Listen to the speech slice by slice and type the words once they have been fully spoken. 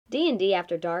D&D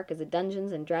After Dark is a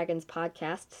Dungeons & Dragons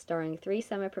podcast starring 3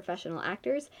 semi-professional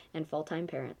actors and full-time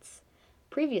parents.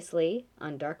 Previously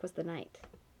on Dark Was the Night.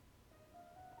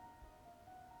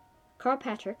 Carl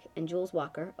Patrick and Jules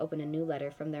Walker open a new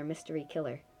letter from their mystery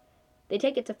killer. They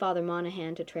take it to Father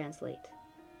Monahan to translate.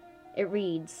 It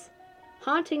reads,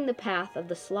 "Haunting the path of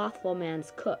the slothful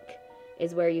man's cook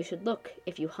is where you should look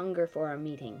if you hunger for a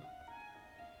meeting."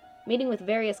 Meeting with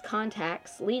various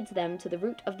contacts leads them to the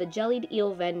route of the jellied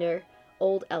eel vendor,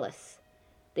 Old Ellis.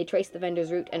 They trace the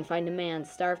vendor's route and find a man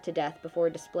starved to death before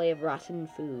a display of rotten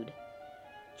food.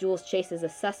 Jules chases a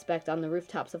suspect on the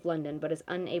rooftops of London but is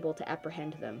unable to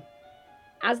apprehend them.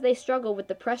 As they struggle with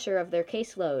the pressure of their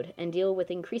caseload and deal with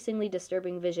increasingly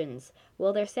disturbing visions,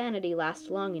 will their sanity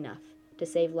last long enough to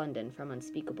save London from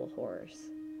unspeakable horrors?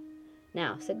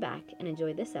 Now, sit back and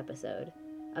enjoy this episode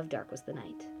of Dark Was the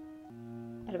Night.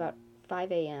 At about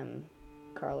 5 a.m.,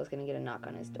 Carl is going to get a knock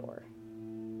on his door.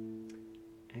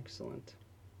 Excellent.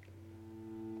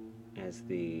 As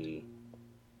the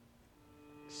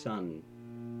sun,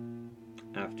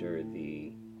 after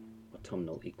the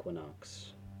autumnal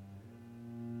equinox,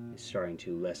 is starting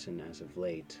to lessen as of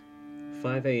late,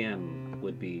 5 a.m.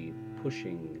 would be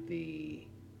pushing the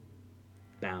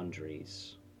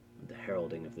boundaries of the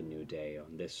heralding of the new day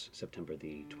on this September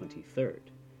the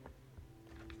 23rd.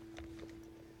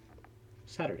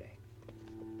 Saturday.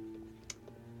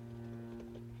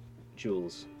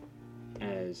 Jules,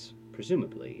 as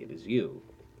presumably it is you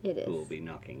who will be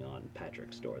knocking on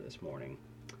Patrick's door this morning,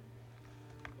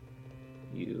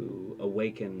 you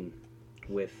awaken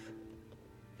with,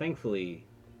 thankfully,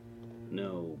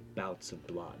 no bouts of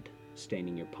blood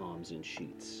staining your palms and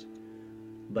sheets,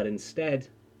 but instead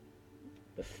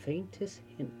the faintest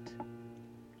hint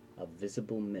of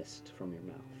visible mist from your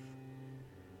mouth.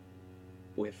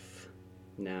 With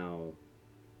now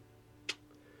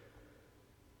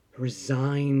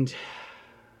resigned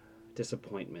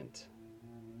disappointment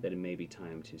that it may be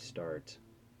time to start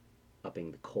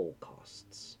upping the coal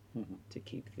costs to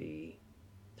keep the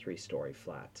 3-story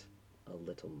flat a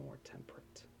little more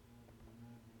temperate.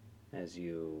 As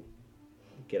you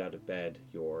get out of bed,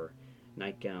 your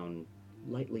nightgown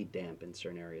lightly damp in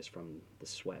certain areas from the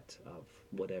sweat of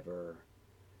whatever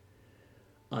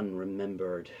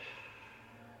unremembered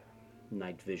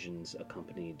night visions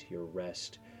accompanied your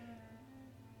rest.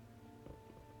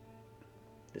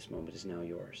 This moment is now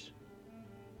yours.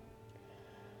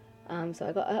 So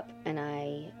I got up and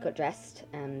I got dressed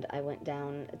and I went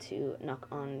down to knock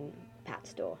on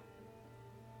Pat's door.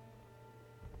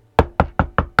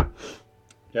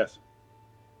 Yes.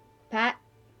 Pat?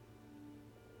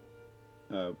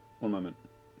 One moment.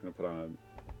 I'm going to put on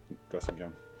a dressing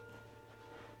gown.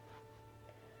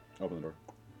 Open the door.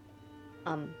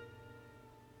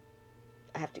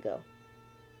 I have to go.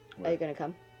 Wait. Are you going to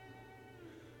come?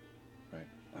 Right.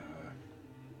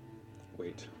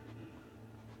 Wait.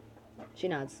 She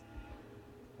nods.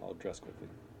 I'll dress quickly.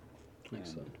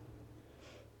 Excellent.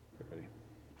 Get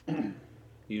ready.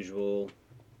 Usual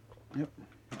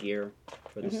gear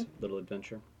for this Mm-hmm. little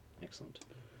adventure. Excellent.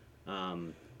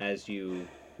 As you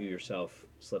yourself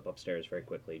slip upstairs very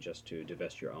quickly just to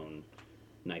divest your own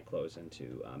night clothes and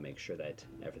to make sure that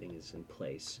everything is in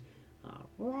place,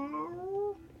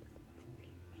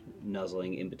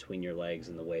 nuzzling in between your legs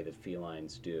in the way that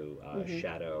felines do,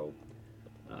 Shadow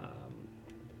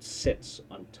sits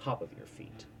on top of your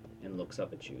feet and looks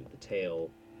up at you, the tail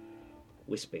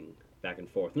wisping back and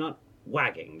forth, not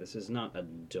wagging. This is not a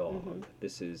dog.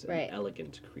 This is an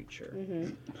elegant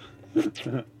creature.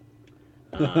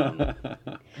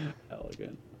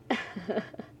 Elegant.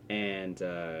 And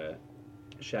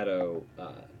Shadow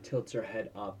tilts her head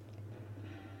up,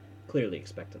 clearly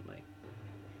expectantly.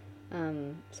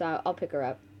 So I'll pick her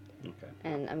up. Okay.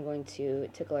 And I'm going to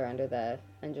tickle her under the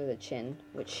chin,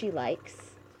 which she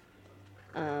likes.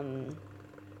 I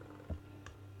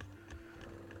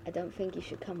don't think you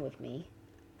should come with me.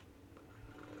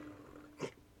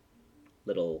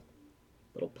 Little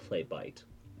play bite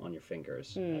on your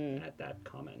fingers at that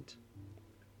comment.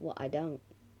 Well, I don't.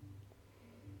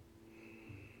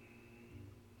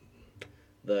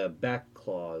 The back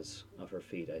claws of her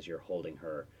feet as you're holding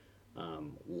her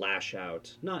lash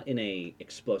out, not in a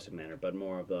explosive manner, but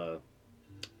more of a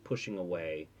pushing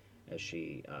away as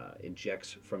she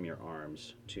ejects from your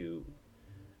arms to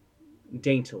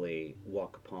daintily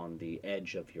walk upon the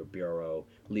edge of your bureau,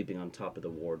 leaping on top of the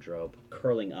wardrobe,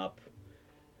 curling up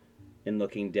and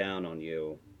looking down on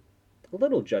you a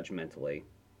little judgmentally,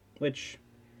 which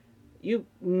you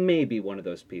may be one of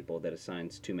those people that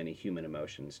assigns too many human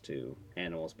emotions to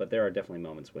animals, but there are definitely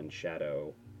moments when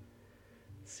Shadow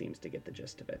seems to get the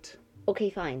gist of it. Okay,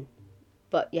 fine.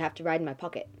 but you have to ride in my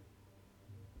pocket.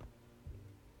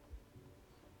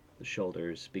 The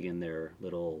shoulders begin their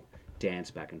little dance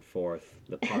back and forth.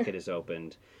 The pocket is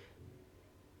opened.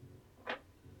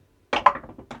 Well,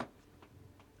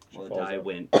 the falls die out.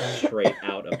 went straight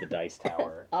out of the dice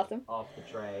tower, Awesome. off the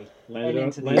tray. Landed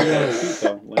into on the its feet,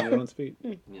 though. Landed on its feet.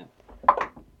 Didn't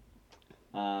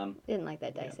like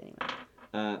that dice anyway.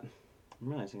 I'm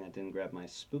realizing I didn't grab my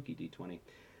spooky d20,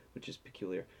 which is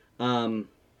peculiar. Dives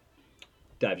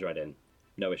right in.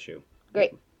 No issue.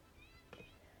 Great.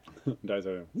 Dies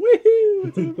out. Woohoo!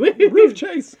 It's a roof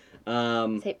chase.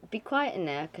 Say, be quiet in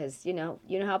there, because you know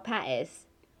how Pat is.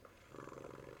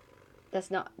 That's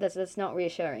not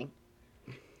reassuring.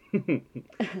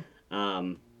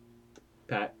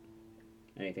 Pat,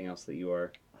 anything else that you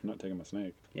are? I'm not taking my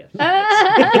snake. Yes.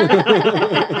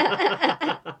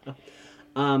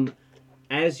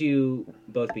 As you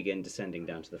both begin descending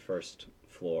down to the first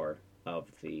floor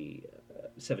of the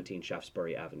 17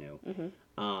 Shaftesbury Avenue,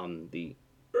 the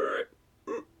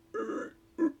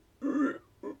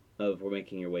of we're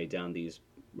making your way down these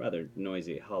rather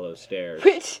noisy hollow stairs.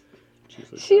 Which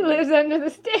she Jeez, lives under the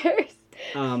stairs.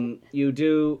 You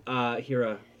do hear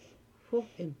a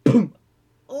and boom,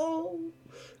 oh,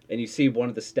 and you see one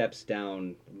of the steps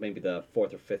down, maybe the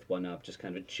fourth or fifth one up, just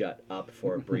kind of jut up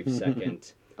for a brief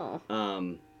second. Oh.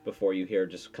 Before you hear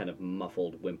just kind of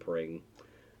muffled whimpering.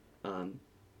 And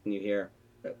you hear,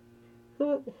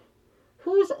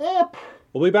 who's up?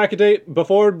 We'll be back at date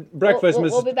before breakfast,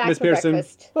 We'll be back Miss for Pearson.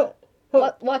 breakfast.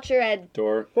 Watch your head.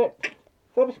 Door. Wait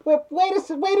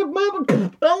a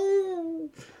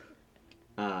moment.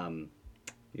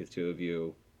 The two of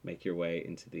you make your way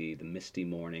into the misty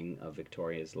morning of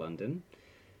Victoria's London.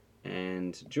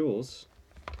 And Jules,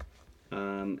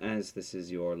 as this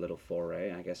is your little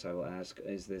foray, I guess I will ask,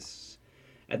 is this...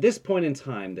 At this point in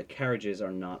time, the carriages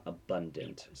are not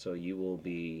abundant, so you will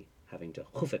be having to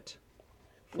hoof it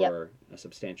for a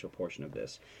substantial portion of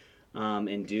this.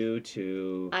 And due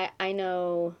to I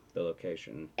know the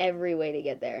location, every way to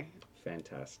get there,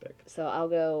 fantastic. so I'll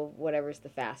go whatever's the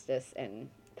fastest, and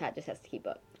Pat just has to keep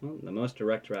up. Well, the most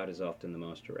direct route is often the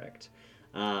most direct.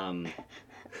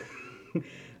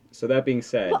 So that being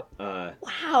said,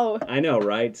 Wow. I know,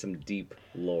 right? Some deep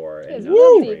lore and There's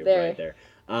knowledge deep right there. there.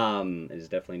 It is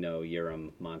definitely no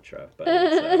Urim mantra, but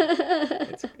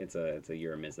it's a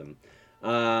Urimism.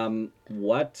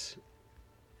 What?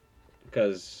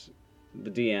 Because the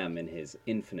DM, in his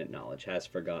infinite knowledge, has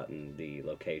forgotten the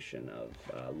location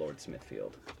of Lord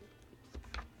Smithfield.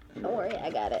 Don't worry, I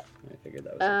got it. I figured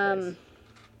that was the case.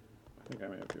 I think I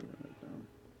may have to write it down.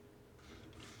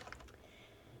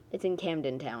 It's in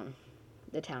Camden Town,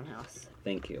 the townhouse.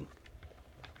 Thank you.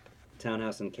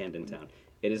 Townhouse in Camden Town.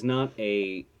 It is not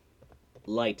a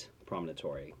light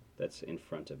promontory that's in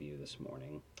front of you this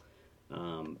morning,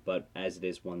 but as it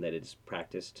is one that is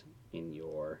practiced in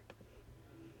your...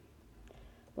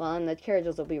 Well, and the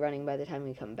carriages will be running by the time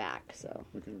we come back, so.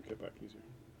 We can get back easier.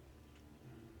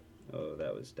 Oh,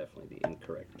 that was definitely the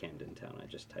incorrect Camden Town I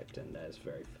just typed in. That is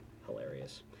very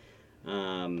hilarious.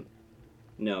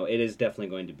 No, it is definitely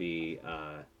going to be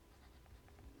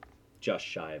just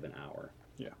shy of an hour.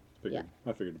 Yeah. Figured.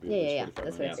 I figured it'd be Yeah. at least 45 That's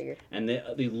what I minutes. figured. And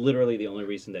literally the only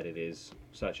reason that it is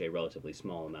such a relatively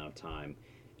small amount of time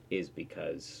is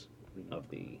because of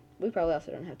the... We probably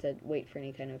also don't have to wait for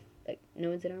any kind of, no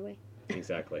one's in our way.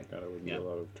 Exactly. God, it would be Yeah. a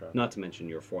lot of traffic. Not to mention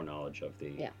your foreknowledge of the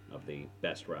Yeah. of the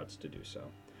best routes to do so.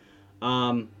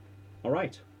 All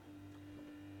right.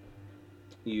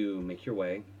 You make your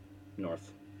way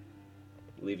north,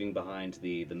 leaving behind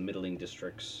the middling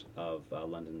districts of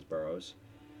London's boroughs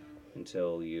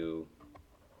until you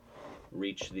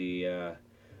reach the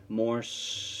more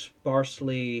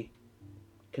sparsely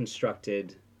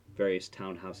constructed various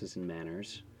townhouses and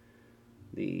manors,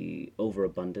 the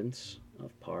overabundance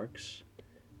of parks,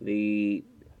 the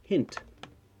hint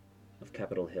of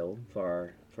Capitol Hill,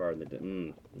 far in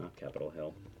the... not Capitol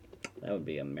Hill. That would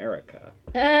be America.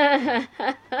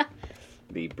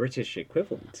 The British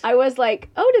equivalent. I was like,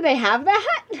 oh, do they have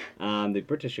that? The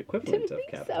British equivalent Didn't of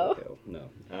think Capitol so. Hill. No.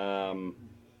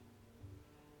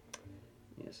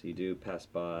 Yes, you do pass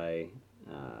by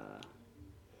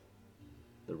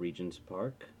the Regent's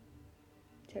Park.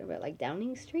 Talking about like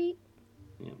Downing Street?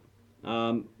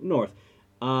 North.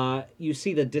 You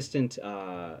see the distant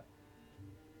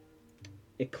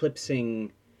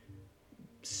eclipsing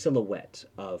silhouette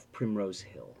of Primrose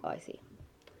Hill. Oh, I see.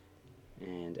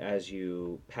 And as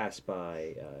you pass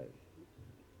by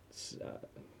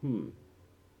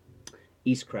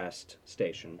Eastcrest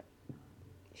Station,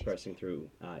 passing through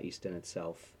Easton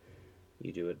itself,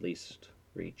 you do at least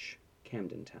reach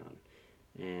Camden Town.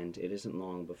 And it isn't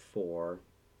long before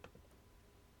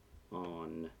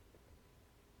on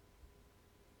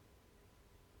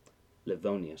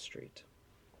Livonia Street,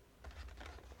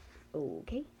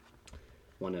 Okay.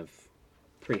 one of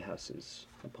 3 houses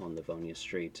upon Livonia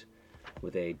Street,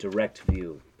 with a direct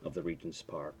view of the Regent's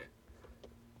Park.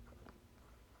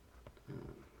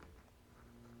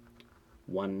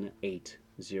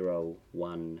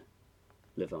 1801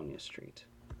 Livonia Street.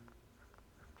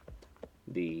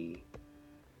 The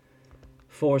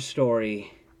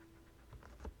 4-story,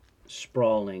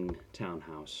 sprawling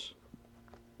townhouse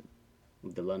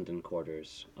of the London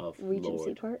quarters of Regency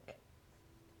Lord Park.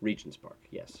 Regent's Park,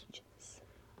 yes.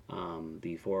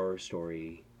 The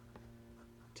 4-story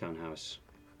townhouse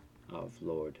of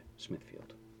Lord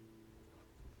Smithfield.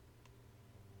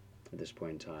 At this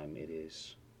point in time, it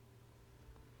is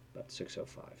about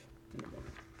 6:05 in the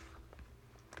morning.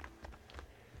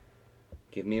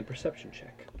 Give me a perception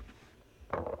check.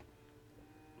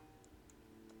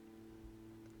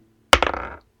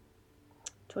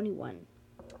 21.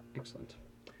 Excellent.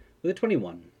 With a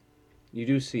 21, you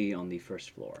do see on the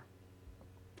first floor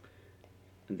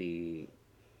the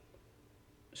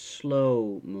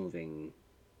slow-moving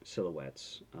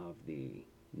silhouettes of the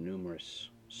numerous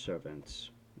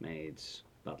servants, maids,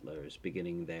 butlers,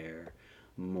 beginning their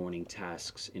morning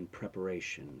tasks in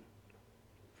preparation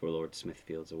for Lord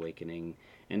Smithfield's awakening,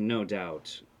 and no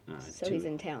doubt So he's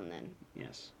in town then.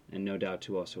 yes, and no doubt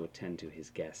to also attend to his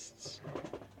guests,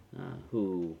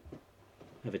 who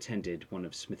have attended one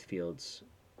of Smithfield's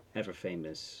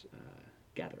ever-famous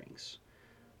gatherings,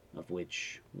 of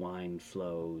which wine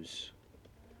flows,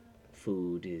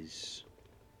 food is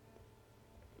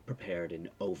prepared in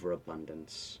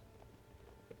overabundance.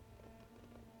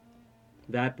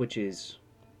 That which is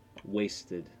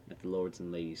wasted at the lords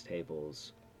and ladies'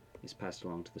 tables is passed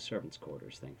along to the servants'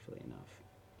 quarters, thankfully enough.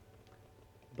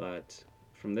 But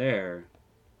from there,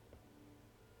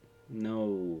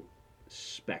 no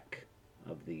speck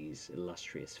of these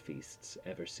illustrious feasts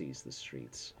ever sees the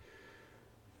streets.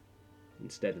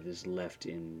 Instead, it is left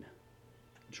in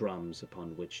drums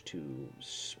upon which to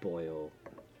spoil,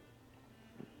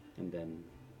 and then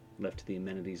left to the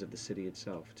amenities of the city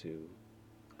itself to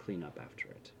clean up after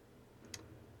it.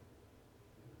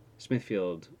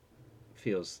 Smithfield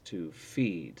feels to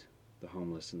feed the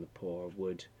homeless and the poor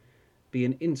would be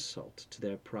an insult to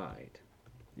their pride.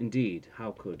 Indeed,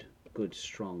 how could good,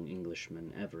 strong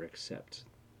Englishmen ever accept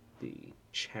the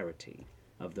charity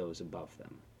of those above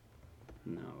them?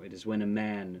 No, it is when a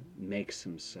man makes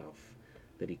himself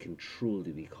that he can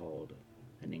truly be called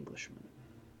an Englishman.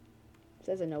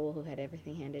 Says a noble who had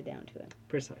everything handed down to him.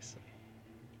 Precisely.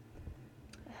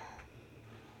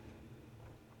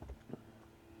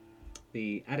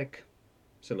 The attic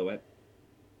silhouette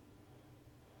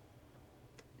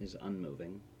is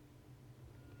unmoving,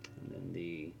 and then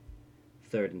the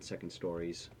 3rd and 2nd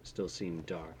stories still seem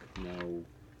dark. No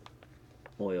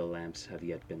oil lamps have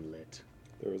yet been lit.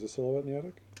 There is a silhouette in the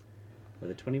attic?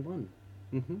 With a 21.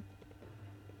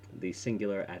 The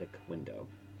singular attic window.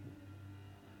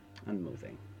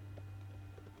 Unmoving.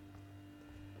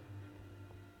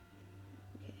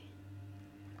 Okay.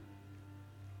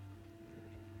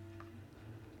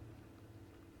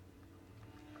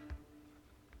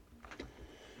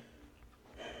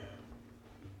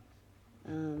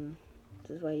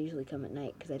 This is why I usually come at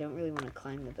night, because I don't really want to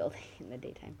climb the building in the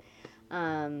daytime.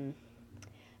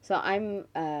 So I'm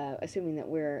assuming that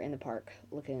we're in the park,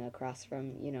 looking across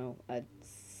from, a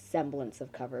semblance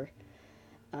of cover.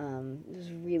 It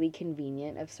was really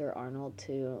convenient of Sir Arnold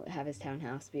to have his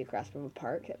townhouse be across from a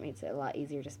park. That makes it a lot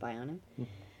easier to spy on him.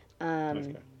 Nice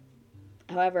guy.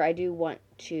 However, I do want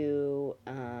to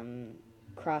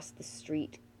cross the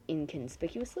street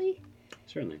inconspicuously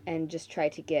Certainly. and just try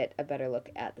to get a better look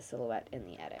at the silhouette in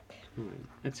the attic. All right.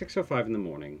 At 6:05 in the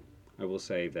morning, I will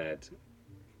say that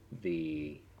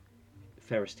the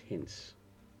fairest hints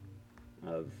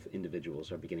of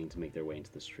individuals are beginning to make their way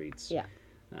into the streets. Yeah.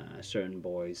 Certain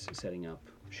boys setting up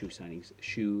shoe shining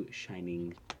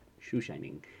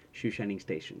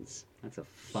stations. That's a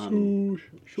fun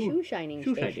Shoe shining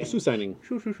shoe station. Shoe signing.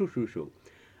 Shoo.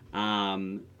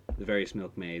 The various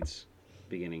milkmaids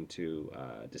beginning to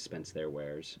dispense their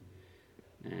wares,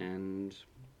 and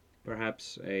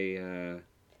perhaps a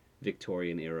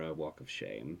Victorian era walk of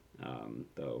shame,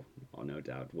 though I'll no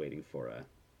doubt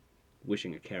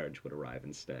wishing a carriage would arrive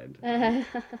instead.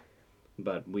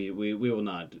 But we will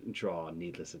not draw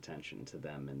needless attention to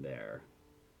them and their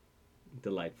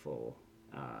delightful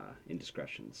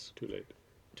indiscretions. Too late.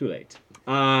 Too late.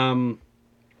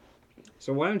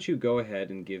 So why don't you go ahead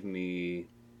and give me,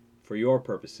 for your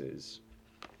purposes,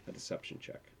 a deception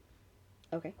check.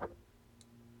 Okay.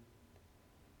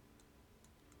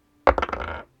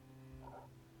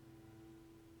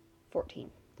 $14.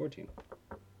 14.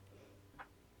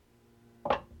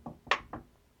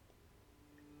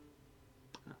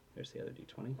 There's the other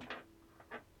d20.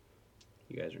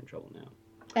 You guys are in trouble now.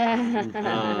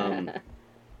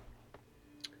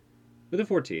 With a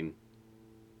 14,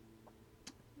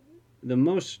 the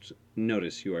most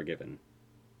notice you are given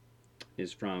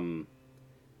is from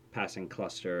passing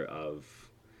cluster of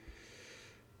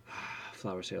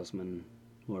flower salesmen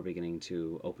who are beginning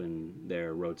to open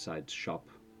their roadside shop,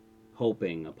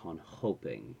 hoping upon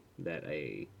hoping that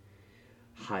a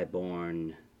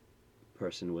high-born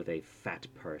person with a fat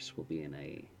purse will be in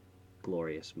a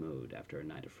glorious mood after a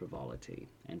night of frivolity,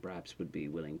 and perhaps would be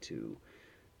willing to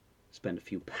spend a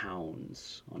few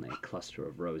pounds on a cluster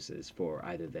of roses for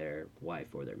either their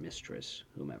wife or their mistress,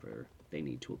 whomever they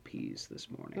need to appease this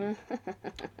morning.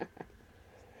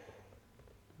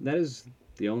 That is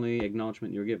the only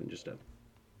acknowledgement you're given, just a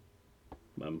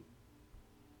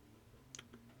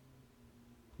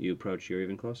You approach, you're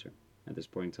even closer. At this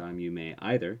point in time, you may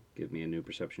either give me a new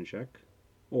perception check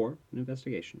or an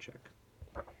investigation check.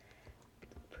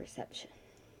 Perception.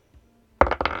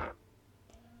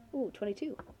 Ooh,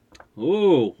 22.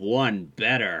 Ooh, one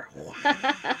better.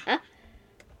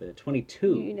 With a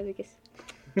 22. You never guess.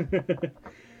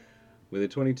 With a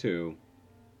 22,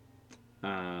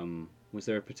 was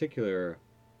there a particular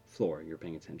floor you're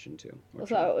paying attention to?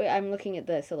 So I'm looking at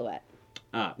the silhouette.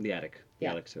 Ah, the attic. The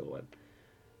Yeah. attic silhouette.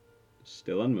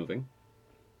 Still unmoving.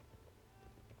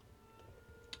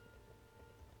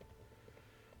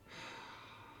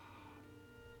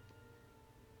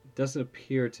 Doesn't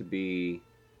appear to be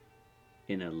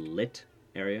in a lit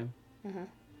area. Uh-huh.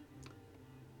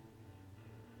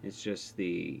 It's just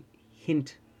the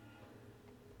hint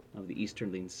of the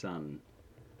easterling sun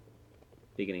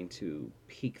beginning to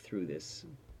peek through this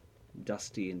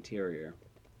dusty interior,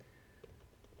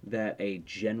 that a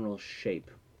general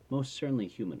shape, most certainly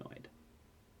humanoid,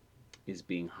 is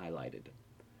being highlighted.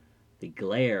 The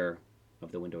glare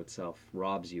of the window itself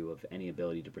robs you of any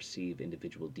ability to perceive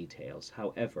individual details.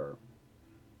 However,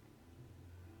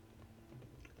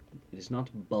 it is not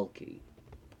bulky.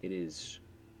 It is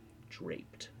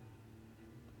draped.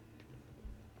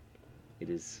 It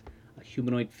is a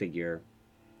humanoid figure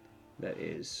that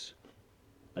is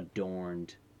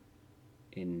adorned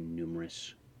in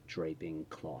numerous draping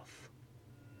cloth.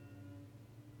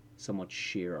 Somewhat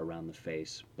sheer around the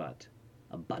face, but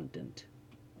abundant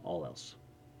all else.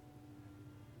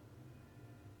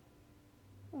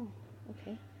 Oh,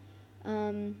 okay.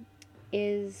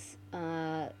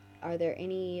 Are there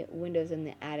any windows in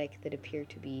the attic that appear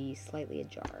to be slightly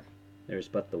ajar? There's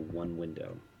but the one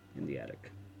window in the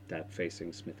attic, that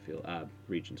facing Smithfield,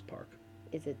 Regent's Park.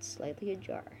 Is it slightly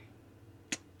ajar?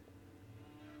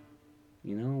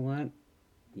 You know what?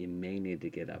 You may need to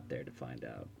get up there to find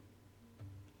out.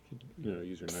 You know,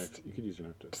 use your knife. You could use your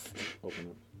knife to open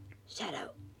it. Shadow.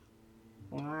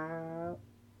 I'm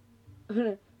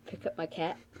gonna pick up my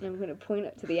cat and I'm gonna point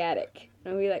up to the attic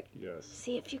and I'll be like, Yes.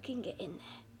 see if you can get in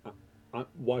there. I'm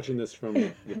watching this from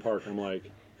the park. I'm like,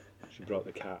 she brought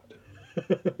the cat.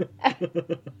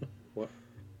 What?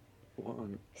 What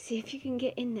on? See if you can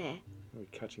get in there, Are we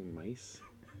catching mice?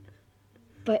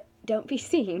 but don't be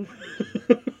seen.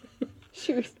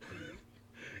 She was.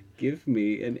 Give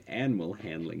me an animal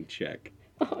handling check.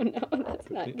 Oh no, that's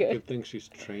not Good good. thing she's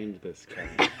trained this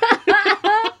cat.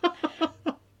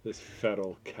 This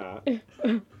feral cat.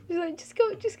 She's like, just go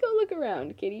look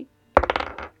around, kitty.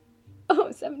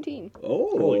 Oh, 17.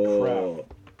 Oh. Holy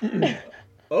crap.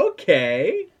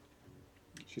 Okay.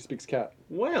 She speaks cat.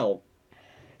 Well,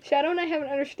 Shadow and I have an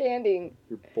understanding.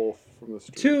 You're both from the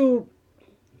street. to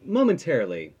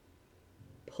momentarily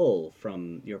pull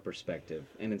from your perspective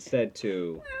and instead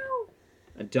to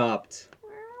adopt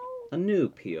a new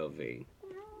POV.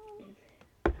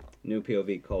 New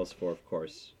POV calls for, of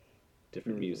course,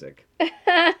 different music.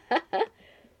 The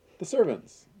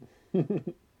servants. Or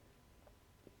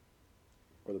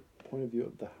the point of view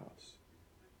of the house.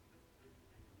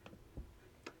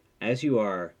 As you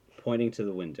are pointing to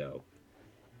the window,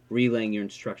 relaying your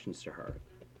instructions to her,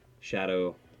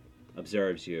 Shadow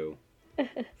observes you,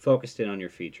 focused in on your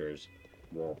features.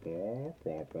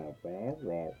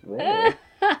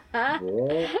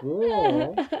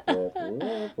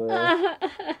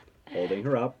 Holding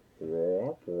her up.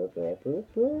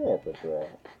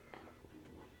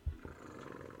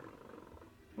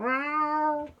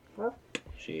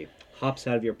 She hops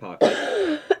out of your pocket.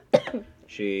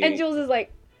 And Jules is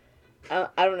like, I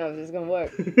don't know if this is gonna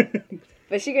work,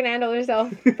 but she can handle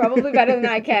herself probably better than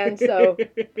I can. So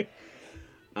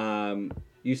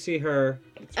You see her.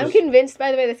 I'm convinced,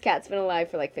 by the way, this cat's been alive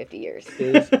for like 50 years.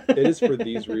 It is for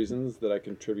these reasons that I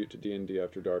contribute to D&D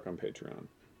After Dark on Patreon.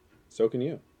 So can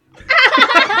you.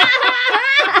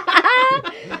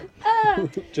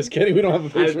 Just kidding, we don't have a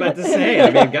Patreon. I was about to say,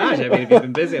 if you've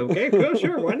been busy, okay, cool,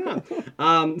 sure, why not?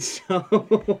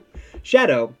 So,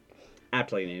 Shadow,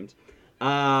 aptly named,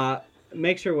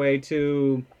 makes her way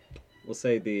to, we'll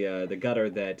say, the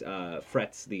gutter that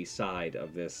frets the side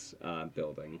of this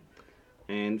building.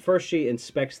 And first she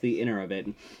inspects the inner of it.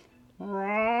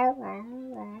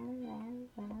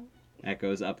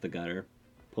 Echoes up the gutter,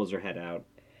 pulls her head out.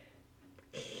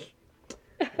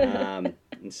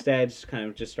 Instead,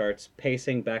 just starts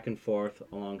pacing back and forth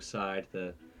alongside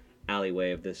the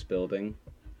alleyway of this building.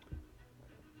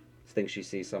 Thinks she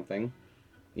sees something.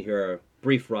 You hear a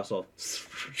brief rustle.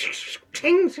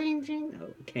 Ting, ting, ting.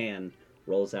 A can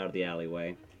rolls out of the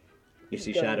alleyway. You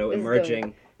see Shadow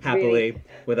emerging happily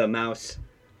with a mouse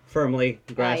firmly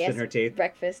grasped in her teeth.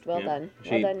 Breakfast, well done.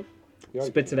 She well done.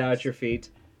 spits it out at your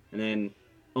feet, and then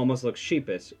almost looks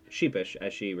sheepish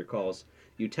as she recalls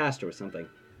you tasked her with something.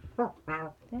 Oh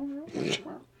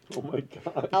my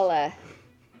god. I'll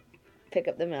pick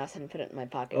up the mouse and put it in my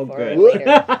pocket for good. her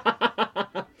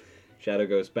later. Shadow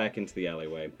goes back into the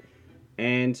alleyway,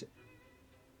 and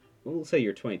we'll say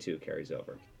your 22 carries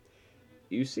over.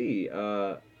 You see,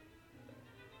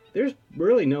 there's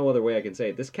really no other way I can say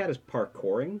it. This cat is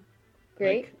parkouring.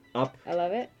 Great. Like, up. I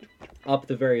love it. Up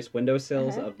the various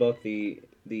windowsills of both the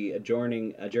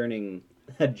adjoining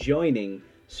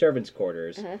servants'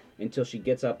 quarters until she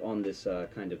gets up on this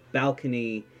kind of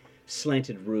balcony,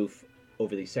 slanted roof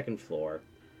over the second floor.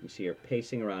 You see her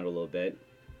pacing around a little bit,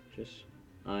 just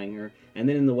eyeing her. And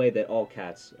then in the way that all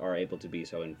cats are able to be,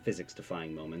 so in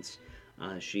physics-defying moments,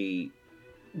 she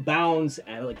bounds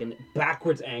at like a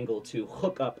backwards angle to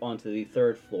hook up onto the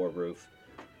third floor roof,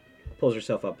 pulls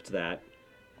herself up to that,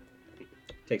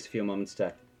 takes a few moments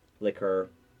to lick her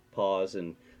paws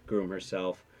and groom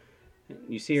herself.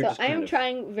 You see her. So I am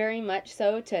trying very much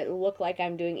so to look like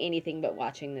I'm doing anything but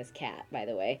watching this cat. By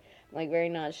the way, like very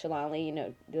nonchalantly,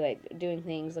 like doing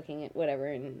things, looking at whatever,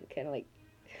 and kind of like.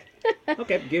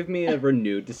 Okay, give me a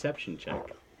renewed deception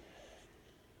check.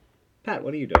 Pat,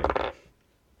 what are you doing?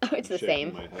 Oh, it's the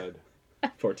same. My head.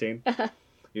 14.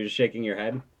 You're just shaking your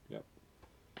head. Yep.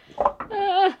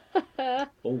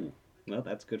 Oh, well,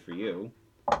 that's good for you.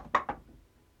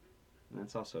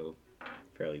 That's also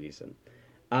fairly decent.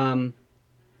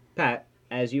 Pat,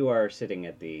 as you are sitting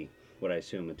at what I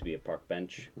assume to be a park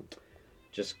bench,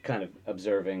 just kind of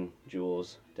observing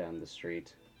Jules down the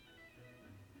street,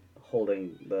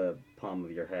 holding the palm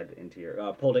of your head into your,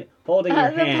 holding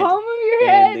your hand. The palm of your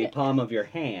head. And the palm of your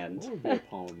hand. What would be a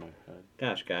palm of my head?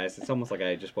 Gosh, guys, it's almost like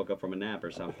I just woke up from a nap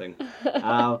or something.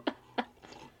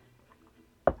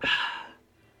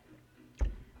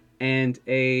 And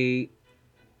a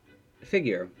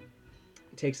figure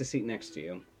takes a seat next to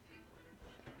you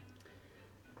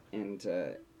and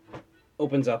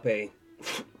opens up a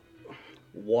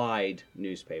wide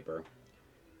newspaper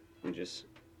and just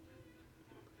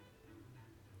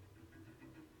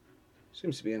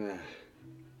seems to be in a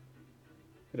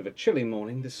bit of a chilly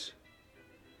morning this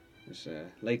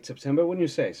late September, wouldn't you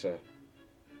say, sir?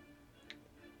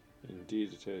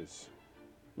 Indeed it is.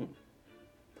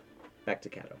 Back to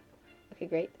Cato. Okay,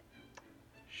 great.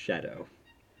 Shadow.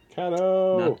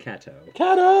 Cato! Not Cato.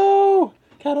 Cato!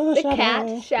 Cato the Shadow!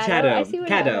 Cat, Shadow. Shadow. I see what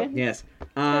Cato, happened. yes.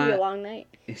 It's going to be a long night.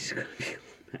 It's gonna be a long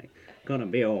night. Gonna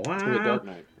be a while. It's gonna be a dark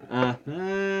night.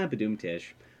 Badoom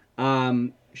tish.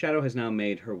 Shadow has now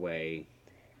made her way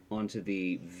onto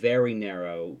the very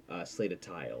narrow slated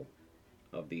tile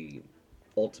of the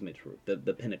ultimate roof,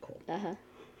 the pinnacle. Uh-huh.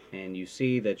 And you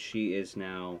see that she is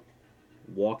now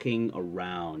walking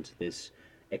around this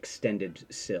extended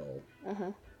sill,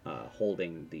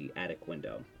 holding the attic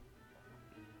window.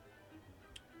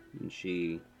 And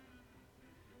she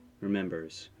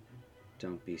remembers,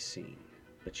 don't be seen.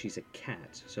 But she's a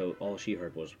cat, so all she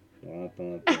heard was wah,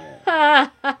 wah,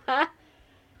 wah.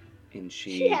 And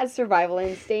She has survival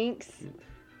instincts.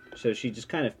 So she just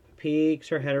kind of peeks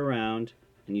her head around,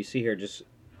 and you see her just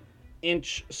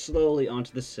inch slowly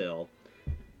onto the sill,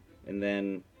 and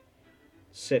then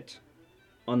sit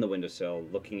on the windowsill,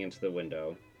 looking into the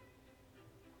window.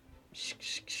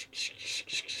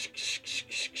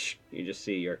 You just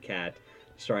see your cat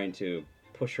starting to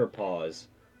push her paws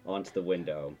onto the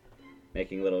window,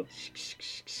 making little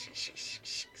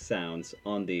sounds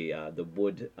on the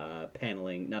wood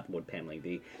paneling, not the wood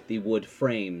paneling, the wood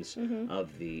frames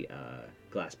of the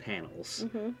glass panels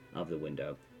of the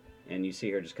window. And you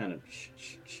see her just kind of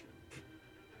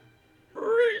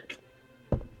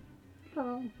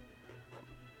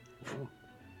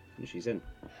And she's in.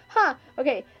 Huh.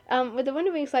 Okay. With the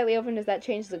window being slightly open, does that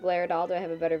change the glare at all? Do I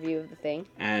have a better view of the thing?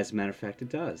 As a matter of fact, it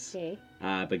does. Okay.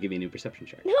 But give me a new perception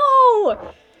check.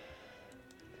 No!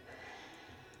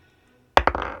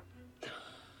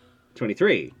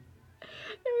 23.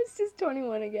 It was just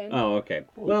 21 again. Oh, okay.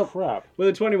 Holy Well, crap. with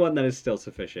a 21, that is still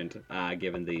sufficient,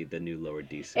 given the new lower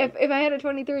DC. If I had a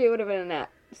 23, it would have been a nat.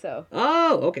 So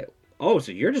Oh, okay. Oh,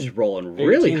 so you're just rolling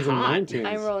really 18s and high. 19s.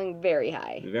 I'm rolling very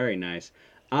high. Very nice.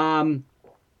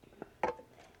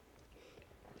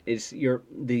 It's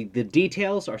the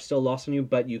details are still lost on you,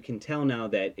 but you can tell now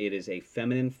that it is a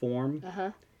feminine form,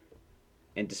 Uh-huh.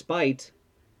 and despite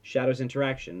Shadow's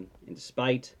interaction, and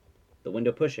despite the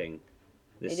window pushing,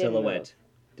 the It didn't silhouette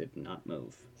did not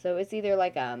move. So it's either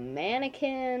like a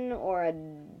mannequin or a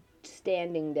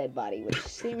standing dead body, which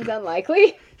seems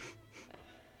unlikely.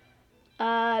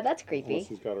 That's creepy. Unless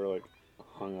he's got her, like,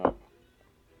 hung up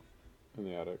in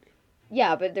the attic.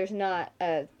 Yeah, but there's not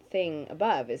a thing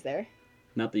above, is there?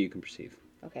 Not that you can perceive.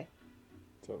 Okay.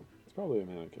 So, it's probably a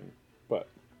mannequin. But,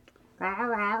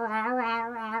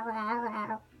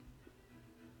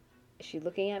 Is she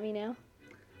looking at me now?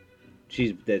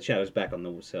 The Shadow's back on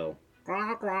the sill.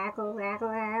 That's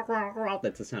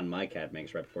the sound my cat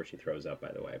makes right before she throws up,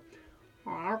 by the way.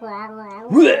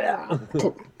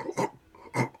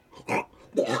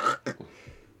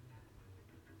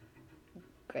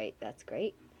 Great, that's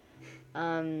great.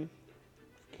 can't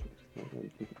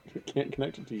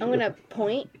connect it to you. I'm gonna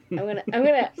point. I'm gonna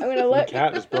The look.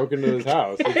 cat just broke into his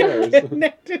house. Who cares?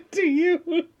 Connected to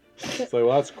you. It's like,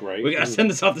 well, that's great. We gotta send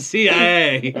this off the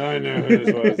CIA. I know who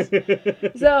this was.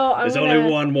 So There's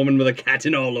only one woman with a cat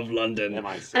in all of London. Am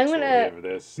I I'm sexually gonna- over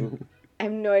this? I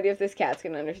have no idea if this cat's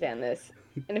gonna understand this,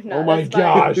 and if not, Oh my that's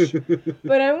fine. gosh.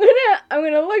 But I'm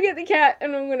gonna look at the cat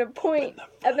and I'm gonna point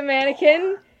at the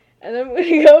mannequin, and I'm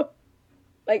gonna go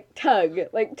like tug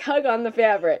on the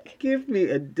fabric. Give me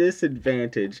a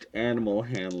disadvantaged animal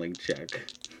handling check.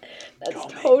 That's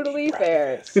Don't make totally me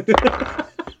fair. breakfast.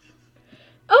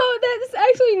 Oh, that's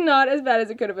actually not as bad as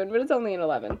it could have been, but it's only an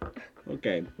 11.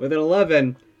 Okay, with an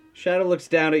 11, Shadow looks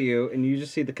down at you, and you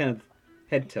just see the kind of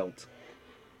head tilt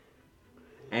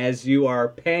as you are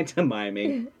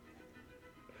pantomiming,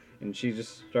 and she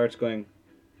just starts going.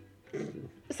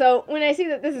 So when I see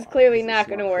that this is clearly This is not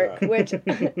going to not work, fair. which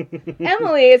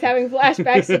Emily is having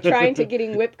flashbacks to trying to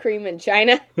getting whipped cream in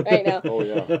China right now. Oh,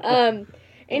 yeah. That's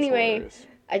Anyway, hilarious.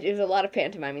 it was a lot of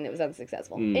pantomiming that was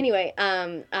unsuccessful. Mm. Anyway,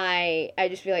 I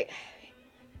just feel like,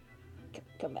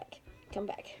 come back.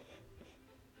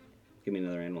 Give me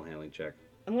another animal handling check.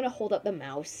 I'm gonna hold up the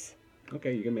mouse.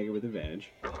 Okay, you can make it with advantage.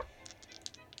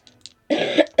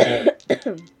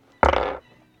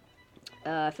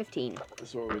 15.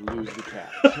 That's where we lose the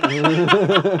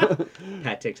cat.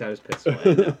 Pat takes out his pistol.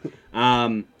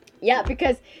 Yeah,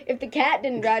 because if the cat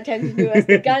didn't draw attention to us,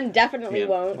 the gun definitely Yeah.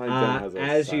 won't. Mine has a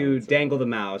As you silencer. dangle the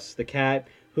mouse, the cat,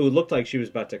 who looked like she was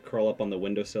about to curl up on the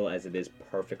windowsill as it is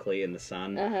perfectly in the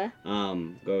sun,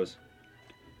 goes.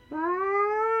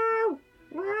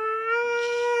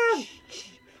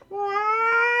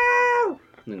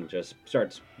 And just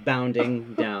starts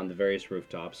bounding down the various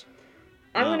rooftops.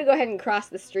 I'm gonna go ahead and cross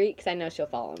the street because I know she'll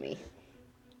follow me.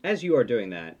 As you are doing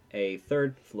that, a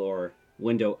third floor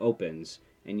window opens,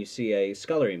 and you see a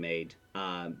scullery maid,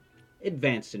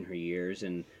 advanced in her years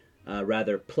and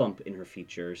rather plump in her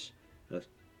features.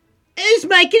 Who's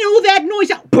making all that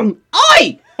noise? Boom!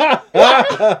 Oi!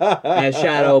 As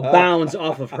Shadow bounds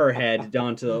off of her head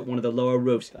onto one of the lower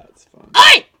roofs. That's fun.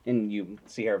 Oi! And you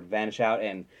see her vanish out,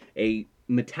 and a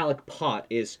metallic pot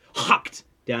is hucked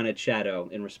down at Shadow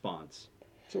in response.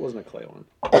 So it wasn't a clay one.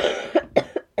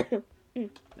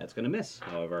 That's gonna miss,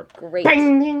 however. Great.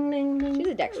 She's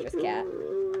a dexterous cat.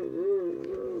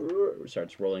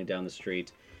 Starts rolling down the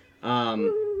street.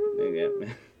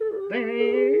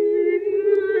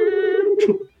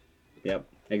 Yep,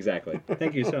 exactly.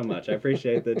 Thank you so much. I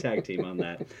appreciate the tag team on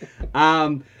that.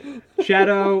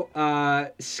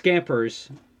 Shadow scampers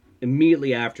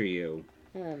immediately after you,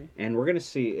 and we're gonna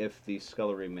see if the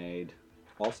scullery maid.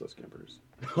 Also scampers.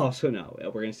 Also, no.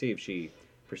 We're gonna see if she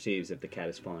perceives if the cat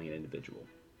is following an individual.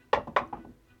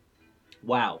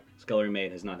 Wow, scullery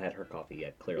maid has not had her coffee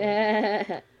yet. Clearly.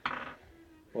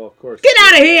 Well, of course. Get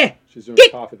out of here! She's doing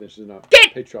Get- coffee, then she's not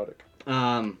Get- patriotic.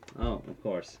 Oh, of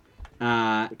course.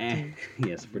 And,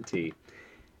 yes, for tea.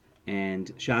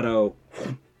 And Shadow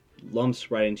lumps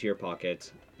right into your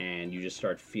pocket, and you just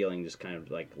start feeling this kind of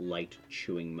like light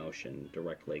chewing motion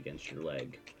directly against your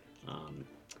leg.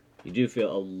 You do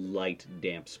feel a light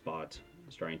damp spot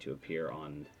starting to appear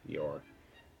on your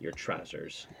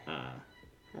trousers. I'll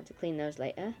have to clean those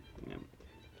later.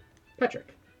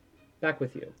 Patrick, back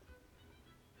with you.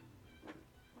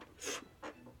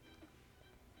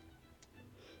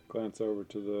 Glance over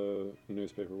to the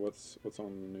newspaper. What's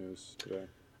on the news today?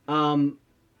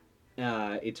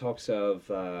 It talks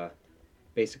of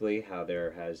basically how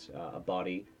there has a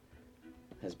body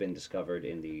has been discovered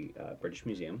in the British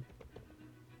Museum.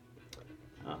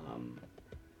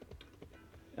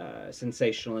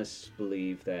 Sensationalists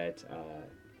believe that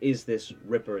is this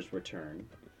Ripper's return.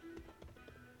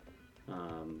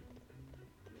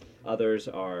 Others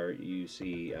are, you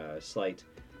see slight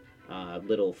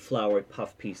little flowered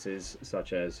puff pieces,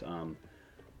 such as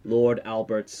Lord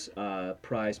Albert's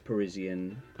prize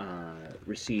Parisian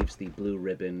receives the blue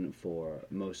ribbon for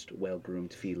most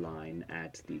well-groomed feline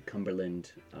at the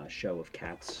Cumberland Show of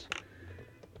Cats.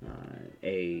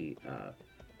 A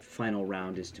final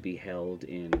round is to be held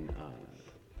in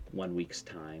 1 week's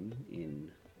time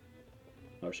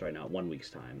not 1 week's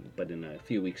time, but in a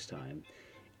few weeks' time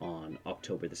on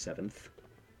October the 7th.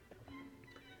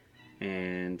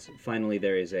 And finally,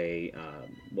 there is the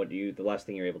last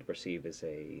thing you're able to perceive is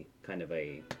a kind of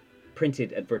a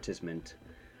printed advertisement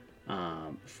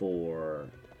for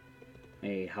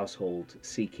a household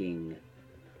seeking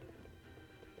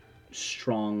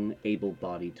strong,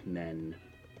 able-bodied men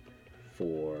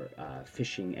for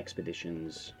fishing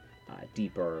expeditions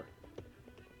deeper,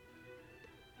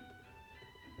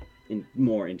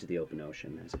 more into the open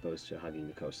ocean, as opposed to hugging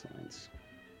the coastlines,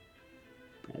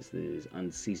 as it is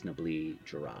unseasonably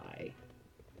dry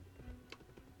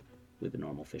with the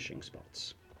normal fishing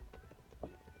spots.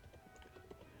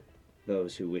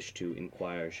 Those who wish to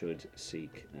inquire should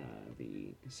seek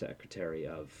the Secretary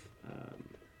of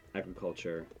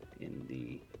Agriculture in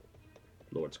the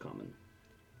Lord's Common.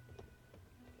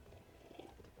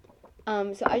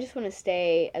 So I just want to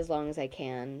stay as long as I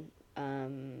can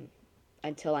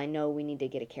until I know we need to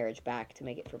get a carriage back to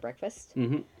make it for breakfast.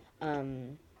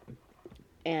 Mm-hmm.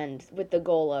 And with the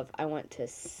goal of I want to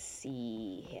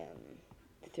see him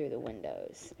through the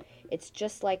windows. It's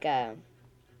just like I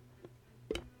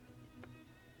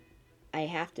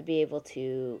have to be able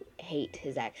to hate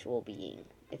his actual being,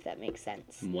 if that makes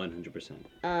sense.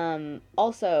 100%.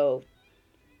 Also,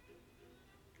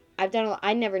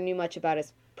 I never knew much about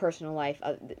his personal life,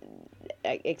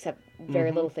 except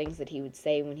very little things that he would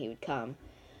say when he would come.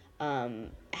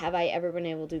 Have I ever been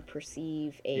able to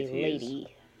perceive a Lady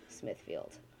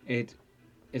Smithfield? It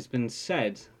has been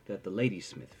said that the Lady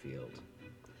Smithfield,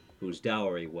 whose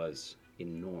dowry was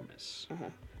enormous,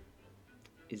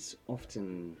 is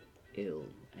often ill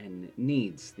and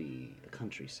needs the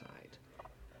countryside.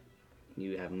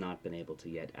 You have not been able to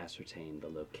yet ascertain the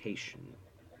location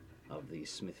of the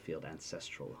Smithfield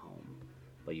ancestral home,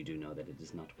 but you do know that it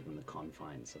is not within the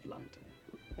confines of London.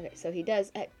 Okay, so he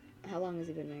does. How long has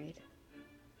he been married?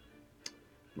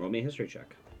 Roll me a history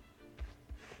check.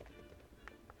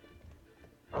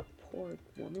 Poor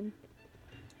woman.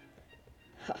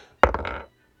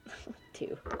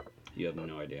 2. You have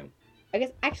no idea. I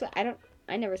guess, actually,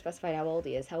 I never specified how old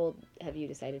he is. How old have you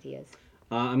decided he is?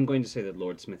 I'm going to say that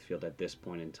Lord Smithfield at this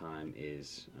point in time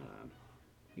is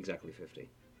exactly 50.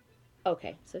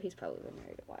 Okay, so he's probably been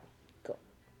married a while. Cool.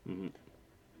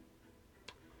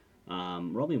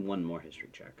 Mm-hmm. Roll me one more history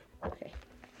check. Okay.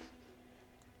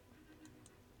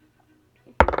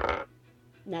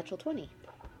 Natural 20.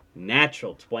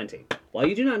 Natural 20. While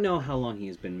you do not know how long he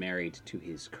has been married to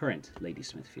his current Lady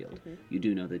Smithfield, you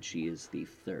do know that she is the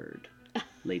third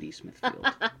Lady Smithfield.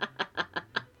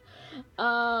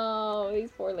 Oh,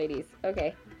 these poor ladies.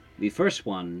 Okay. The first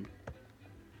one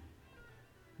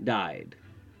died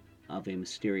of a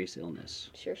mysterious illness.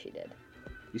 Sure she did.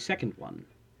 The second one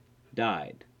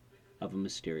died of a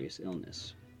mysterious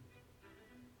illness.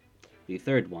 The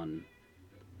third one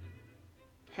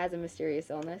has a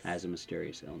mysterious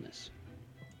illness.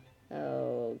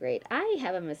 Oh, great. I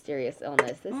have a mysterious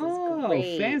illness. This is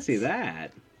great. Oh, fancy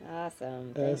that.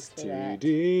 Awesome. Thanks for that.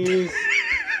 STDs.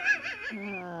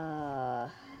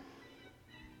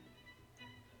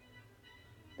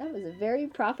 That was a very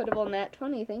profitable nat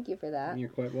 20. Thank you for that. You're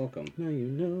quite welcome. Now you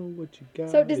know what you got.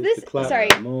 So does this... Sorry.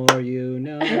 The more you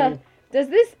know. Does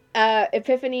this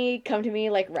epiphany come to me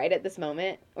like right at this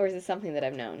moment? Or is this something that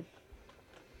I've known?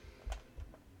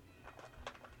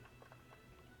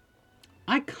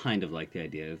 I kind of like the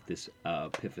idea of this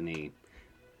epiphany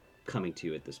coming to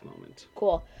you at this moment.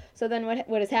 Cool. So then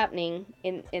what is happening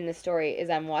in the story is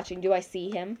I'm watching. Do I see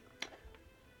him?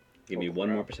 Give me one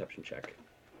more perception check.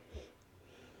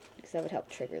 Because that would help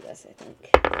trigger this, I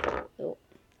think. Oh.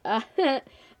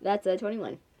 That's a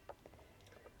 21.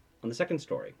 On the second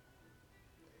story,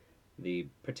 the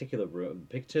particular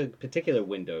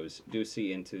windows do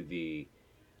see into the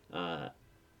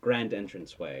grand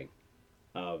entranceway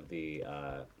of the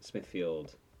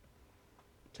Smithfield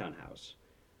townhouse,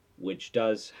 which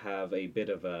does have a bit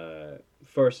of a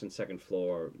first and second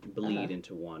floor bleed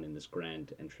into one in this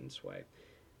grand entranceway.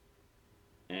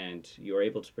 And you're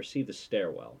able to perceive the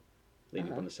stairwell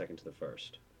leading from the second to the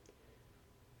first.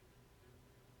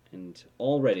 And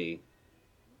already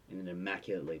in an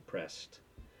immaculately pressed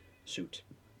suit,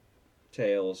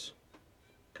 tails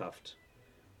cuffed,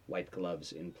 white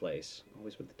gloves in place,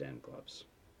 always with the damn gloves.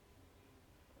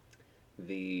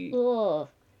 The Ugh.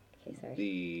 Okay, sorry.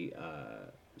 the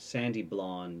sandy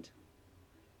blonde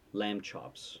mutton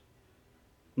chops,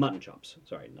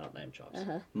 sorry, not lamb chops,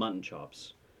 mutton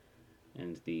chops,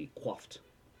 and the coiffed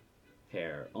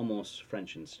hair, almost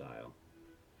French in style,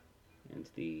 and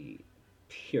the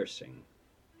piercing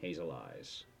hazel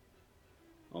eyes,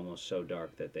 almost so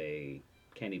dark that they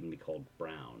can't even be called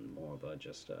brown, more of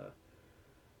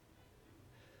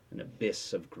an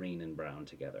abyss of green and brown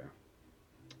together.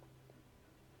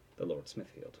 The Lord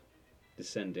Smithfield,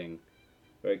 descending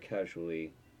very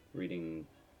casually, reading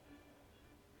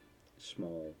a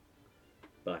small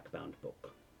black-bound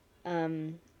book.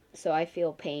 So I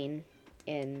feel pain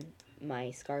in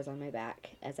my scars on my back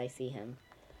as I see him.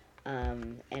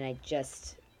 And I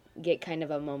just get kind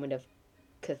of a moment of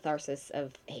catharsis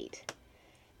of hate.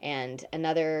 And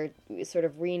another sort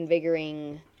of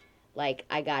reinvigorating, like,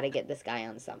 I gotta get this guy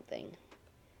on something.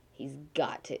 He's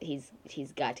got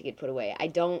to get put away. I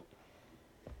don't,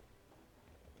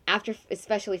 after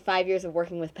especially 5 years of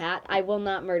working with Pat, I will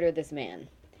not murder this man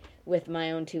with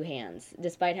my own two hands,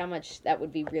 despite how much that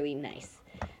would be really nice.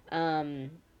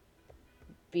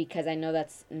 Because I know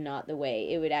that's not the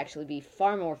way. It would actually be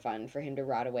far more fun for him to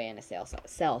rot away in a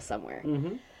cell somewhere.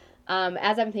 Mm-hmm.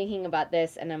 As I'm thinking about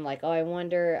this, and I'm like, oh, I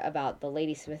wonder about the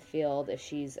Lady Smithfield, if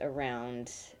she's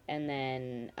around. And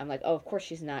then I'm like, oh, of course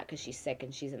she's not, because she's sick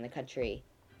and she's in the country.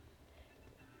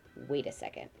 Wait a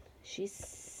second. She's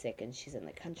sick and she's in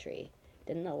the country.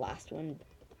 Didn't the last one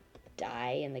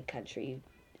die in the country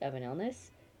of an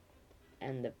illness?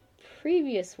 And the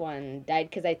previous one died,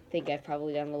 because I think I've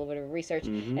probably done a little bit of research.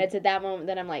 Mm-hmm. And it's at that moment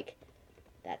that I'm like,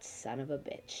 that son of a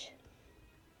bitch.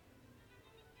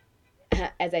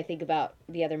 As I think about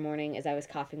the other morning as I was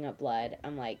coughing up blood,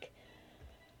 I'm like,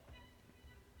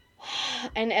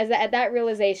 and at that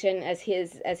realization, as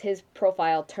his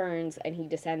profile turns and he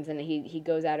descends and he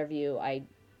goes out of view, I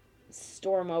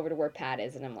storm over to where Pat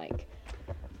is, and I'm like,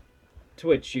 to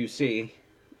which you see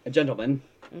a gentleman.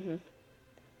 mm-hmm.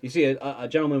 You see a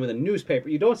gentleman with a newspaper.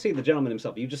 You don't see the gentleman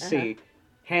himself. You just see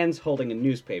hands holding a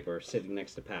newspaper sitting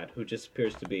next to Pat, who just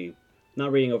appears to be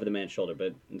not reading over the man's shoulder,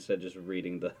 but instead just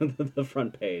reading the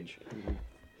front page.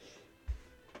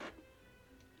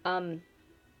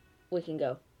 We can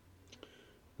go.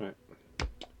 Right.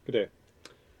 Good day.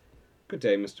 Good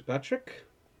day, Mr. Patrick.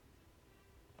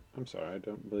 I'm sorry, I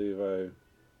don't believe I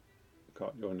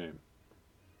caught your name.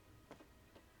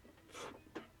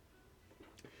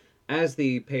 As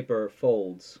the paper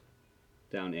folds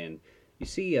down in, you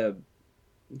see a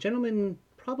gentleman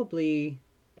probably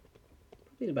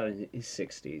about in his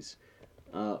 60s.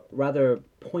 Rather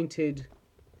pointed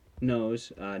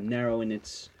nose, narrow in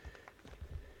its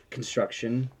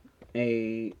construction,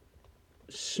 a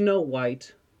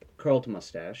snow-white curled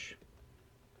mustache,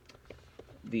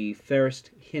 the fairest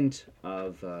hint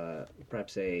of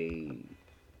perhaps a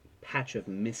patch of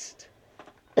mist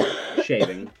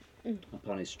shaving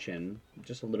upon his chin,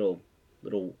 just a little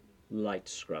light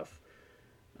scruff,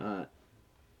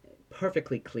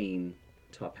 perfectly clean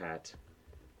top hat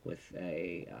with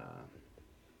a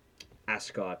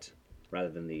ascot rather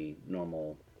than the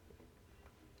normal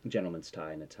gentleman's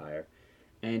tie and attire.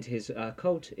 And his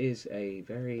coat is a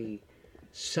very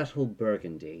subtle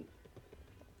burgundy.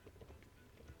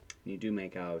 You do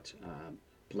make out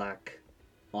black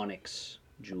onyx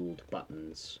jeweled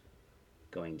buttons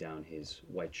going down his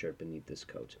white shirt beneath this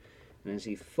coat. And as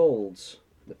he folds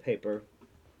the paper,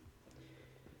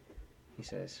 he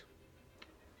says,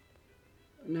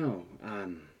 "No,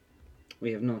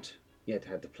 we have not yet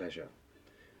had the pleasure,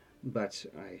 but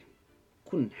I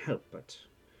couldn't help but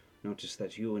notice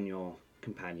that you and your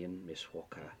companion, Miss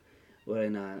Walker, were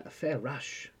in a fair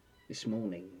rush this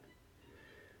morning.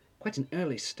 Quite an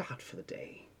early start for the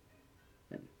day.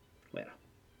 And, well,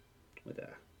 with a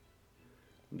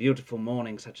beautiful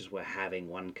morning such as we're having,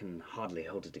 one can hardly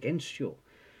hold it against you.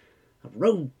 A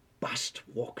robust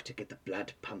walk to get the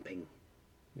blood pumping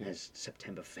as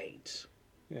September fades."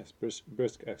 Yes,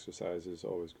 brisk exercise is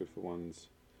always good for one's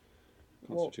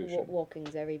constitution. Walking's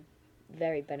very,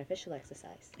 very beneficial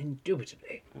exercise.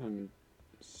 Indubitably. And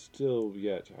still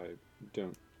yet, I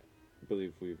don't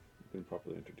believe we've been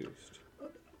properly introduced.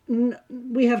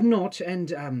 We have not,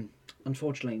 and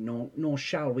unfortunately, nor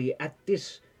shall we at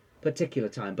this particular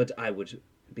time. But I would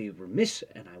be remiss,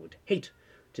 and I would hate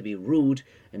to be rude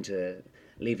and to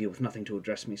leave you with nothing to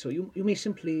address me. So you may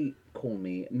simply call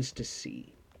me Mr.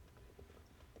 C.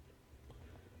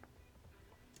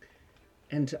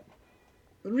 And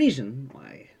the reason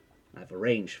why I've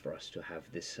arranged for us to have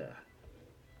this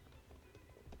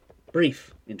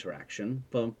brief interaction,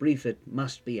 for brief it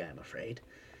must be, I'm afraid,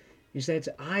 is that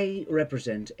I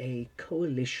represent a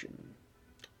coalition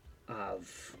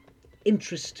of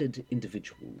interested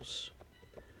individuals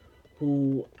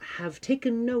who have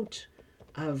taken note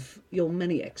of your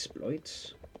many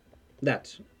exploits,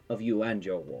 that of you and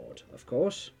your ward, of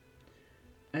course,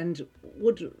 and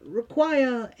would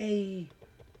require a...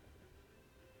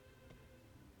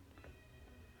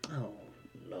 Oh,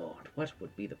 Lord, what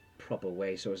would be the proper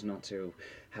way so as not to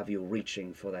have you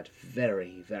reaching for that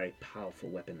very, very powerful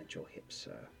weapon at your hips,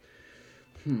 sir?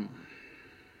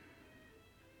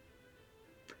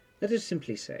 Let us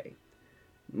simply say,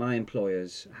 my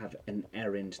employers have an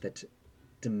errand that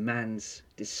demands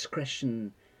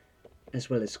discretion as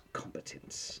well as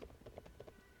competence.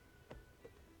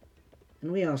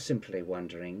 And we are simply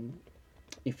wondering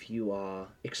if you are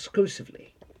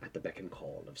exclusively at the beck and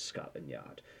call of Scotland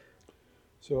Yard.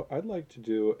 So I'd like to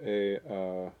do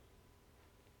a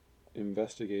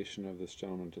investigation of this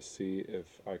gentleman to see if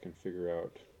I can figure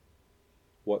out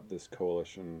what this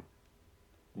coalition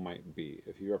might be.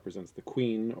 If he represents the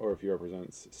Queen, or if he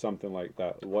represents something like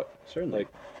that. What Certainly.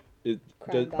 like it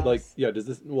Crime does, boss. like yeah, does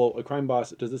this a crime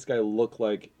boss, does this guy look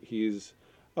like he's,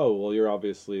 oh well, you're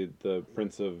obviously the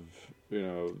Prince of,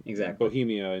 Exactly.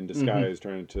 Bohemia in disguise,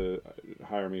 trying to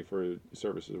hire me for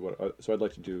services. So I'd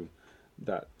like to do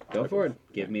that. Go type for of it.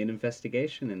 Give thing. me an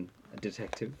investigation and a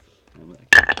detective.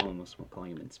 I almost want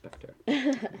calling him inspector.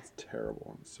 It's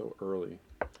terrible. It's so early.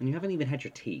 And you haven't even had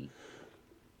your tea.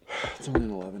 It's only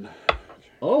an 11.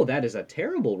 Oh, that is a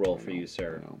terrible roll for you,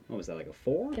 sir. I know. What was that, like a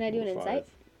 4? Can I do an 5. insight?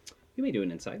 You may do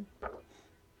an insight.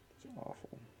 It's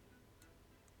awful.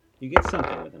 You get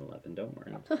something with an 11, don't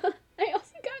worry. I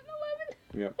also got an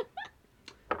 11.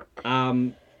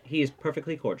 Yep. He is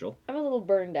perfectly cordial. I'm a little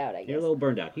burned out, I guess. You're a little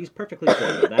burned out. He's perfectly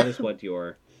cordial. That is what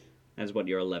your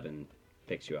 11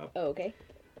 picks you up. Oh, okay.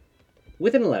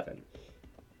 With an 11,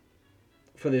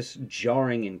 for this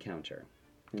jarring encounter,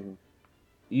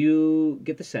 you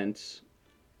get the sense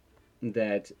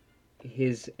that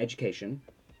his education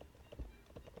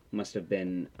must have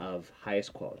been of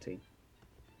highest quality.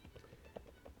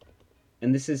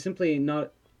 And this is simply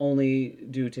not only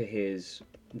due to his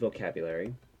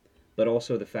vocabulary, but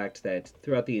also the fact that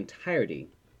throughout the entirety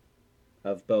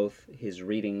of both his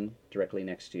reading directly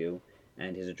next to you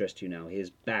and his address to you now, his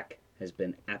back has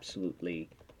been absolutely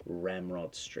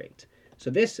ramrod straight. So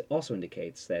this also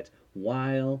indicates that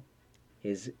while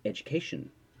his education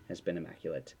has been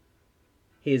immaculate,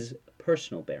 his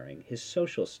personal bearing, his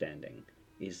social standing,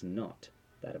 is not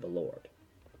that of a lord.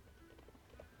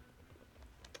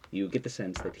 You get the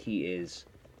sense that he is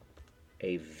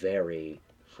a very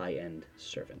high-end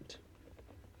servant,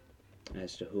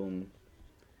 as to whom,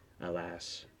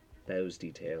 alas, those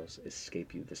details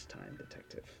escape you this time,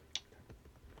 detective.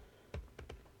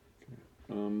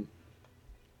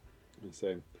 Let's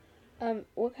say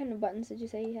What kind of buttons did you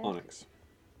say you had? onyx.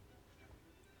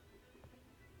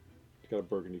 It's got a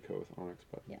burgundy coat with onyx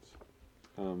buttons.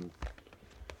 Yeah.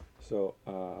 So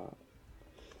I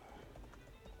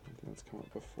think that's come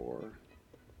up before.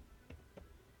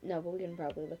 No, but we can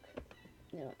probably look,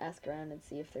 ask around and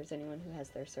see if there's anyone who has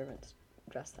their servants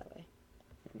dressed that way.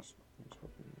 I was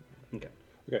hoping. Okay.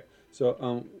 Okay. So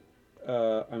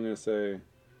I'm gonna say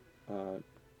I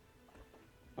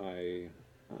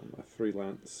am a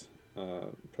freelance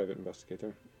private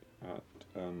investigator at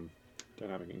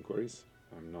Dynamic Inquiries.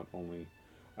 I'm not only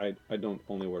I don't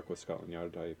only work with Scotland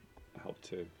Yard. I help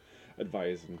to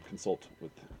advise and consult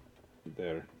with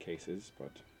their cases,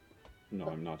 but no,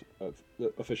 I'm not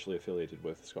officially affiliated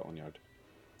with Scotland Yard.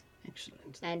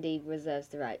 Excellent. And he reserves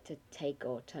the right to take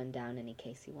or turn down any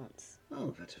case he wants.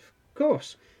 Oh, but of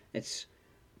course. It's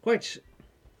quite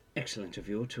excellent of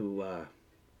you to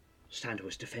stand to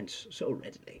his defence so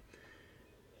readily.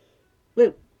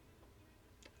 Well,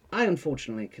 I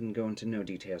unfortunately can go into no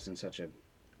details in such a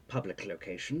public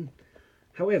location.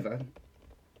 However,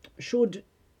 should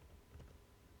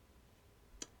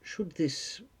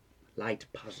this light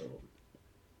puzzle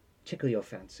tickle your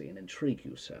fancy and intrigue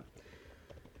you, sir,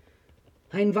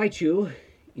 I invite you,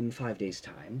 in 5 days'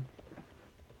 time,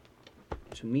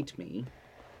 to meet me.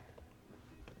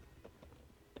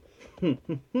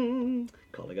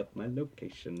 Calling up my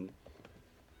location.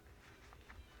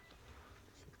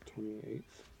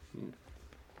 28th.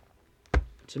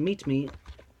 To meet me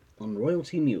on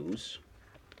Royalty Mews,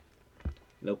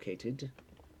 located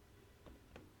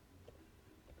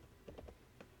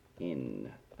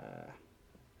in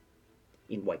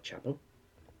Whitechapel,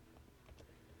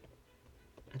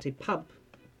 at a pub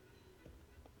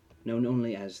known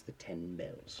only as the 10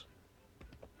 Bells.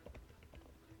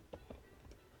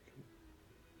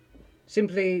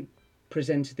 Simply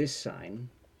present this sign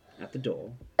at the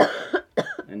door,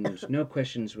 and no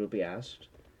questions will be asked,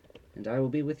 and I will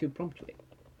be with you promptly.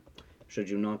 Should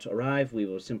you not arrive, we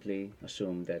will simply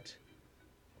assume that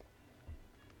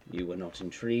you were not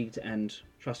intrigued, and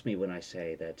trust me when I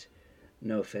say that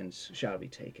no offense shall be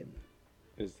taken.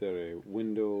 Is there a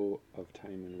window of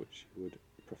time in which you would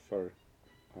prefer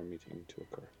our meeting to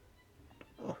occur?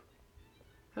 Oh,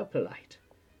 how polite.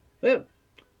 Well,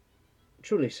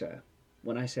 truly, sir,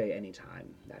 when I say any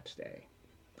time that day,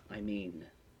 I mean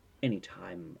any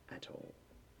time at all.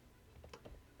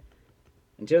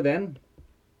 Until then,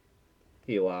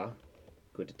 here you are,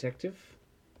 good detective.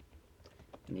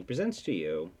 And he presents to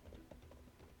you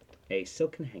a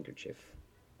silken handkerchief,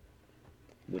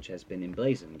 which has been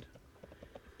emblazoned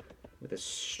with a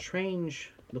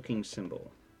strange-looking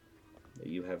symbol that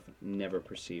you have never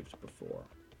perceived before.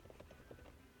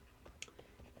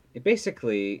 It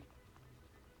basically,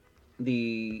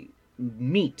 the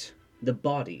meat, the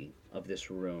body of this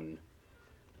rune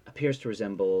appears to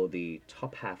resemble the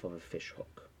top half of a fish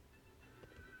hook.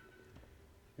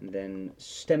 And then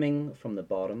stemming from the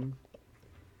bottom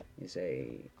is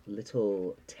a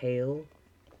little tail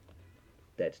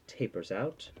that tapers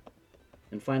out.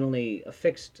 And finally,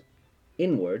 affixed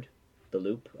inward, the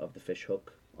loop of the fish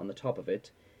hook on the top of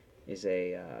it, is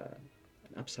an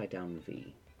upside-down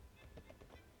V.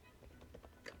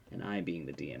 And I, being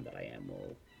the DM that I am,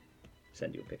 will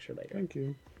send you a picture later. Thank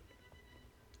you.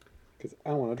 Because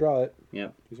I want to draw it.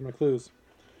 Yep. These are my clues.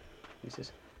 He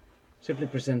says, simply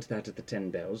present that at the 10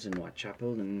 Bells in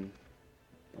Whitechapel and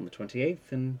on the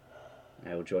 28th, and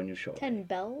I will join you shortly. 10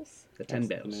 bells? The 10 That's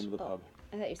the Bells. name of the Oh, pub.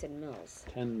 I thought you said mills.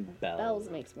 10 bells. Bells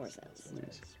makes more sense.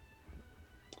 Yes.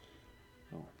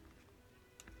 Oh.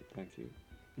 Thank you.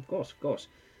 Of course, of course.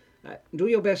 Do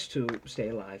your best to stay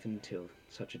alive until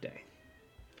such a day.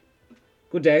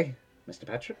 Good day, Mr.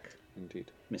 Patrick,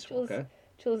 Indeed. Miss Jules. Walker.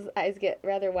 Jules' eyes get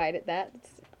rather wide at that.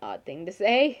 It's an odd thing to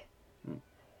say.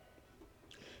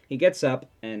 He gets up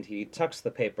and he tucks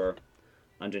the paper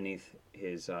underneath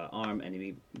his arm, and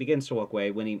he begins to walk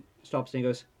away. When he stops and he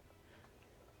goes,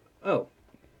 "Oh,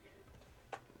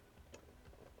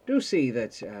 do see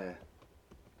that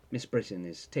Miss Britton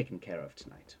is taken care of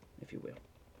tonight, if you will.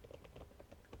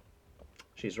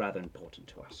 She's rather important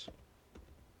to us.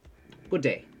 Good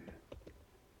day."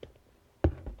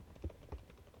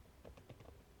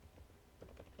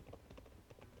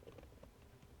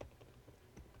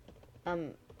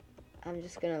 I'm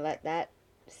just gonna let that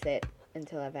sit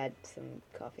until I've had some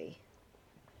coffee.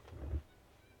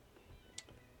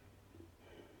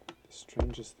 The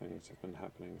strangest things have been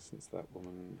happening since that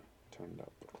woman turned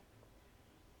up.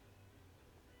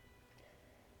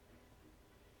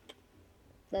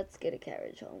 Let's get a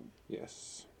carriage home.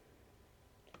 Yes.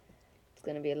 It's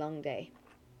gonna be a long day.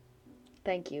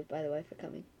 Thank you, by the way, for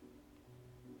coming.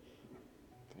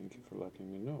 Thank you for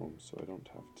letting me know, so I don't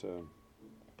have to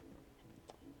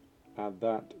add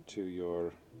that to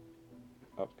your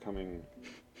upcoming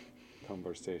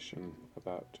conversation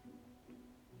about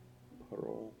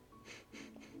parole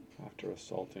after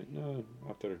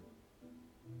after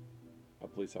a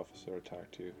police officer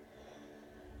attacked you.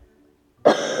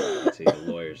 See, the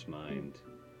lawyer's mind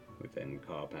within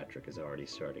Carl Patrick is already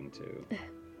starting to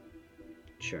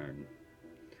churn.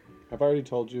 I've already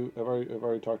told you. I've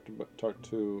already talked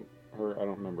to her. I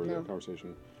don't remember No. the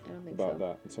conversation I don't think about so.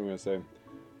 that. And so I'm gonna say,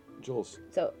 Jules,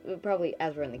 So, probably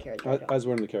as we're in the carriage. ride home. as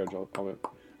we're in the carriage,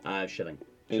 I'll Shilling.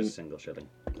 In- Just a single shilling.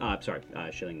 Sorry,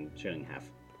 shilling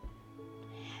half.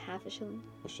 Half a shilling?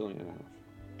 a shilling and a half.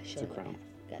 A It's a shilling and crown.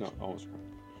 half. Gotcha. No, almost a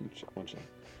crown. One shilling.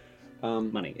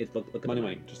 Money. Look at Money, the money.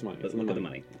 money, just money. Look, It's in the look at the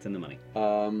money. money. It's in the money.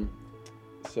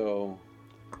 So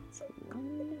So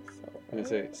long, so I'm gonna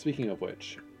say, speaking of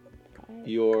which, five.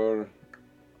 your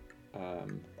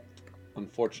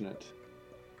unfortunate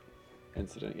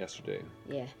incident yesterday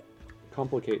Yeah.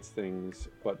 complicates things,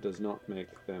 but does not make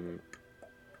them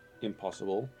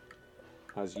impossible,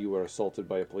 as you were assaulted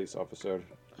by a police officer.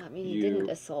 I mean, he You- didn't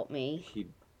assault me.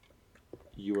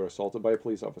 You were assaulted by a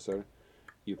police officer,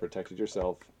 you protected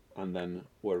yourself, and then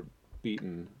were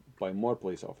beaten by more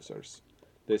police officers.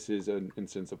 This is an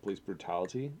instance of police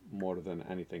brutality more than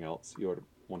anything else. You're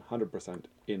 100%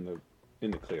 in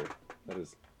the clear. That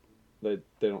is, they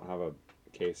don't have a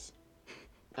case.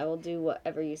 I will do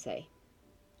whatever you say.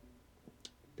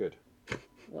 Good.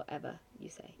 Whatever you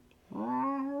say.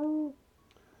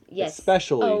 Yes.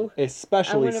 Especially Oh, I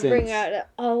especially want to since bring out.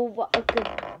 Oh, what a good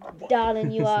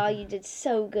darling you are. You did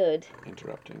so good.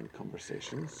 interrupting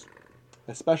conversations.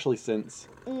 Especially since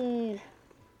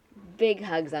Big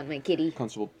hugs on my kitty.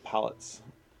 Constable Pallets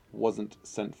wasn't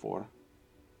sent for.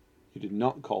 You did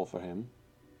not call for him.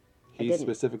 He didn't.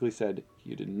 specifically said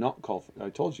you did not call for. I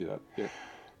told you that. Yeah.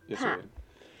 Yes, Pat. you did.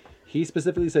 He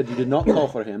specifically said you did not call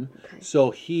for him. Okay.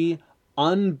 So he,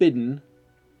 unbidden,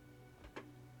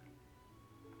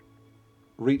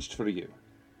 reached for you.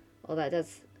 Well, that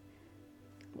does.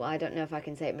 Well, I don't know if I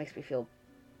can say it makes me feel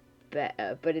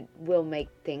better, but it will make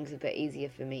things a bit easier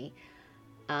for me.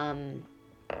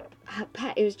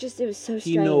 Pat, it was so strange.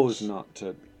 He knows not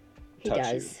to He touch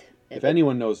does. you. If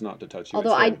anyone knows not to touch you,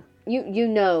 Although it's him. you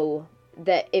know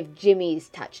that if Jimmy's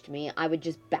touched me, I would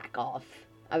just back off,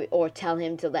 or tell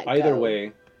him to let go. Either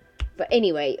way, But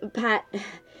anyway, Pat.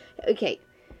 Okay.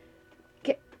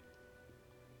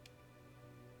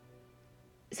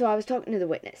 So I was talking to the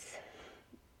witness,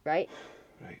 right?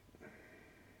 right.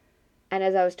 And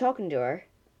as I was talking to her,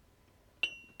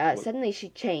 suddenly she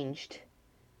changed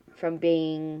from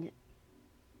being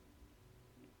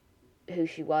who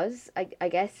she was, I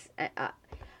guess. I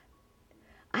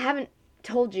haven't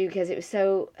told you because it was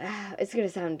so... it's going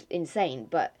to sound insane,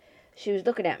 but she was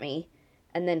looking at me,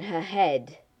 and then her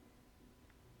head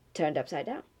turned upside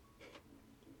down.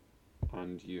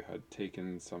 And you had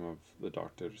taken some of the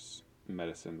doctor's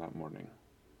medicine that morning.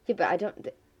 Yeah, but I don't...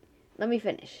 Let me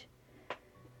finish.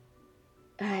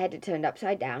 Her head had turned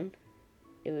upside down.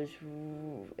 It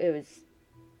was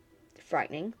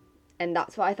frightening. And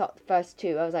that's what I thought first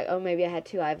too. I was like, oh, maybe I had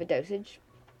too high of a dosage.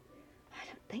 I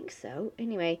don't think so.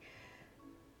 Anyway.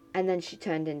 And then she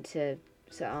turned into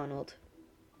Sir Arnold.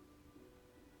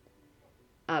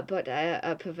 But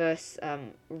a perverse,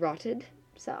 rotted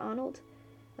Sir Arnold.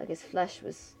 Like his flesh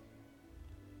was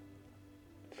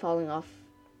falling off.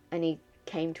 And he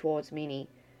came towards me and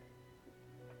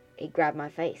he grabbed my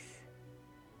face.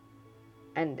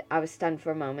 And I was stunned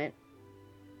for a moment.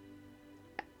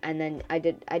 And then I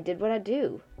did what I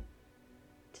do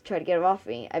to try to get him off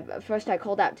me. First I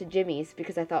called out to Jimmy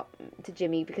because I thought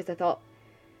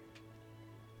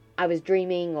I was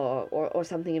dreaming or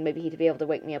something, and maybe he'd be able to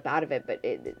wake me up out of it. But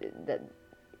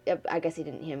I guess he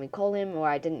didn't hear me call him, or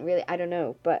I don't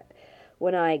know. But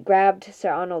when I grabbed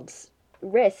Sir Arnold's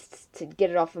wrists to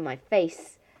get it off of my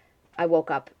face, I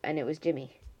woke up and it was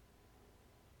Jimmy.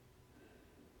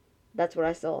 That's what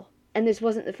I saw. And this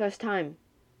wasn't the first time.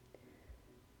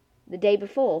 The day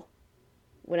before,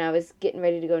 when I was getting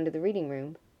ready to go into the reading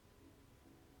room,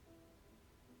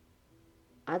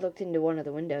 I looked into one of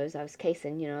the windows. I was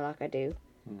casing, like I do.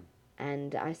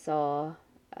 And I saw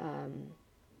a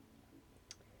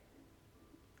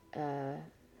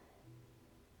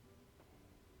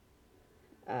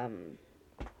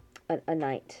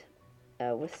night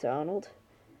with Sir Arnold,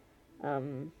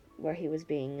 where he was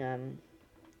being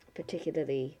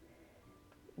particularly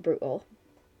brutal.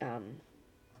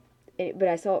 But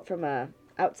I saw it from a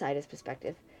outsider's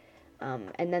perspective.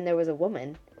 And then there was a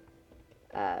woman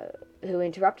who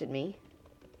interrupted me,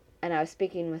 and I was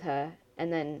speaking with her,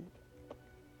 and then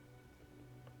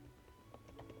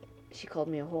she called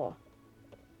me a whore,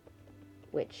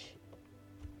 which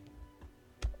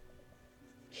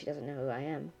she doesn't know who I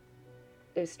am.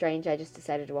 It was strange. I just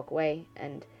decided to walk away,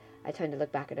 and I turned to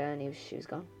look back at her, and she was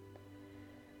gone.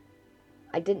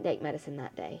 I didn't take medicine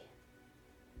that day.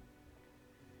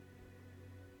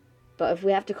 But if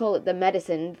we have to call it the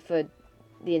medicine for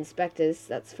the inspectors,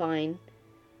 that's fine.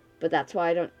 But that's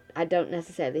why I don't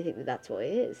necessarily think that that's what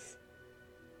it is.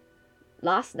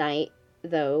 Last night,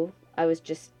 though, I was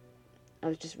just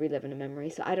reliving a memory,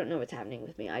 so I don't know what's happening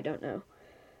with me. I don't know.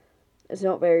 It's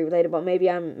not very relatable. Maybe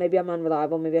I'm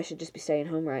unreliable. Maybe I should just be staying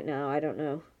home right now. I don't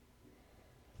know.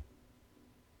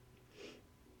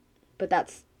 But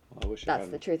that's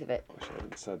the truth of it. I wish I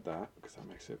hadn't said that, because that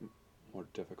makes it more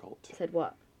difficult. Said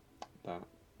what? That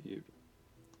you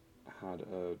had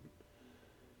a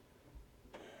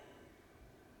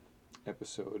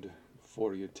episode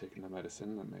before you'd taken the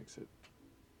medicine that makes it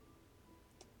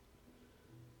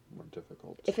more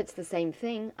difficult. If it's the same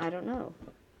thing, I don't know.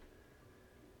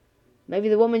 Maybe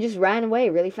the woman just ran away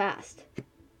really fast.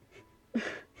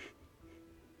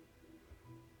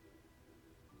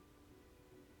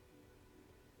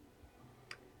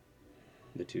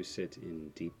 The two sit in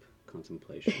deep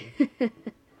contemplation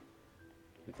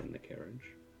within the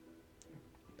carriage.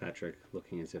 Patrick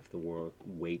looking as if the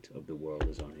weight of the world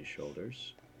is on his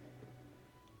shoulders.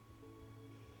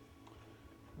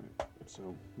 Right.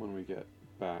 So when we get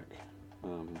back,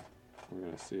 we're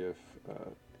gonna see if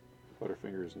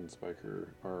Butterfingers and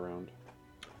Spiker are around.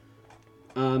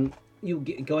 Go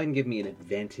ahead and give me an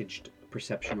advantaged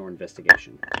perception or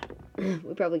investigation.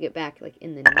 We probably get back like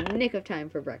in the nick of time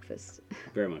for breakfast.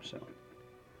 Very much so.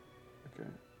 Okay.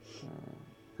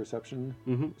 Perception,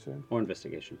 Mm-hmm. you said? Or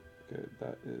investigation. Okay,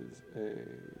 that is a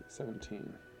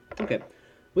 17. Okay.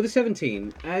 With a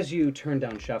 17, as you turn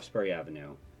down Shaftesbury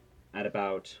Avenue at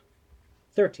about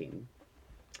 13,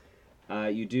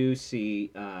 you do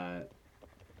see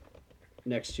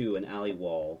next to an alley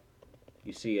wall,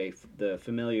 you see the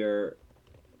familiar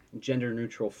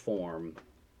gender-neutral form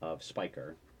of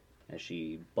Spiker as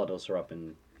she bundles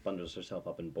herself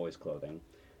up in boys' clothing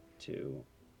to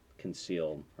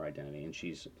conceal her identity, and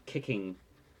she's kicking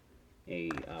a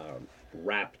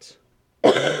wrapped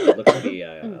looks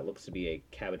to be a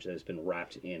cabbage that has been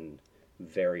wrapped in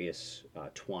various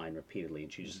twine repeatedly,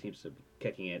 and she just seems to be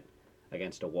kicking it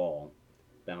against a wall,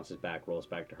 bounces back, rolls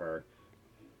back to her.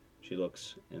 She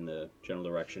looks in the general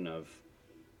direction of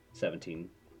 17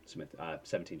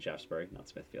 Shaftesbury, not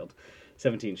Smithfield,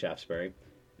 17 Shaftesbury,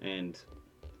 and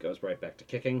goes right back to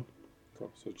kicking.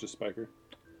 Cool. So it's just Spiker.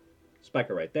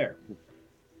 Spiker right there.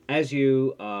 As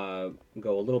you go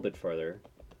a little bit further,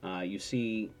 you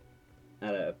see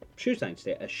at a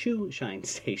shoe shine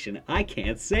station. I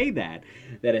can't say that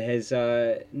it has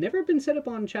never been set up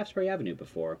on Shaftesbury Avenue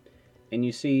before, and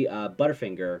you see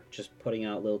Butterfinger just putting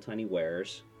out little tiny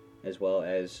wares, as well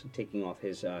as taking off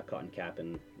his cotton cap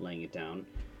and laying it down,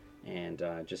 and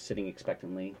just sitting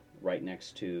expectantly right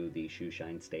next to the shoe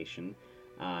shine station,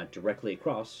 directly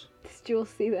across. Does Jules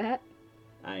see that?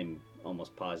 I'm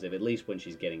almost positive, at least when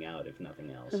she's getting out, if nothing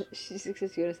else. She's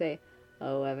just going to say,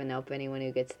 "Oh, heaven help anyone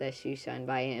who gets their shoe shine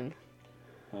by him."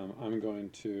 I'm going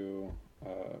to...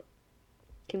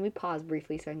 Can we pause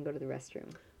briefly so I can go to the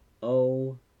restroom?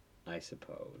 Oh, I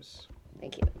suppose.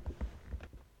 Thank you.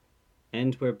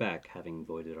 And we're back, having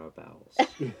voided our bowels.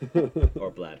 Or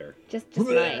bladder. Just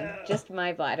mine. Just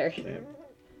my bladder.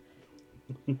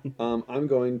 I'm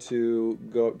going to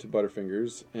go up to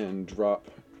Butterfingers and drop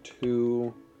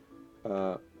 2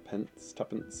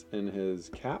 tuppence in his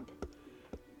cap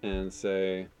and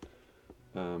say,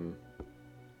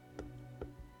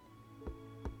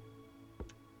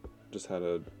 just had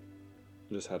a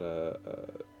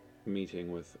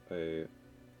meeting with a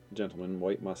gentleman,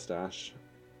 white mustache,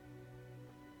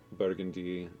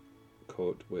 burgundy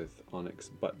coat with onyx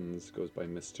buttons, goes by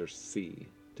Mr. C.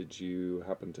 Did you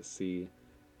happen to see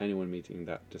anyone meeting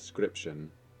that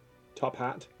description? Top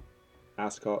hat,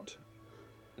 ascot,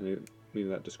 and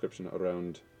meeting that description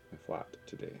around my flat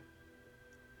today?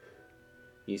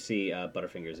 You see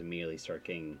Butterfingers immediately start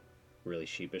getting really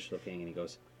sheepish looking, and he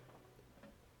goes,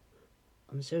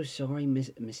 "I'm so sorry,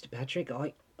 Mr. Patrick.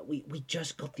 We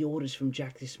just got the orders from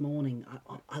Jack this morning.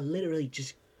 I literally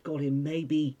just got him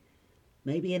maybe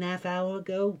an half hour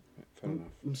ago. Fair enough.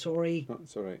 I'm sorry. No,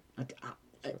 it's all right.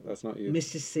 That's not you.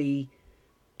 Mr. C,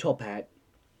 top hat,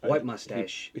 white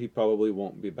mustache. He probably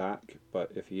won't be back,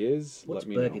 but if he is, What's let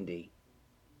me burgundy?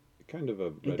 know. Kind of a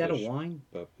reddish. Ain't that a wine?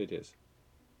 It is.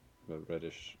 A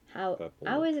reddish How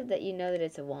purple. is it that you know that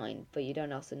it's a wine, but you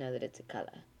don't also know that it's a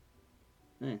color?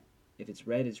 If it's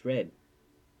red, it's red.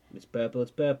 If it's purple,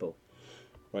 it's purple.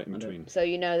 Right in between. So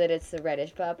you know that it's the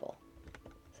reddish purple.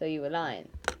 So you were lying.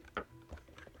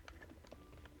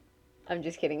 I'm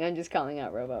just kidding. I'm just calling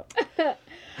out Robo.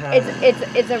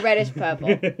 it's a reddish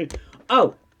purple.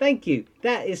 Oh, thank you.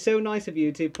 That is so nice of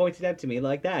you to point it out to me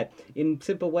like that in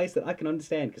simple ways that I can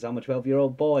understand, because I'm a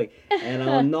 12-year-old boy and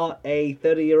I'm not a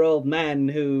 30-year-old man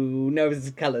who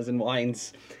knows colours and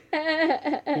wines.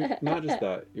 Not just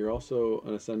that, you're also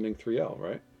an ascending 3L,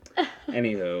 right?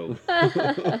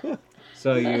 Anywho.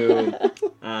 So you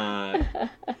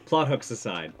plot hooks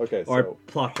aside. Okay, Or so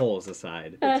plot holes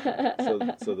aside.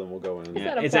 so then we'll go in. And,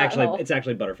 Yeah, not a it's plot actually hole. it's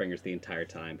actually Butterfingers the entire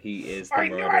time. He is the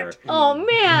murderer. Oh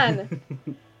man!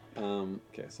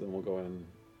 Okay, so then we'll go in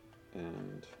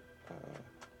and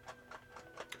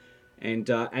And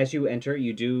as you enter,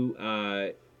 you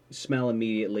do smell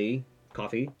immediately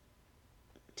coffee,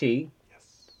 tea,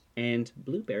 yes. and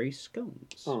blueberry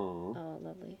scones. Aww. Oh,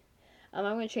 lovely. I'm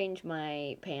going to change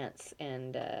my pants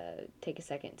and take a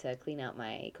second to clean out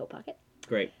my coat pocket.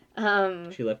 Great.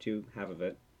 She left you half of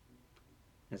it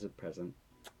as a present.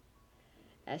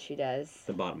 As she does.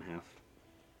 The bottom half.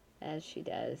 As she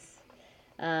does.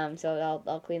 So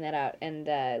I'll clean that out and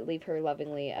leave her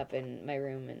lovingly up in my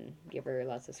room and give her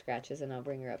lots of scratches, and I'll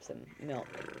bring her up some milk.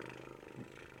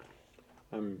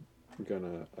 I'm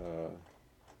gonna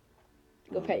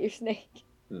Go pet your snake.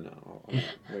 no, I'll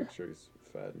make sure he's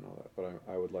fed and all that, but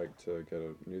I would like to get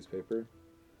a newspaper.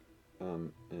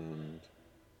 And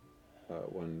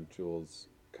when Jules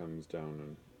comes down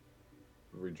and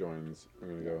rejoins, I'm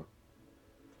gonna go.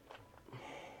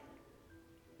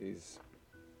 These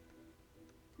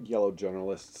yellow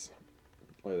journalists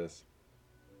like this.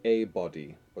 A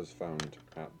body was found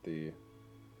at the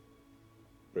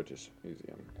British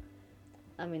Museum.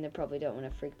 I mean, they probably don't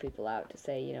want to freak people out to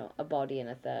say, you know, a body and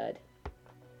a third.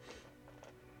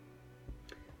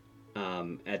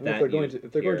 If they're going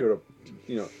to,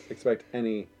 you know, expect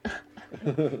any.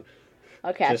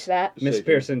 I'll catch that. Miss Shaking.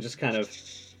 Pearson just kind of,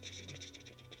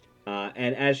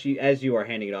 and as you are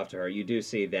handing it off to her, you do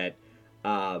see that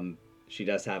she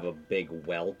does have a big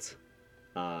welt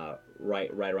right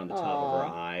around the top of her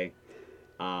eye.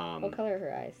 What color are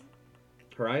her eyes?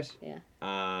 Her eyes?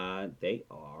 Yeah. They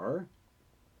are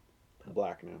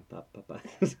Black now.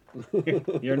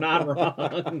 You're not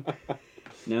wrong.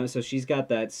 No, so she's got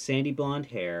that sandy blonde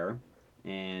hair,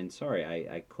 and sorry,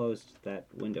 I closed that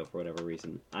window for whatever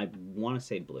reason. I want to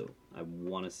say blue. I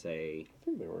want to say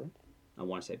blue.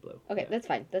 Okay, Yeah. that's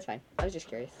fine. That's fine. I was just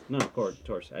curious. No, of course.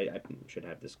 I should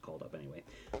have this called up anyway.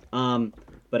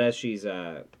 But as she's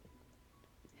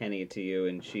handing it to you,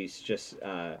 and she's just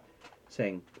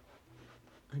saying,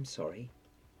 "I'm sorry.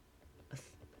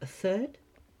 A third?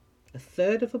 A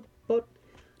third of a bot?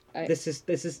 This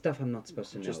is stuff I'm not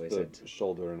supposed to know, Just is the it?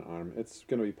 shoulder and arm. It's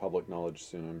going to be public knowledge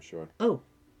soon, I'm sure. Oh,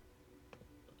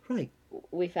 right.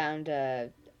 We found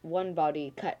one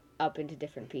body cut up into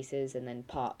different pieces and then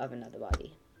part of another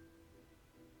body.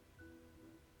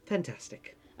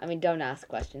 Fantastic. I mean, don't ask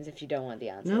questions if you don't want the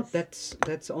answers. No,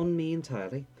 that's on me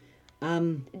entirely.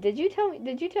 Did you tell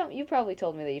me? You probably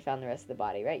told me that you found the rest of the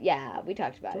body, right? Yeah, we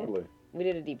talked about Totally. it. We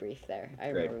did a debrief there. I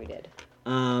remember we did.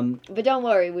 But don't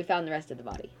worry, we found the rest of the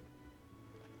body.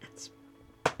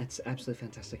 That's absolutely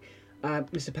fantastic.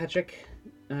 Mr. Patrick,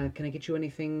 can I get you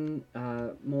anything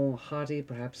more hearty?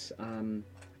 Perhaps I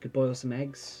could boil some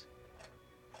eggs,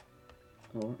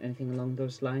 or anything along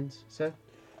those lines, sir.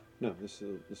 No, this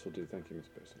will do. Thank you, Miss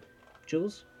Pearson.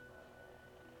 Jules?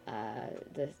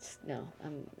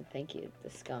 Thank you. The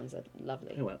scones are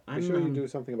lovely. Oh, well, Be I'm sure you do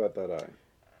something about that eye.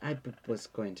 I was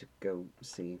going to go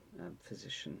see a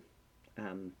physician.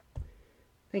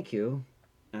 Thank you.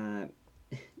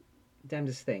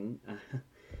 Damnedest thing.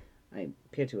 I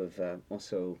appear to have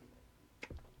also.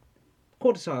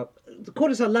 Quarters are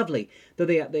lovely, though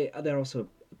they're also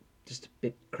just a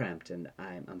bit cramped, and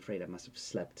I'm afraid I must have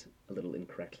slept a little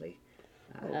incorrectly.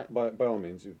 By all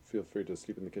means, you feel free to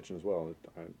sleep in the kitchen as well.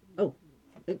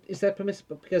 Is that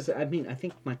permissible? Because I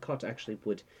think my cot actually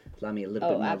would allow me a little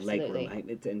bit more absolutely. leg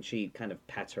room. And she kind of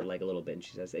pats her leg a little bit, and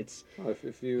she says, "It's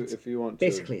if you want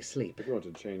basically asleep." If you want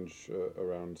to change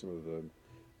around some of the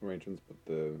arrangements, put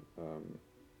the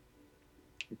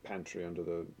pantry under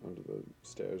the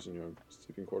stairs in your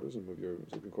sleeping quarters, and move your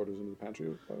sleeping quarters into the pantry,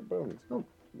 by all means. Oh,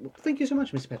 well, thank you so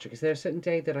much, Mr. Patrick. Is there a certain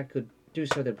day that I could do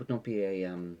so that would not be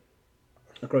a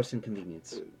gross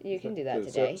inconvenience? You can do that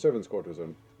The today. servants' quarters are.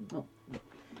 Oh,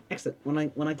 excellent. When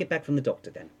I get back from the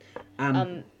doctor, then.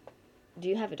 Do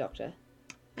you have a doctor?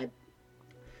 I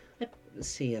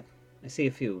see a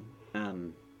few.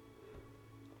 I'll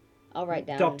write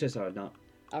down. Doctors are not.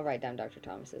 I'll write down Dr.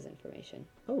 Thomas's information.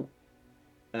 Oh.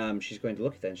 She's going to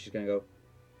look at that and she's going to go,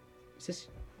 Is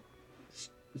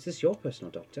this your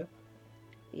personal doctor?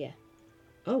 Yeah.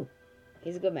 Oh.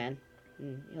 He's a good man.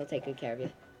 He'll take good care of you.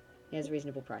 He has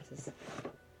reasonable prices.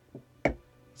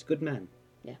 He's a good man.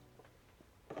 Yeah.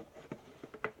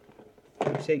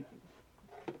 You say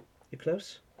you're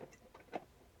close?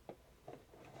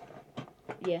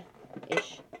 Yeah,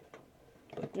 ish.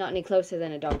 Not any closer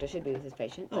than a doctor should be with his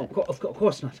patient. Oh, but- of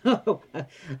course not. Oh,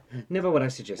 never would I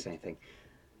suggest anything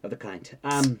of the kind.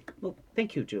 Well,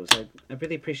 thank you, Jules. I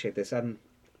really appreciate this.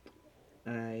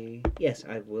 Yes,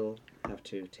 I will have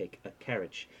to take a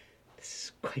carriage. This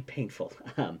is quite painful.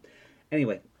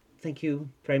 Anyway, thank you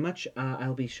very much.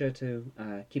 I'll be sure to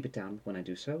keep it down when I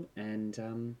do so.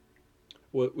 And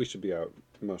Well, we should be out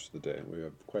most of the day. We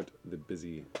have quite the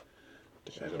busy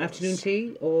day ahead of afternoon us.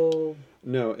 tea or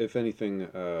No, if anything,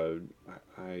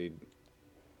 I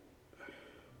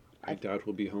doubt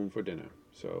we'll be home for dinner.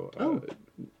 So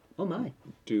oh my,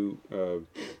 do I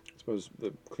suppose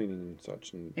the cleaning and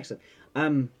such and excellent.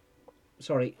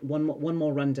 Sorry, one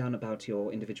more rundown about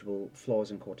your individual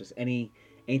floors and quarters.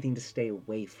 Anything to stay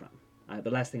away from?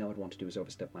 The last thing I would want to do is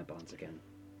overstep my bounds again.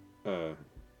 well,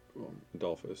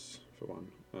 Adolphus for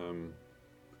one.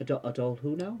 A doll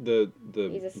who now? The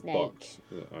He's a snake. box.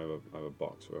 I have a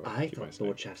box where I I keep my thought snake.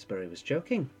 Lord Shaftesbury was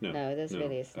joking. No, that's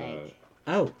really a snake.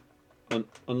 Oh,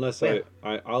 Unless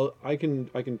Well- I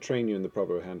can train you in the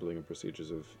proper handling and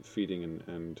procedures of feeding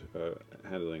and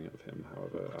handling of him.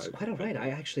 However, It's quite all right. I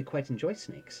actually quite enjoy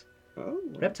snakes. well,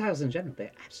 Reptiles in general,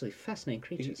 they're absolutely fascinating he,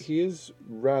 creatures. he is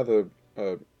rather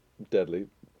deadly,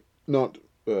 not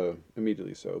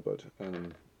immediately so, but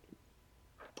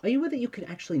Are you aware that you can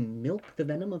actually milk the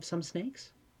venom of some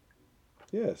snakes?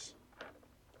 yes.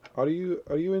 Are you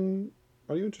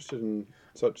interested in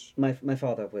such? My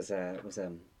father was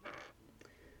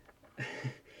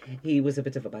he was a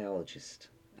bit of a biologist,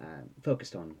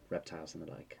 focused on reptiles and the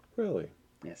like. Really,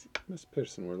 Yes. Miss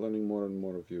Pearson, we're learning more and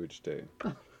more of you each day.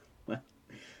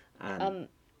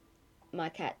 My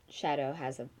cat Shadow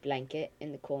has a blanket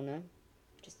in the corner.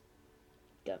 Just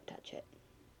don't touch it.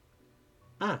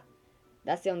 Ah,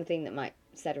 That's the only thing that might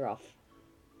set her off.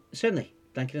 certainly.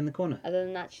 Blanket in the corner. Other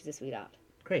than that, she's a sweetheart.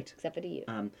 Great. Except for to you.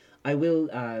 I will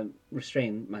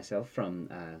restrain myself from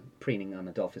preening on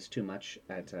Adolphus too much.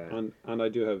 And I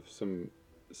do have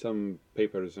some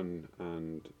papers and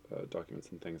documents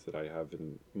and things that I have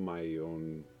in my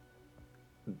own.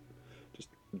 Just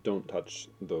don't touch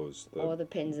those. Or the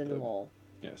pins in the wall.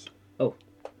 Yes. Oh,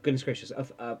 goodness gracious!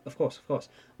 Of course, of course.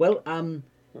 Well,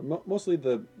 Mostly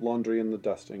the laundry and the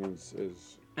dusting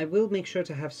is. I will make sure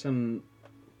to have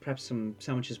perhaps some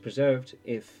sandwiches preserved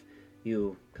if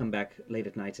you come back late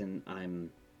at night and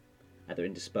I'm either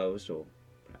indisposed or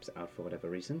perhaps out for whatever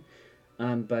reason.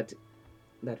 But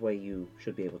that way you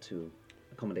should be able to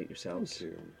accommodate yourselves.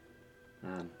 Thank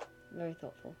you. Very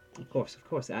thoughtful. Of course.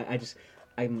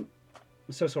 I'm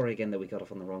so sorry again that we got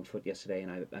off on the wrong foot yesterday,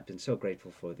 and I've been so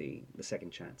grateful for the second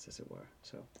chance, as it were.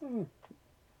 So,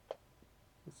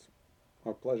 It's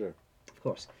our pleasure. of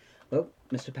course. Well,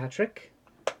 Mr. Patrick,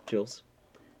 Jules,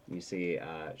 you see,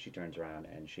 she turns around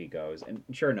and she goes, and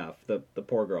sure enough, the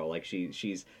poor girl, like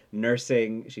she's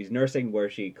nursing where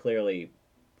she clearly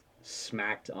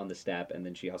smacked on the step, and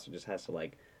then she also just has to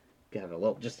like have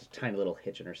just a tiny little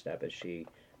hitch in her step as she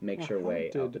makes her How way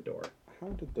out did- the door. How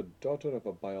did the daughter of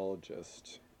a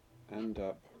biologist end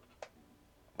up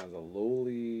as a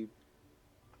lowly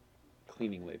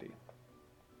cleaning lady?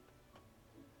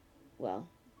 Well,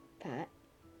 Pat,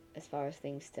 as far as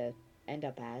things to end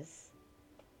up as,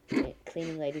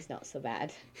 cleaning lady's not so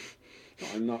bad. No,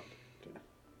 I'm not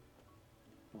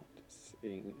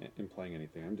saying, implying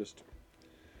anything. I'm just.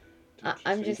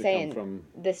 I'm just to come saying, From,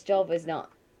 this job is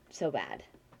not so bad.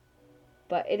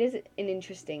 But it is an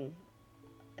interesting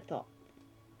thought.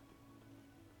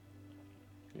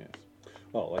 yes.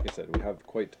 Well, like I said, we have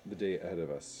quite the day ahead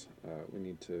of us. We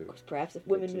need to. Perhaps if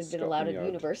Go women to had been allowed Scotland at Yard.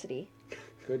 university.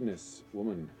 Goodness,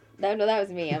 woman, No, that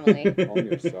was me, Emily. calm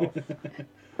yourself.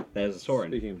 There's Soren.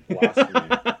 Speaking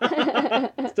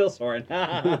blasphemy. Still Soren.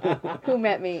 Who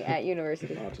met me at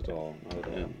university. Not at all. Not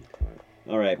at all.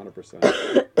 All right. 100%.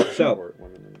 So- support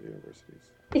women in universities.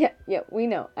 Yeah, we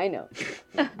know. I know.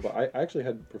 But I actually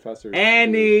had professors.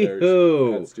 Anywho.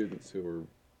 Who had students who were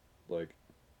like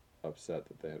upset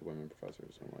that they had women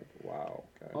professors. I'm like, wow,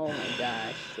 guys. Oh my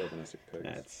gosh. Chauvinistic pigs.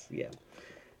 That's yeah.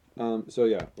 So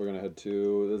yeah, we're gonna head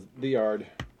to the yard.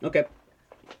 Okay.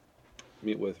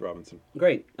 Meet with Robinson.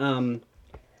 Great.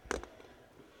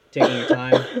 Taking your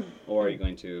time, or are you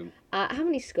going to? How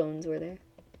many scones were there?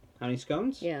 How many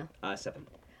scones? Yeah. 7.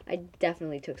 I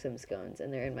definitely took some scones,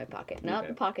 and they're in my pocket. Not Okay.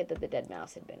 the pocket that the dead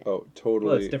mouse had been in. Oh, totally.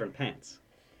 Well, it's different pants.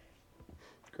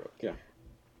 Yeah.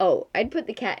 Oh, I'd put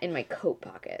the cat in my coat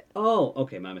pocket. Oh,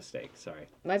 okay, my mistake. Sorry.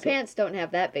 My pants don't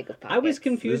have that big of pockets. I was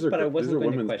confused, These are but I co- wasn't these are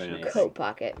going to women's question pants. it. Coat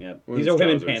pocket. Yeah, Women's these are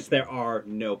women's trousers. pants. There are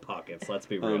no pockets. Let's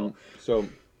be real. So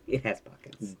It has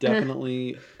pockets.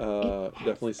 definitely,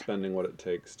 definitely spending what it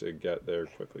takes to get there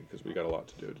quickly because we got a lot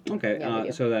to do. Okay, Yeah, we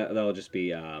do. so that'll just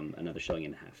be another shilling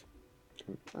and a half.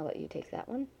 I'll let you take that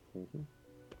one. Mhm.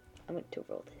 I'm going to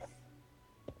roll this.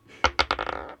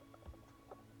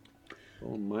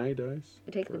 Oh, my dice.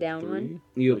 You take the for down 3. one?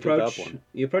 You I'll take that approach. one.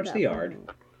 You approach That the one.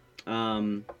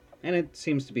 yard, and it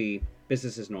seems to be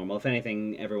business as normal. If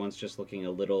anything, everyone's just looking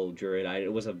a little druid.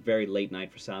 It was a very late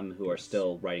night for some who are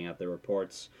still writing out their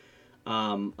reports.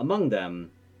 Among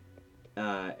them,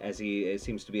 as he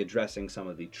seems to be addressing some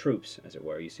of the troops, as it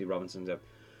were, you see Robinson's up.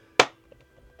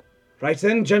 Right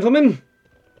then, gentlemen,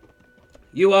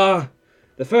 you are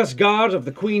the first guard of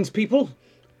the Queen's people.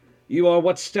 You are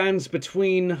what stands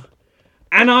between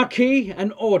anarchy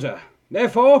and order.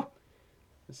 Therefore,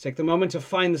 let's take the moment to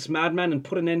find this madman and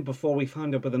put an end before we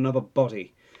find up with another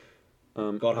body.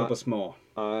 God help us more.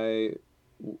 Is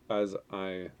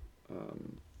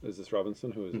this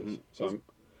Robinson? Who is this? So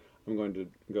I'm going to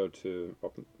go to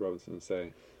Robinson and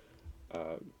say,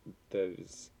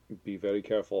 be very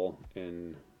careful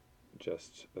in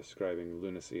just ascribing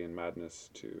lunacy and madness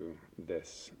to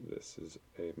this. This is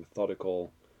a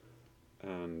methodical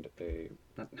and a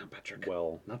Not now, Patrick.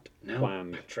 well Not now,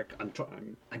 planned. Patrick. I'm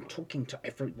talking to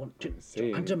everyone. I'm To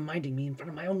saying- undermining me in front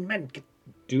of my own men.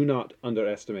 Do not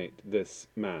underestimate this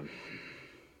man.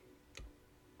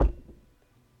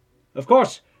 Of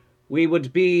course, we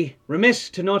would be remiss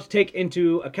to not take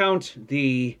into account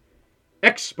the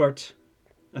expert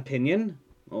opinion.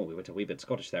 Oh, we went a wee bit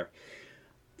Scottish there.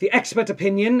 The expert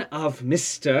opinion of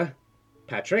Mr.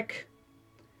 Patrick.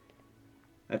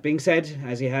 That being said,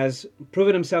 as he has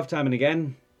proven himself time and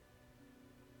again,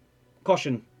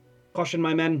 caution,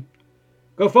 my men.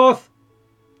 Go forth.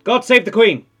 God save the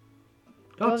Queen.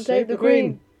 God save the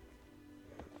Queen.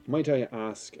 Might I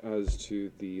ask as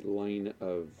to the line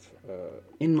of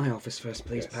In my office first,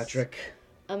 please, Yes. Patrick.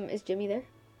 Is Jimmy there?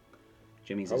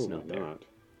 Jimmy's is probably not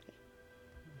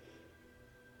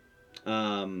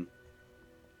there.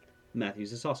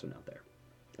 Matthews is also not there.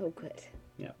 Oh, good.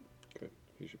 good.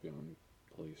 He should be on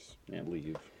police Yeah.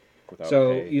 leave without So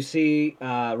pay. you see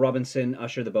Robinson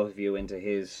usher the both of you into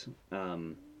his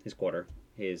quarter,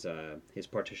 his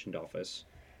partitioned office,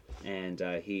 and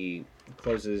he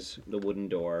closes the wooden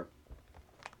door,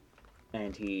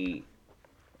 and he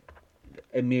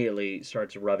immediately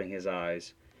starts rubbing his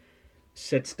eyes,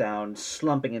 sits down,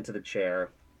 slumping into the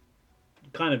chair,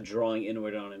 kind of drawing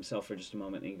inward on himself for just a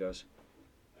moment, and he goes,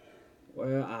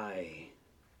 "Were I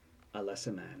a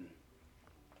lesser man,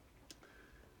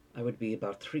 I would be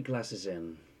about 3 glasses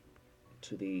in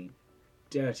to the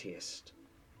dirtiest,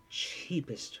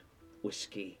 cheapest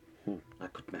whiskey I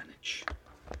could manage.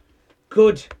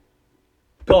 Good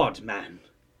God, man.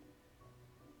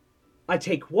 I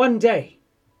take one day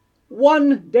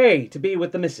to be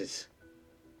with the missus.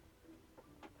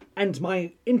 And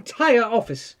my entire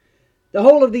office, the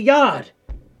whole of the yard,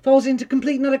 falls into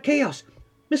complete and utter chaos.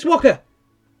 Miss Walker,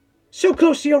 so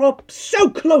close to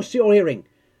your hearing.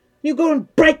 You go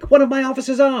and break one of my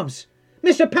officer's arms.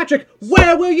 Mr. Patrick,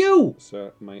 where were you?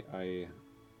 Sir, might I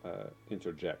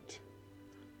interject?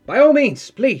 By all means,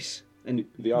 please. And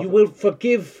The you offer- will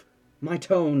forgive my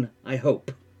tone, I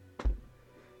hope.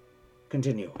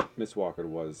 Continue. Miss Walker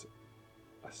was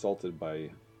assaulted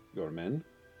by your men.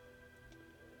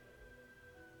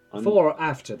 Before or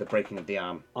after the breaking of the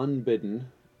arm?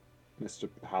 Unbidden, Mr.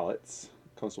 Pallets,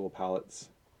 Constable Pallets,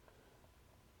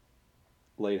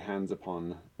 laid hands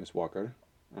upon Miss Walker,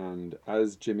 and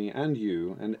as Jimmy and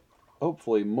you, and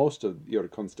hopefully most of your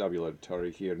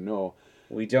constabulary here know,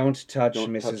 We don't touch don't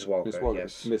Mrs. touch Walker. Miss Walker,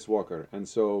 Yes. Miss Walker, and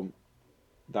so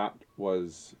that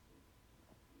was.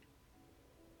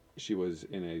 She was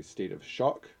in a state of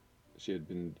shock. She had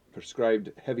been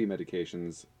prescribed heavy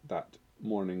medications that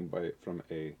morning from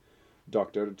a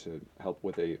doctor to help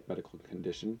with a medical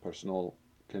condition, personal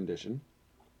condition,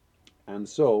 and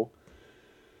so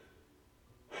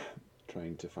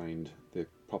trying to find the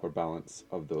proper balance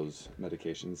of those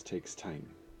medications takes time.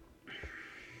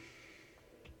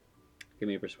 Give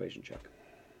me a persuasion check.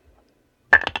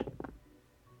 That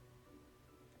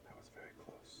was very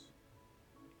close.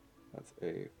 That's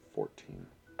a 14.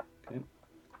 Okay.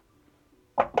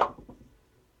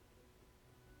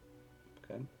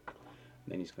 Okay.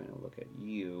 Then he's going to look at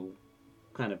you,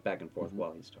 kind of back and forth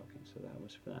while he's talking. So that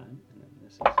was for that, and then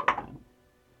this is for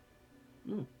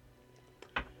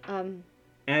that.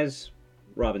 As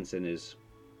Robinson is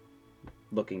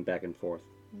looking back and forth,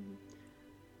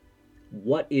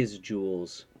 what is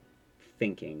Jules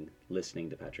thinking, listening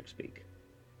to Patrick speak?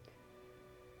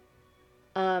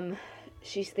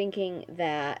 She's thinking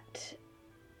that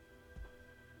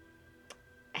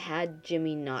had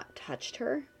Jimmy not touched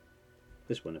her,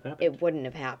 This wouldn't have happened. it wouldn't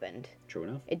have happened. True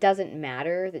enough. It doesn't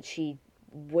matter that she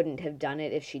wouldn't have done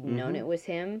it if she'd known it was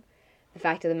him. The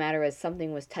fact of the matter is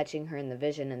something was touching her in the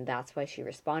vision, and that's why she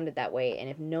responded that way. And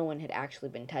if no one had actually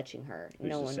been touching her, Who's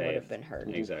no to one say would have if- been hurt.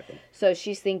 Exactly. So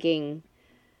she's thinking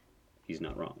He's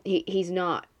not wrong. he's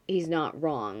not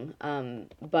wrong.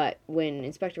 But when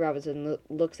Inspector Robinson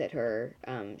looks at her,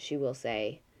 she will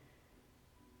say,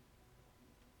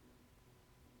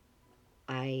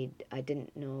 I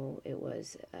didn't know it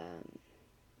was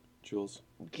Jules,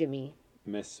 Jimmy.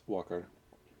 Miss Walker.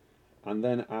 And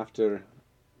then after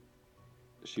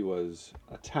she was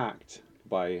attacked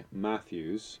by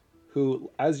Matthews, who,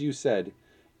 as you said,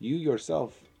 you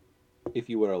yourself, if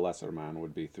you were a lesser man,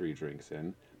 would be 3 drinks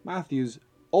in. Matthews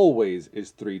always is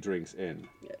 3 drinks in.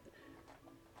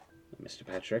 Mr.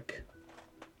 Patrick,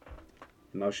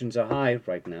 emotions are high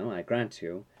right now, I grant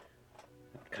you.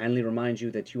 I would kindly remind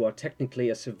you that you are technically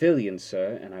a civilian,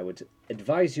 sir, and I would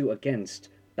advise you against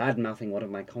bad-mouthing one of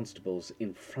my constables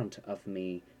in front of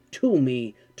me to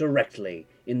me directly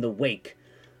in the wake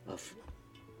of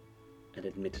an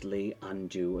admittedly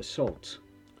undue assault.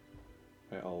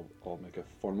 I'll make a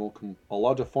I'll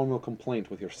lodge a formal complaint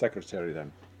with your secretary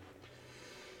then.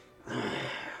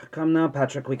 Come now,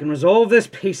 Patrick, we can resolve this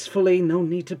peacefully. No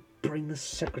need to bring the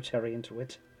secretary into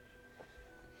it.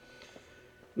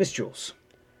 Miss Jules,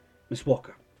 Miss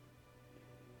Walker.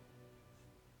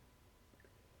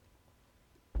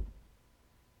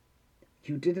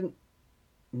 You didn't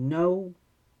know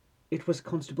it was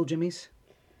Constable Jimmy's?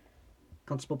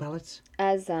 Constable Pallett's?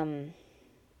 As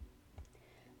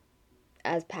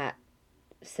Pat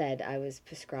said, I was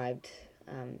prescribed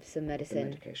some medicine.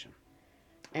 Medication.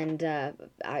 And I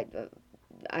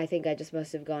think I just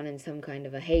must have gone in some kind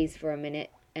of a haze for a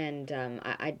minute, and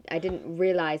I didn't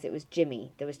realize it was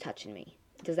Jimmy that was touching me.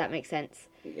 Does that make sense?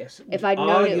 Yes. If I'd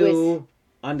known it was... Are you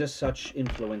under such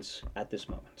influence at this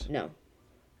moment? No.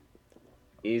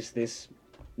 Is this,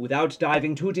 without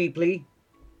diving too deeply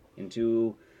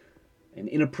into an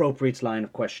inappropriate line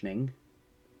of questioning,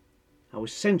 how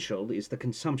essential is the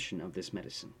consumption of this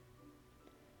medicine?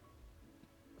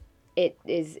 It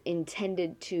is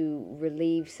intended to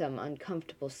relieve some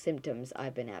uncomfortable symptoms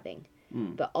I've been having.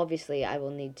 But obviously I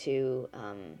will need to...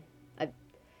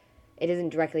 it isn't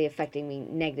directly affecting me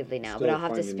negatively now, but I'll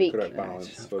have to speak... The correct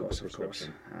balance for the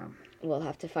prescription. We'll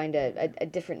have to find a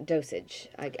different dosage,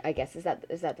 I guess. Is that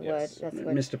the Yes. word? That's the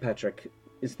word. Mr. Patrick,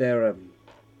 is there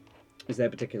a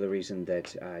particular reason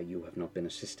that you have not been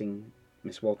assisting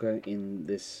Miss Walker in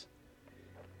this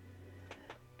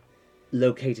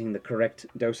locating the correct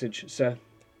dosage, sir?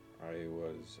 I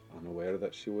was unaware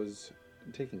that she was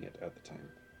taking it at the time.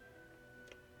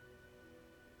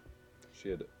 She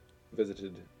had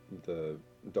visited the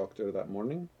doctor that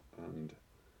morning, and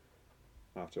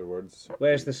afterwards...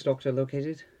 Where's this doctor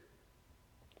located?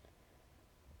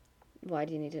 Why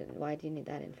do you need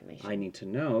that information? I need to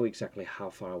know exactly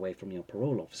how far away from your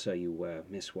parole officer you were,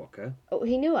 Miss Walker. Oh,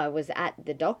 he knew I was at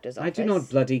the doctor's office. I do not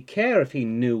bloody care if he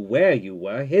knew where you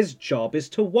were. His job is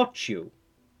to watch you.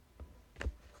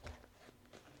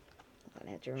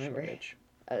 I have to remember. Shoreditch.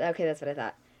 Okay, that's what I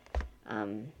thought.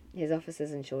 His office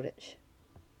is in Shoreditch.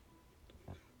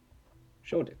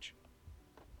 Shoreditch.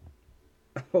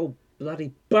 Oh,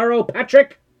 bloody borough,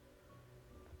 Patrick!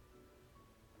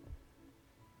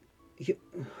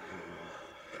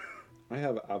 I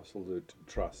have absolute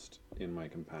trust in my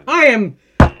companion.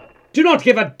 Do not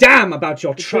give a damn about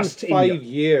your It's trust been in 5 you.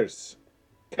 years.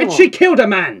 Come And on. she killed a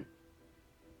man!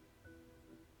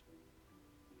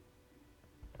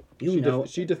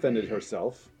 She defended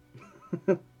herself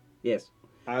Yes.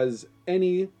 as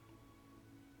any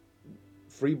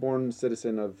freeborn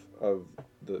citizen of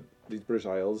these British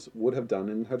Isles would have done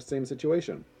in her same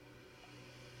situation.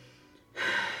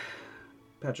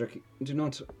 Patrick, do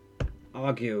not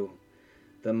argue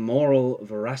the moral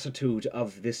veracity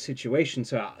of this situation,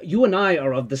 sir. You and I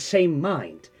are of the same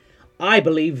mind. I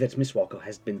believe that Miss Walker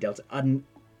has been dealt an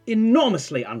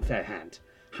enormously unfair hand.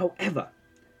 However,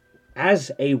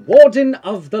 as a warden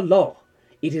of the law,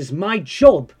 it is my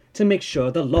job to make sure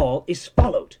the law is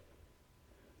followed.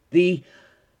 The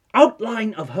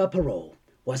outline of her parole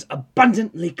was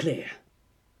abundantly clear.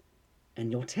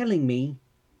 And you're telling me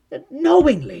that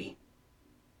knowingly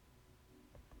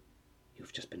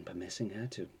you've just been permitting her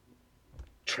to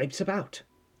traipse about.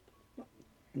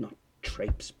 Not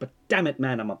traipse, but damn it,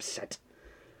 man, I'm upset.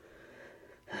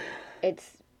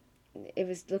 It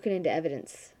was looking into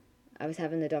evidence. I was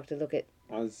having the doctor look at...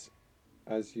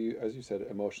 As you said,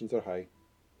 emotions are high.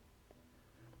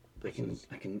 I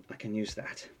can use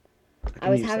that.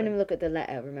 I was having him look at the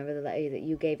letter. Remember the letter that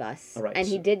you gave us? All right, And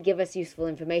he so- did give us useful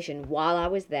information. While I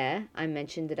was there, I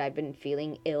mentioned that I'd been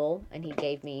feeling ill, and he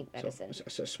gave me medicine.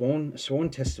 So sworn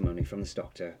testimony from this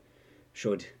doctor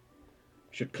should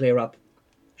clear up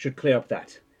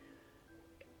that.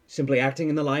 Simply acting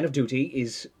in the line of duty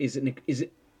is an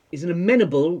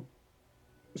amenable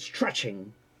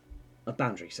stretching of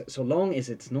boundaries. So long as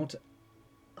it's not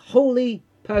wholly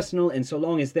personal, and so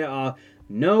long as there are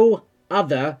no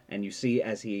other, and you see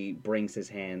as he brings his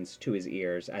hands to his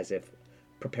ears as if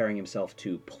preparing himself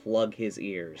to plug his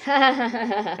ears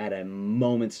at a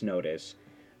moment's notice.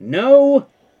 No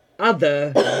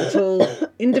other little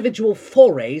individual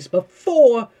forays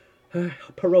before her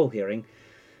parole hearing.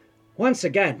 Once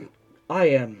again, I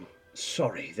am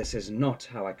sorry. This is not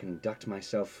how I conduct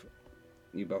myself.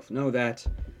 You both know that.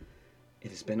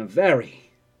 It has been a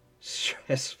very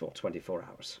stressful 24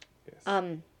 hours. Yes.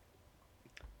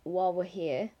 While we're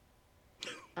here,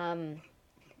 Oh,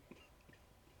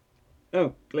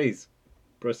 please,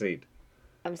 proceed.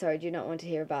 I'm sorry, do you not want to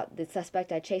hear about the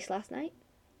suspect I chased last night?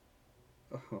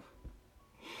 Oh.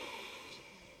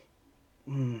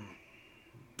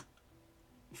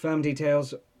 Firm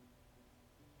details.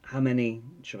 How many?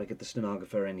 Should I get the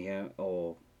stenographer in here,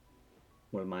 or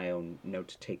will my own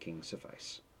note-taking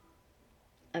suffice?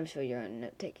 I'm sure your own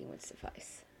note-taking would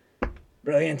suffice.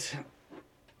 Brilliant.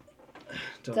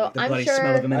 Don't So like the I'm bloody sure-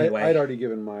 smell of them anyway. I'd already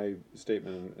given my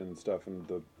statement and stuff, and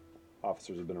the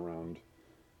officers have been around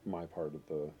my part of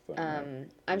the thing. right?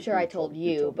 I'm sure I You told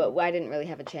you you, told but me. I didn't really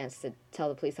have a chance to tell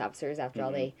the police officers after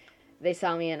all they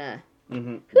saw me in a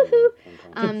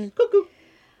Unconscious.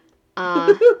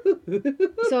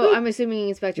 so I'm assuming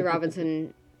Inspector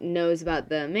Robinson knows about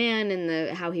the man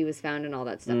and how he was found and all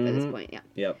that stuff at this point. Yeah.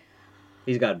 Yep.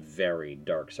 He's got very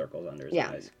dark circles under his Yeah.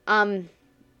 eyes.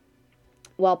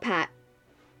 While Pat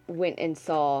went and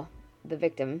saw the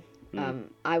victim,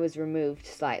 I was removed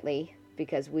slightly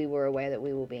because we were aware that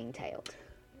we were being tailed.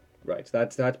 Right.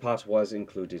 That part was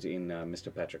included in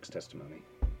Mr. Patrick's testimony.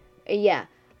 Yeah.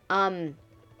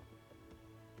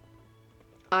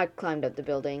 I climbed up the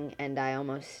building and I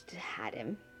almost had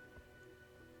him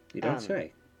You don't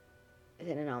say.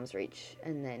 within an arm's reach,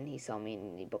 and then he saw me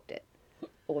and he booked it.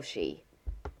 Or she.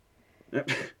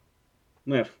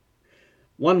 Well,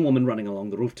 one woman running along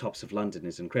the rooftops of London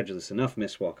is incredulous enough,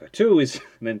 Miss Walker. Two is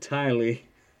an entirely,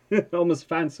 almost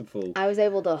fanciful. I was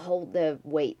able to hold the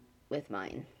weight with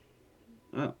mine.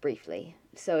 Oh. Briefly.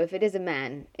 So if it is a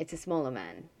man, it's a smaller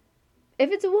man.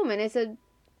 If it's a woman, it's a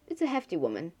hefty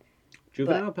woman.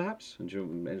 Juvenile, perhaps? And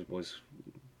it was...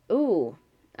 Ooh.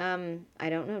 I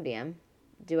don't know, DM.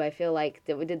 Do I feel like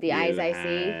did the eyes I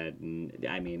see?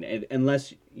 I mean,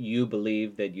 unless you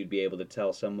believe that you'd be able to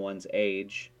tell someone's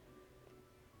age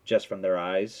just from their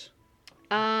eyes.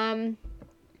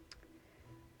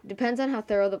 Depends on how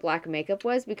thorough the black makeup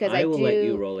was, because I will do let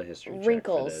you roll a history check for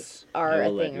wrinkles this. are I a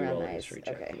will let thing you around roll a my eyes. history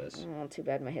check Okay. for this. Well, too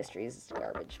bad my history is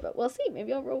garbage, but we'll see.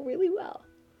 Maybe I'll roll really well.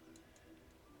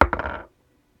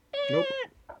 Nope.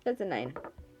 That's a 9.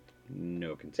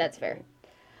 No consent. That's fair.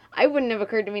 I wouldn't have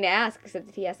occurred to me to ask, except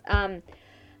a TS.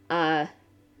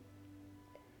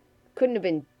 Couldn't have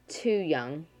been too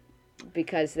young,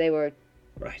 because they were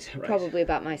Right. probably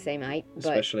about my same height. But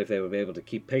Especially if they would be able to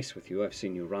keep pace with you. I've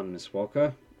seen you run, Miss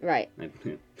Walker. right. I've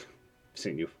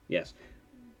seen you, yes.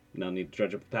 No need to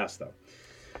dredge up the past, though.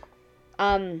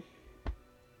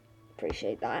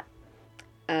 Appreciate that.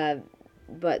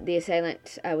 But the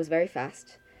assailant was very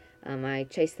fast. I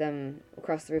chased them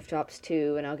across the rooftops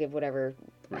too, and I'll give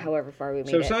however far we made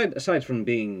So it. aside from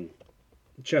being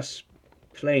just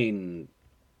plain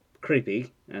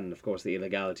creepy, and of course the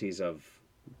illegalities of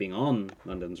being on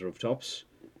London's rooftops,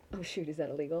 Oh shoot, is that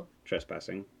illegal?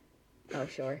 trespassing, Oh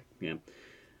sure. yeah.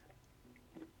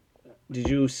 Did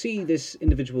you see this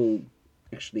individual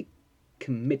actually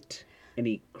commit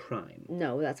any crime?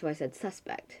 No, that's why I said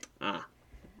suspect. Ah,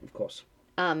 of course.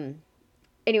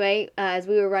 Anyway, as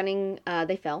we were running,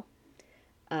 they fell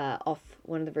off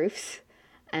one of the roofs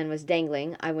and was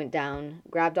dangling. I went down,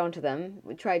 grabbed onto them,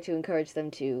 tried to encourage them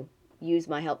to use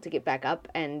my help to get back up,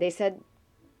 and they said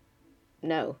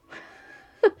no.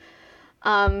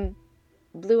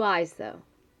 Blue eyes, though.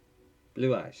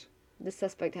 Blue eyes. The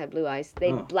suspect had blue eyes.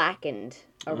 They Oh. blackened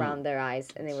around their eyes,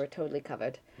 and they were totally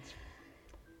covered.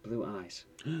 Blue eyes.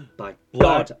 By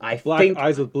Black, God, I black think...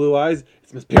 eyes with blue eyes.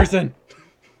 It's Miss Pearson.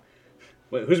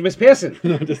 Wait, who's Miss Pearson?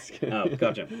 No, just kidding. Oh,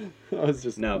 gotcha. I was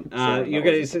just No, saying you're that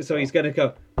gonna. was So he's gonna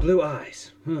go blue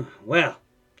eyes. Well,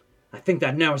 I think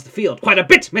that narrows the field quite a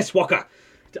bit, Miss Walker.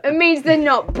 It means they're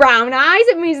not brown eyes.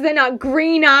 It means they're not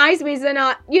green eyes. It means they're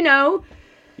not,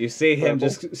 You see him Purple.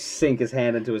 just sink his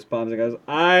hand into his palms and goes,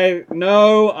 I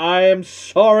am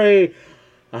sorry.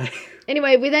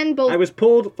 Anyway, we then both... I was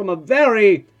pulled from a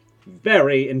very,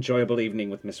 very enjoyable evening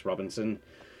with Miss Robinson.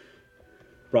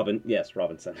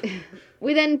 Robinson.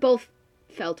 We then both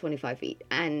fell 25 feet,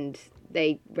 and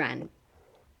they ran.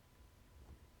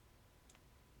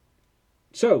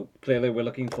 So, clearly we're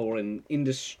looking for an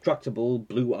indestructible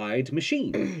blue-eyed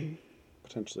machine.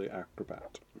 potentially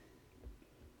acrobat.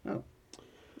 Oh.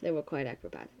 They were quite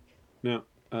acrobatic. Now,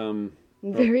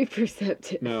 Very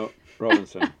perceptive. now,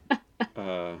 Robinson,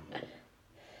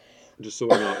 just so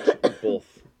we're not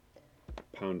both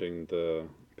pounding the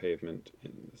pavement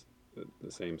in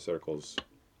the same circles,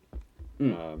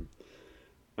 I'm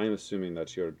assuming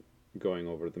that you're going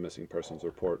over the missing persons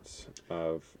reports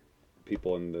of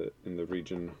people in the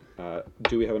region.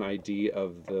 Do we have an ID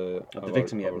of the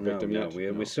Victim our yet? victim No,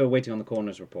 yet? we're still waiting on the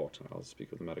coroner's report. I'll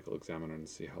speak with the medical examiner and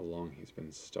see how long he's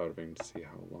been starving, to see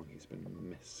how long he's been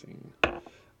missing.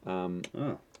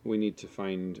 We need to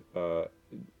find.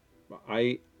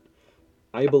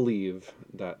 I believe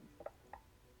that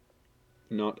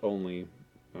not only,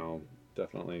 I'll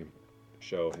definitely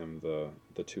show him the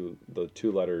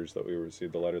two letters that we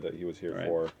received, the letter that he was here Right.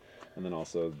 for, and then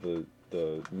also the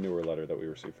newer letter that we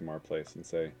received from our place, and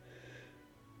say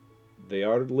they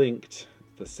are linked,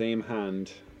 the same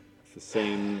hand, the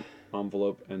same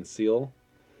envelope and seal,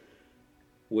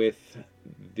 with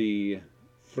the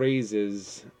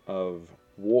phrases of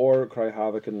war, cry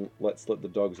havoc, and let's let the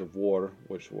dogs of war,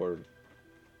 which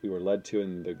we were led to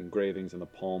in the engravings and the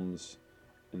palms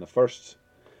in the first,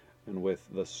 and with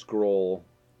the scroll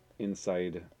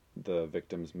inside the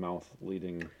victim's mouth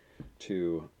leading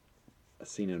to a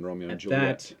scene in Romeo and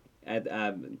Juliet.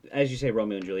 As you say,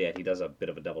 Romeo and Juliet, he does a bit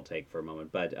of a double take for a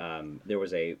moment, but there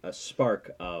was a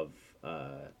spark of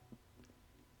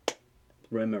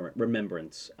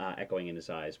remembrance echoing in his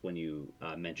eyes when you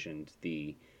mentioned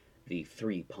the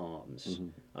three palms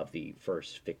of the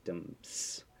first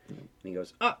victims. And he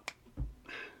goes,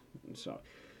 so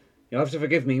you'll have to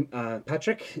forgive me,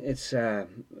 Patrick. It's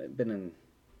been an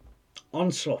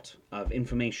onslaught of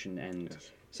information, and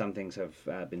Yes. some things have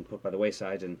been put by the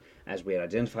wayside. And as we had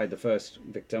identified the first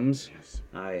victims, Yes.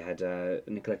 I had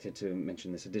neglected to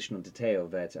mention this additional detail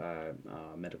that our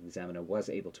medical examiner was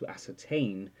able to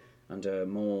ascertain under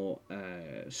more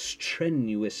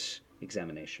strenuous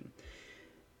examination.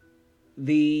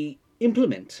 The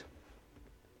implement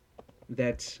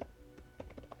that...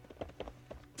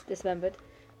 Dismembered.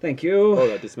 Thank you. Oh,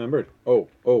 that dismembered. The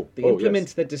The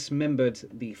implement that dismembered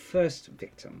the first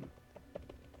victim,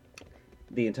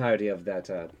 the entirety of that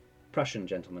Prussian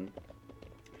gentleman,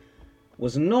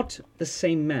 was not the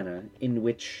same manner in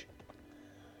which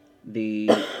the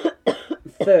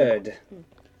third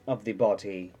of the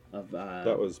body of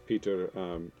that was Peter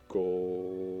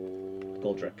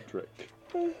Goldrick.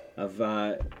 of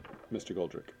Mr.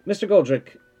 Goldrick. Mr.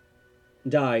 Goldrick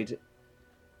died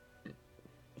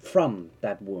from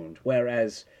that wound,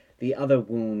 whereas the other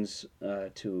wounds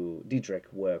to Diedrich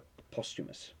were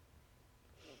posthumous.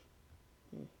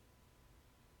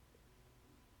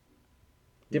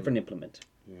 Different implement.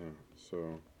 Yeah,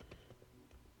 so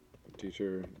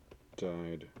Dieter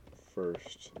died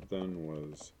first, then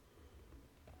was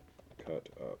cut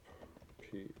up.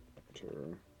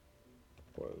 Peter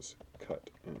was cut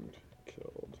and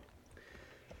killed.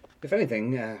 If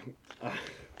anything, the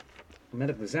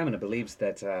medical examiner believes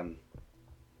that,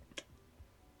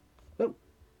 well,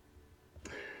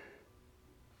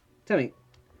 tell me,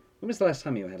 when was the last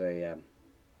time you had a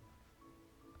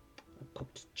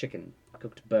cooked chicken,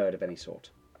 cooked bird of any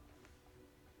sort?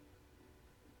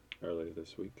 Earlier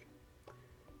this week.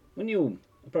 When you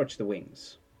approach the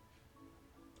wings,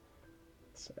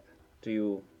 do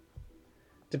you,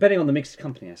 depending on the mixed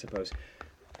company, I suppose.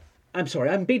 I'm sorry,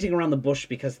 I'm beating around the bush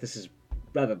because this is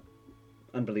rather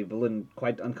unbelievable and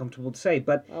quite uncomfortable to say,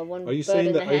 but Well, one Are you bird saying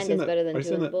in that? the Are you hand saying is that? better Are than you two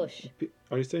saying in the that? bush.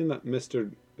 Are you saying that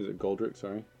Mr. Is it Goldrick?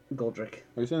 Sorry. Goldrick,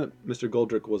 Are you saying that Mr.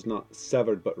 Goldrick was not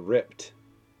severed but ripped?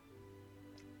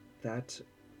 that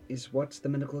is what the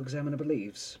medical examiner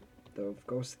believes. Though, of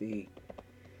course, the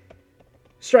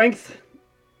strength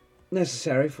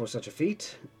necessary for such a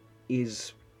feat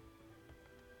is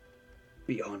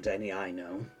beyond any I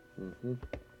know. Mm-hmm.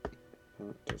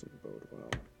 That doesn't bode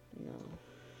well. No.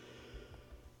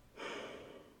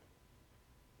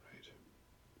 Right.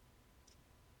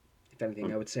 If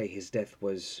anything, I would say his death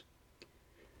was,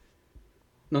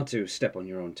 not to step on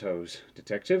your own toes,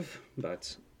 detective,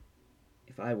 but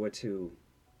if I were to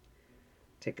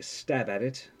take a stab at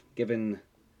it, given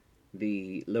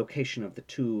the location of the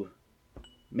two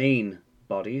main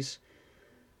bodies,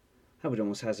 I would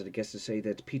almost hazard a guess to say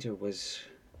that Peter was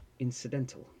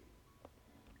incidental.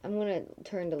 I'm going to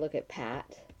turn to look at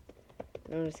Pat.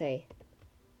 I'm going to say,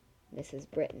 Mrs.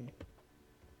 Britton.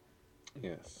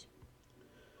 Yes.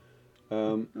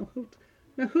 Now,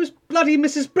 who's bloody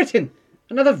Mrs. Britton?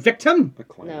 Another victim? A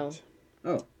client.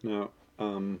 Oh, Now,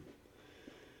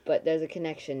 But there's a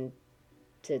connection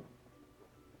to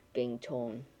being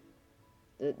torn.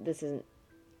 This isn't...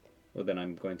 well then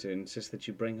I'm going to insist that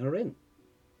you bring her in,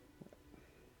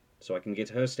 so I can get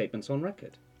her statements on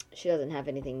record. She doesn't have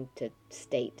anything to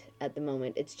state at the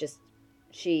moment. It's just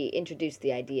she introduced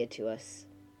the idea to us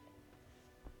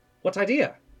What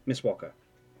idea, Miss Walker?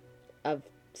 of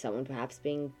someone perhaps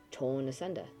being torn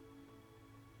asunder.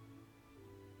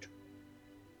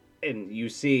 And you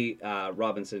see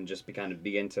Robinson just kind of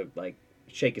begin to like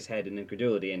shake his head in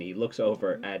incredulity, and he looks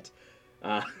over at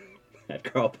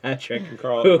Carl Patrick.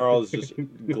 Carl's just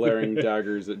glaring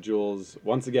daggers at Jules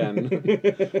once again.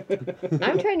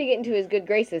 I'm trying to get into his good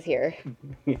graces here.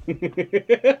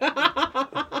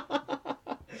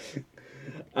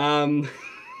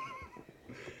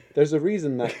 There's a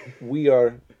reason that we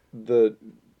are the.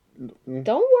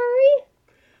 Don't worry.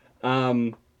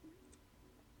 Mr.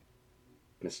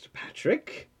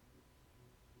 Patrick?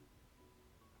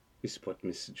 Is what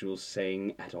Miss Jules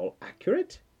saying at all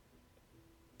accurate?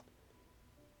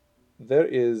 There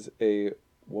is a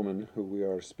woman who we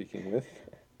are speaking with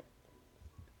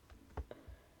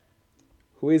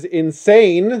who is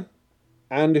insane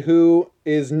and who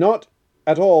is not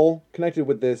at all connected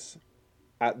with this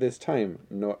at this time.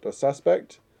 Not a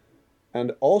suspect.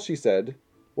 And all she said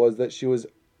was that she was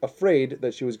afraid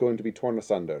that she was going to be torn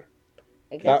asunder.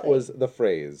 Exactly. That was the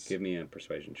phrase. Give me a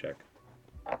persuasion check.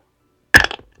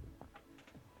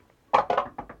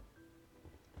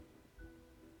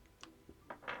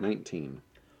 19.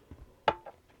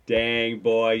 Dang,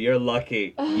 boy, you're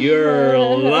lucky. You're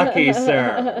lucky,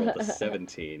 sir. Rolled a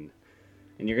 17.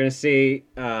 And you're gonna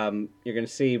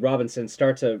see Robinson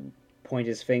start to point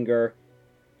his finger,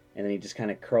 and then he just kind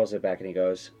of curls it back and he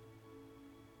goes,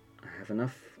 I have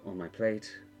enough on my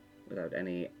plate without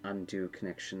any undue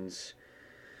connections.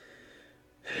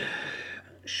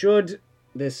 Should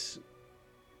this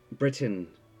Britain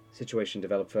situation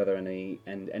develop further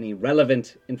and any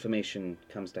relevant information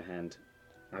comes to hand,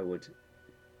 I would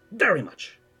very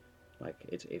much like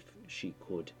it if she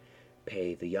could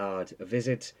pay the Yard a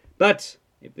visit. But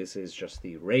if this is just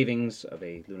the ravings of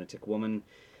a lunatic woman,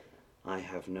 I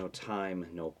have no time,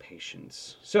 no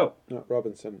patience. So, No,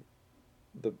 Robinson,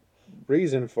 the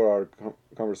reason for our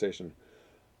conversation,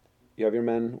 you have your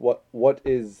men. What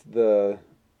is the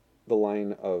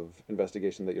line of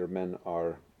investigation that your men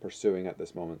are pursuing at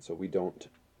this moment, so we don't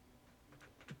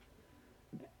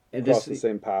cross the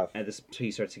same path? At this,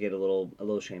 he starts to get a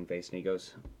little shamefaced, and he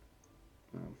goes,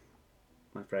 well,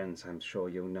 my friends, I'm sure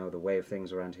you know the way of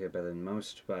things around here better than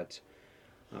most, but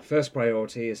our first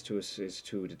priority is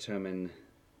to determine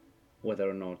whether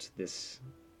or not this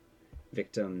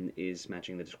victim is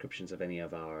matching the descriptions of any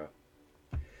of our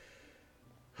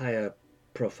higher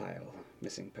profile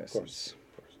missing persons. Of course.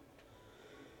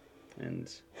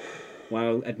 And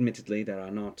while admittedly there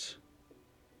are not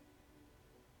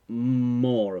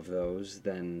more of those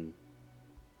than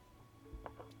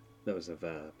those of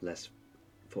less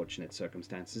fortunate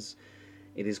circumstances,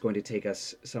 it is going to take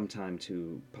us some time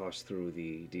to parse through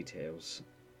the details.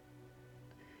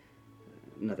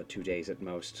 Another 2 days at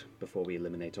most before we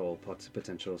eliminate all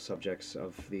potential subjects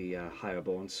of the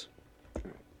higher-borns.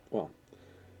 Well,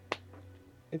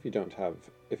 if you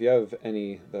have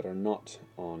any that are not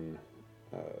on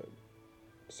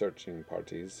searching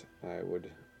parties, I would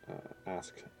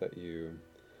ask that you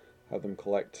have them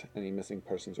collect any missing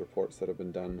persons reports that have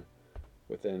been done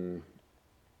within.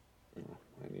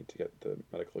 I need to get the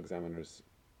medical examiner's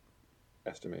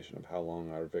estimation of how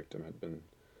long our victim had been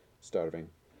starving.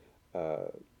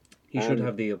 He should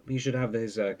have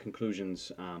his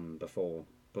conclusions before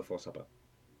supper.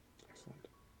 Excellent.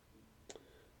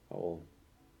 I will.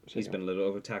 He's been a little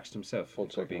overtaxed himself, I'll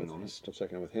for being honest. I'll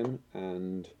check in with him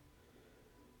and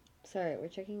Sorry, we're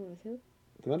checking with who?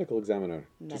 the medical examiner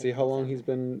to see how long he's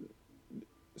been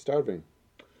starving.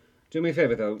 Do me a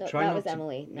favor though. That Try was not to,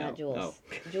 Emily, not No. Jules. Oh.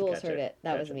 Jules Gotcha. heard it.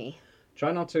 That was Gotcha. me.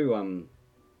 Try not to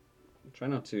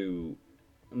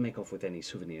make off with any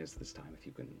souvenirs this time if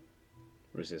you can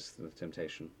resist the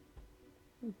temptation.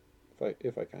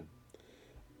 If I can.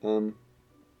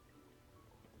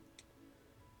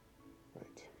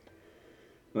 Right.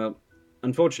 Well,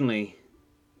 unfortunately,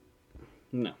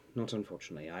 no, not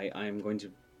unfortunately. I am going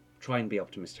to try and be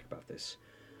optimistic about this.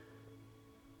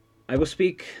 I will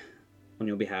speak on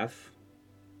your behalf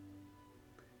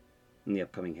in the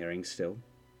upcoming hearing still.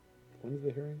 When is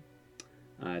the hearing?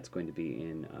 It's going to be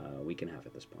in a week and a half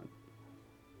at this point.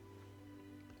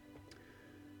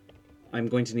 I'm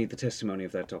going to need the testimony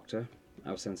of that doctor.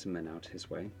 I'll send some men out his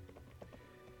way.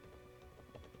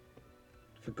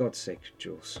 For God's sake,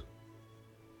 Jules.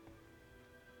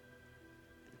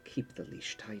 Keep the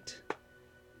leash tight.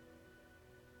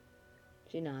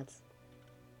 She nods.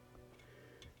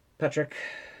 Patrick,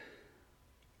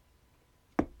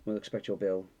 we'll expect your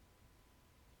bill.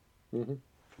 Mm-hmm.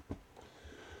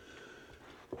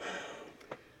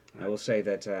 I will say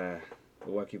that the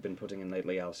work you've been putting in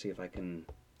lately, I'll see if I can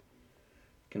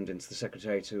convince the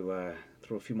secretary to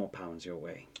throw a few more pounds your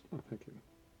way. Oh, thank you.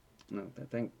 No,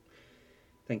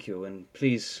 thank you, and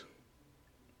please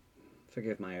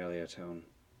forgive my earlier tone.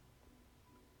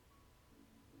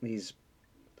 There's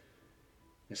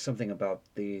something about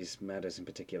these murders in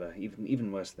particular,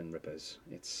 even worse than Ripper's.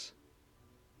 It's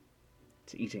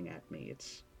eating at me.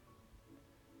 It's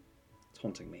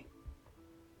haunting me.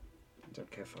 I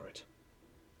don't care for it.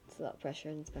 It's a lot of pressure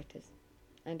on inspectors.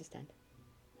 I understand.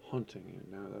 Haunting you.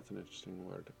 Now that's an interesting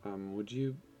word. What do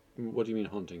you mean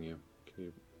haunting you? Can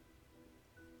you?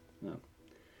 No.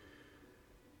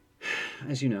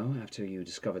 as you know, after you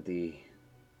discovered the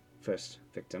first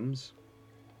victims,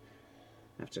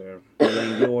 after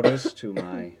relaying the orders to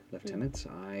my lieutenants,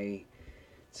 I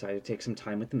decided to take some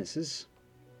time with the missus.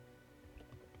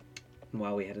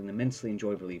 While we had an immensely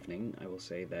enjoyable evening, I will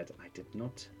say that I did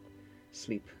not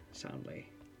sleep soundly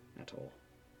at all.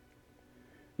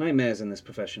 Nightmares in this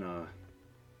profession are a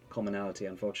commonality,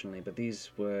 unfortunately, but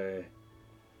these were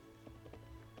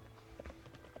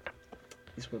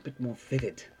a bit more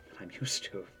vivid than I'm used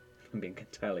to, if I'm being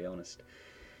entirely honest.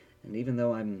 And even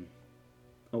though I'm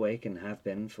awake and have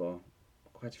been for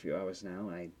quite a few hours now,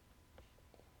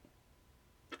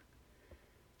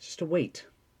 it's just a weight.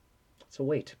 It's a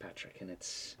weight, Patrick, and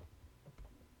it's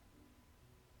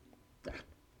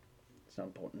not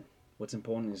important. What's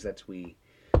important is that we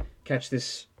catch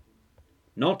this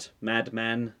not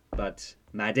madman, but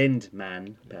maddened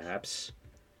man, perhaps,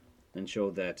 and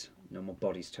show that no more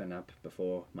bodies turn up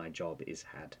before my job is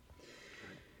had.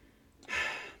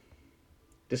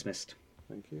 Dismissed.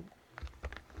 Thank you.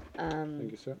 Um,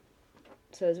 Thank you, sir.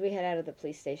 So as we head out of the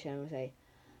police station, I'm gonna say,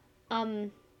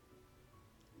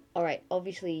 all right.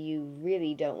 Obviously, you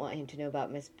really don't want him to know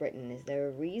about Miss Britton. Is there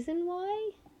a reason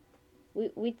why?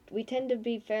 We tend to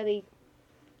be fairly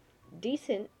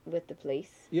decent with the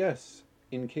police. Yes,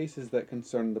 in cases that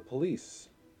concern the police.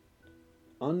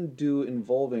 Undue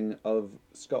involving of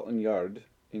Scotland Yard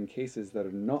in cases that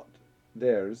are not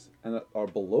theirs and that are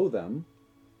below them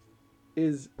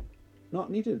is not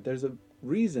needed. There's a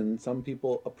reason some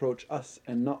people approach us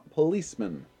and not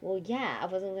policemen. Well, yeah, I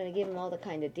wasn't going to give him all the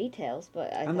kind of details,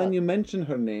 but I And thought... then you mention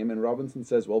her name, and Robinson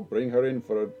says, "Well, bring her in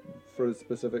for a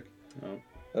specific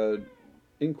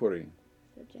inquiry." Is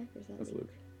that Jack or is that That's Luke?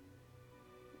 Luke.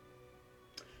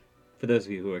 For those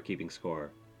of you who are keeping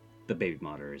score, the baby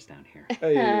monitor is down here.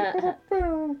 Hey,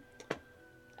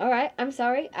 All right, I'm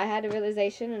sorry. I had a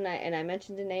realization, and I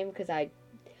mentioned a name because it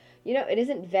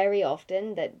isn't very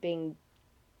often that being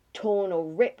torn or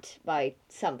ripped by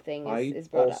something is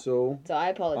brought up. So I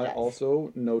apologize. I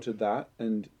also noted that,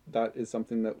 and that is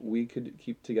something that we could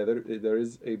keep together. There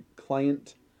is a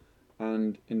client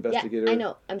and investigator. Yeah, I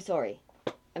know. I'm sorry.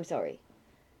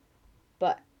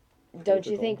 But don't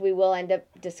you think we will end up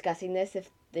discussing this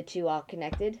if the two are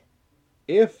connected?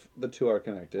 If the two are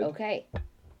connected. Okay.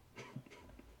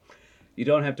 You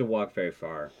don't have to walk very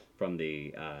far from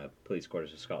the police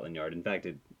quarters of Scotland Yard. In fact,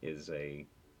 it is a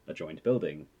joint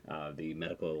building, the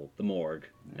morgue,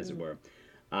 as it were.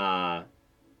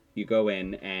 You go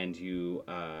in and you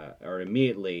are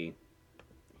immediately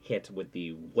hit with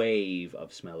the wave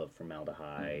of smell of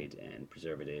formaldehyde and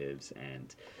preservatives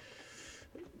and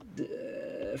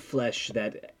flesh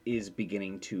that is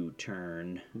beginning to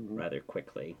turn rather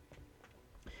quickly.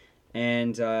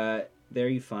 And there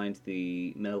you find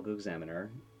the medical examiner,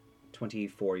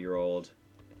 24-year-old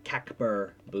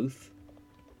Kakber Booth.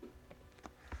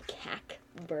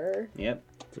 Kakber. Yep.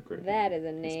 That's a great That is a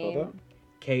Spell name. that?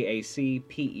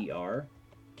 Kakper.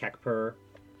 Kakper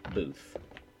Booth.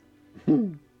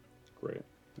 Great.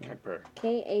 Kakper.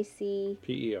 KACPER.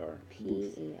 PER.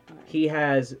 He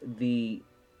has the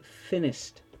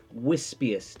thinnest,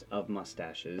 wispiest of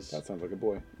mustaches. That sounds like a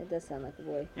boy. It does sound like a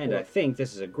boy. And I think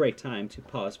this is a great time to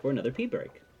pause for another pee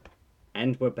break.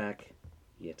 And we're back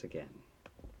yet again.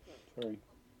 Sorry.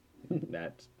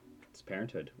 That's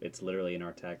parenthood. It's literally in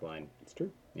our tagline. It's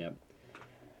true. Yep.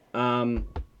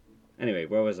 Anyway,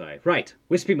 where was I? Right.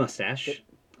 Wispy mustache.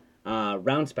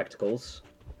 Round spectacles.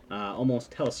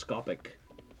 Almost telescopic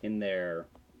in their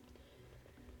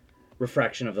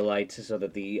refraction of the light so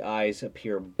that the eyes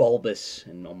appear bulbous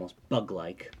and almost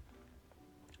bug-like,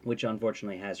 which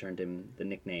unfortunately has earned him the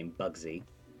nickname Bugsy,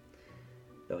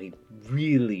 though he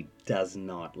really does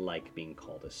not like being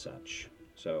called as such.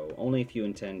 So only if you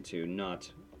intend to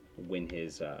not win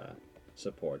his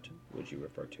support would you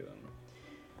refer to him.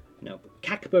 Now,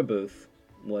 Kakber Booth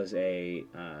was a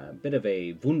bit of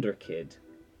a wunderkid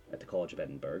at the College of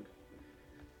Edinburgh.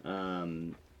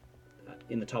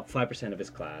 In the top 5% of his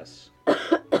class,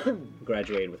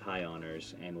 graduated with high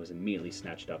honors, and was immediately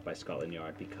snatched up by Scotland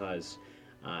Yard because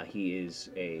he is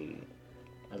a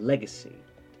legacy,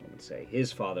 I would say.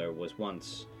 His father was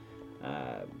once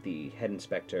the head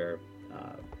inspector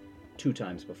 2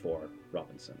 times before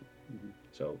Robinson. Mm-hmm.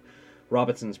 So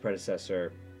Robinson's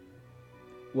predecessor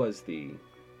was the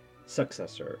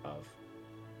successor of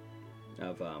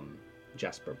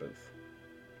Jasper Booth.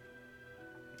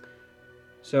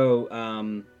 So,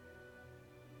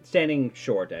 standing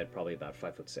short at probably about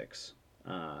 5'6",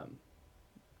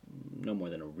 no more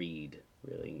than a reed,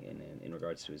 really, in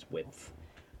regards to his width.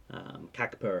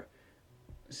 Kakper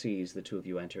sees the two of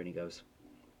you enter and he goes,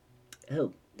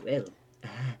 "Oh, well,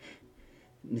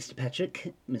 Mr.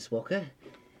 Patrick, Miss Walker,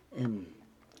 and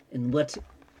what?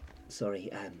 Sorry,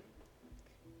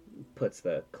 Puts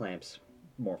the clamps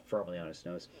more firmly on his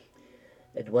nose.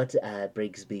 and what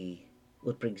brings me?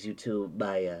 What brings you to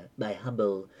my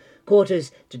humble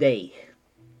quarters today?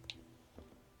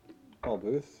 Paul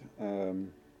Booth.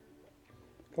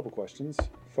 Couple questions.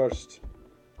 First,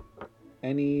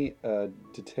 any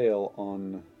detail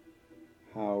on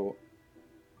how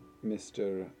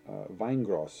Mr.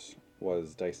 Vinegross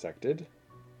was dissected?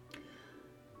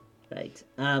 Right.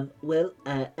 Well,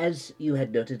 as you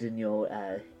had noted in your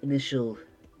initial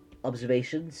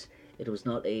observations, it was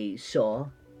not a saw,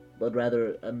 but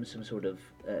rather some sort of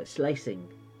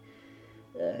slicing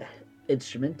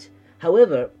instrument.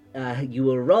 However, you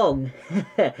were wrong.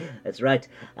 That's right.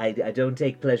 I don't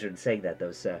take pleasure in saying that,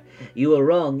 though, sir. You were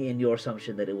wrong in your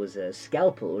assumption that it was a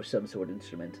scalpel or some sort of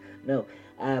instrument. No.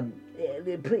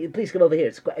 Please come over here.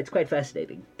 It's quite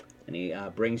fascinating. And he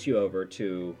brings you over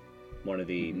to one of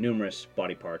the numerous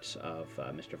body parts of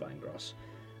Mr. Vinegross.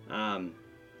 And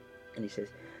he says,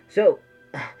 "So,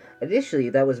 initially,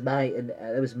 that was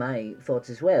my thoughts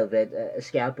as well. That a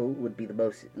scalpel would be the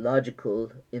most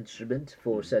logical instrument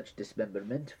for such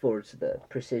dismemberment, for the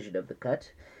precision of the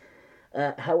cut.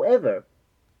 However,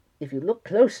 if you look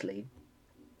closely,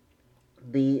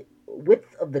 the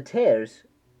width of the tears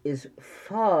is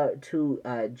far too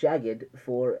jagged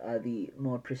for the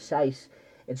more precise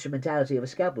instrumentality of a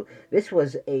scalpel. This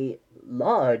was a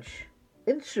large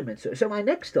instrument. So my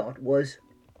next thought was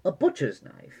a butcher's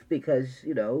knife, because,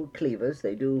 cleavers,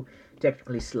 they do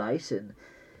technically slice, and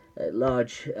a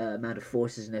large amount of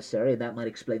force is necessary, and that might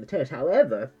explain the tears.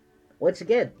 However, once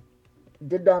again,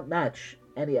 did not match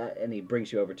any... And he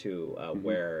brings you over to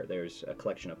where there's a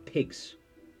collection of pigs'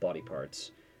 body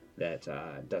parts that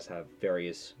does have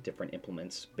various different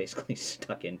implements basically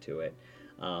stuck into it,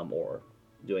 or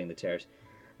doing the tears.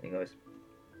 And he goes,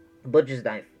 a butcher's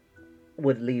knife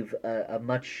would leave a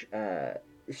much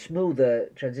smoother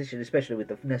transition, especially with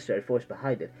the necessary force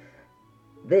behind it.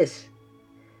 This,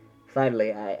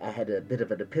 finally, I had a bit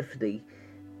of an epiphany.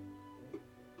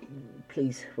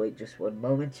 Please wait just one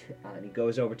moment. And he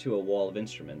goes over to a wall of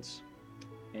instruments,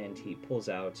 and he pulls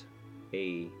out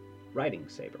a riding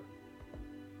saber.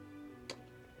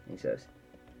 He says,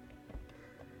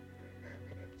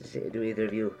 do either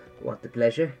of you want the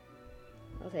pleasure?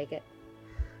 I'll take it.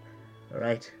 All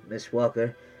right, Miss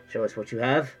Walker, show us what you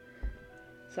have.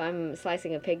 So I'm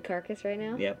slicing a pig carcass right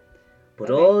now? Yep. Put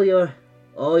Okay.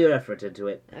 all your effort into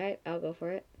it. Alright, I'll go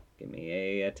for it. Give me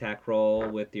a attack roll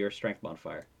with your strength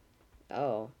modifier.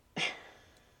 Oh.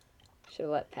 Should have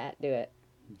let Pat do it.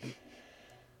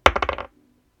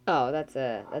 Oh, that's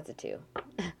a 2.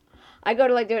 I go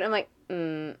to do it, and I'm like,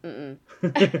 and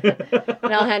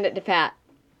I'll hand it to Pat.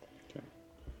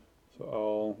 So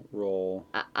I'll roll.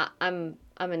 I'm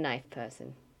a knife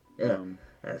person. Yeah.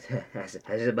 As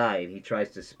am I. And he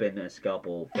tries to spin a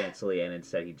scalpel fancily, and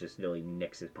instead he just nearly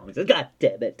nicks his palm. He says, "God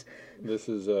damn it!" This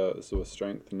is with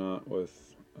strength, not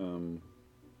with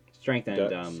Strength and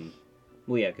dex.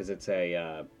 well, yeah, because it's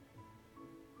a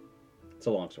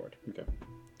longsword. Okay.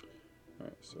 All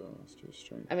right. So let's do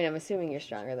strength. I mean, I'm assuming you're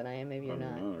stronger than I am. Maybe you're I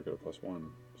don't not. know, I got a +1. So,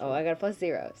 Oh, I got a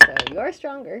 +0, so you're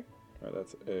stronger. all right,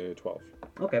 that's a 12.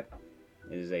 Okay.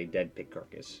 It is a dead pig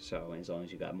carcass, so as long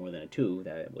as you got more than a 2,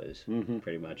 that was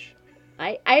pretty much...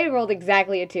 I rolled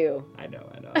exactly a 2. I know.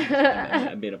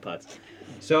 I'm being a putz.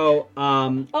 So,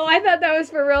 Oh, I thought that was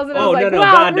for reals, and I Oh, was like, no,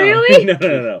 wow, God, no. really?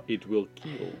 No. It will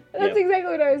kill. That's Yeah.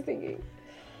 exactly what I was thinking.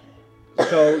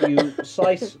 So you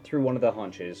slice through one of the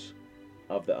haunches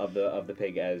of the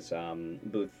pig as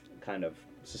Booth kind of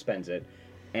suspends it,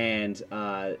 and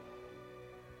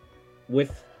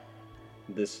with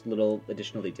this little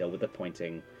additional detail, with the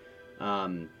pointing,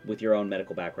 with your own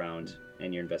medical background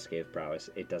and your investigative prowess,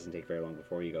 it doesn't take very long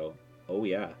before you go, oh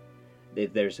yeah,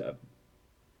 there's a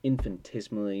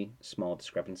infinitesimally small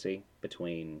discrepancy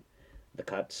between the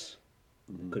cuts.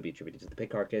 Could be attributed to the pig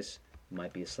carcass,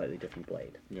 might be a slightly different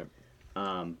blade. Yep.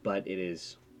 But it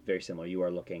is very similar. You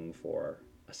are looking for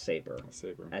a saber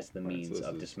Saber. as the Right, so means this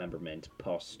of is- dismemberment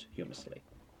posthumously.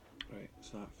 Right,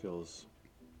 so that feels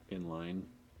in line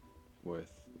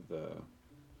with the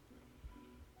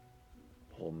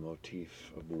whole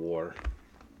motif of war.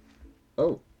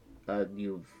 Oh,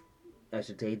 you've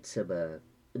ascertained some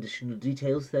additional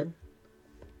details then?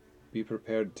 Be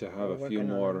prepared to have We're a few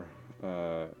working on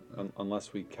more,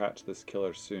 unless we catch this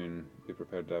killer soon, be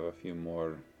prepared to have a few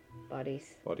more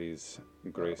Bodies. bodies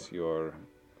grace your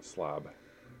slab.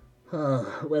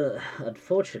 Oh, well,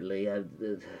 unfortunately,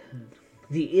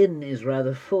 the inn is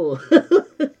rather full.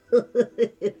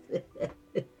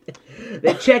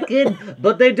 They check in,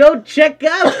 but they don't check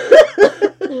out.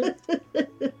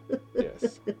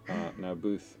 Yes. Now,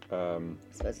 Booth. I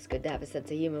suppose it's good to have a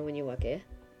sense of humor when you work here.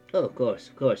 Oh, of course,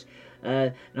 of course.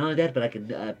 Not only that, but I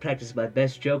can practice my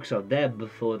best jokes on them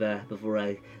before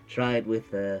I try it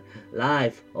with a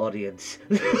live audience.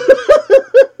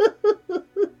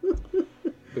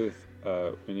 Booth.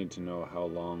 We need to know how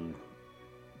long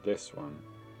this one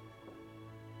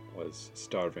was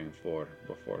starving for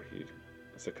before he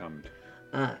succumbed.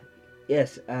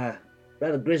 Yes,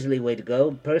 rather grisly way to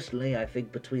go. Personally, I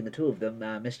think between the two of them,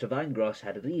 Mr. Vinegross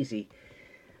had it easy.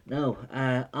 No,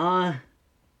 our...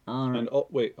 And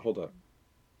wait, hold up.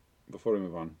 Before we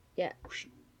move on. Yeah.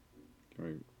 Can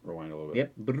we rewind a little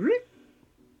bit?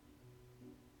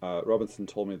 Yep. Robinson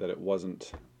told me that it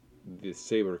wasn't the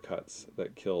saber cuts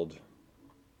that killed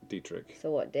Dietrich.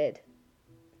 So what did?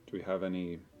 Do we have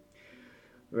any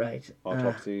Right.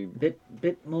 autopsy? Bit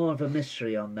more of a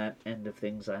mystery on that end of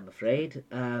things, I'm afraid.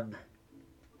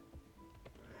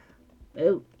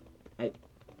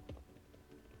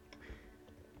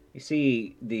 You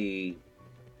see the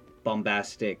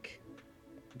bombastic,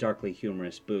 darkly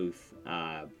humorous Booth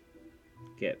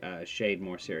get a shade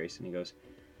more serious, and he goes,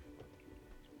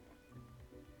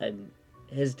 I'm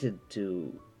hesitant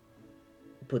to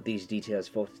put these details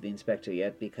forth to the inspector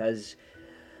yet because,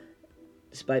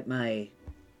 despite my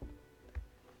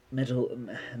mental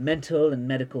and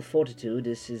medical fortitude,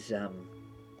 this is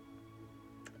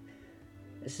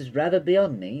rather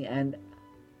beyond me, and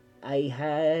I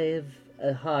have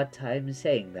a hard time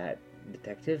saying that,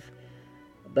 Detective.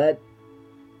 But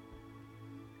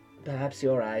perhaps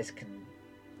your eyes can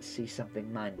see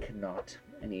something mine cannot.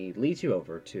 and he leads you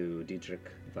over to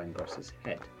Dietrich Weingross's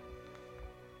head.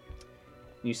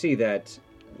 You see that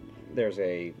there's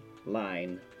a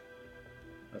line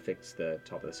affixed the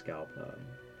top of the scalp,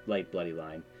 light bloody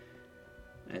line,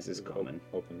 as is common.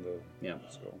 Open the Yeah.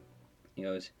 skull. He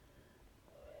goes,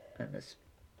 I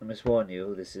must warn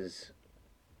you, this is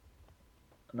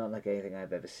not like anything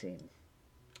I've ever seen.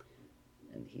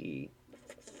 and he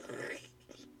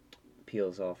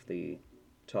peels off the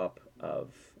top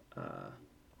of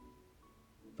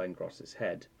Weingross's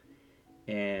head,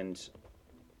 and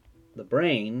the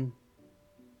brain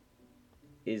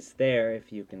is there,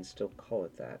 if you can still call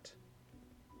it that.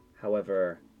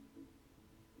 However,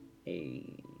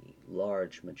 a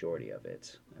large majority of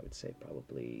it, I would say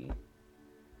probably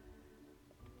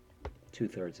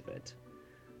 2/3 of it,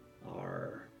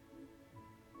 are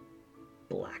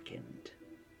blackened,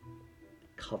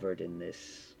 covered in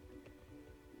this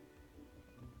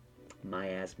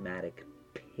miasmatic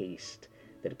paste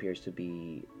that appears to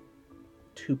be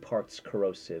 2 parts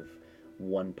corrosive,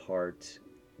 1 part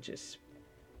just,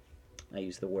 I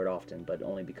use the word often, but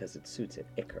only because it suits it,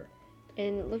 ichor.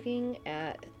 And looking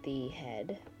at the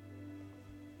head,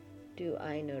 do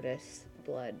I notice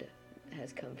blood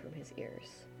has come from his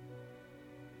ears?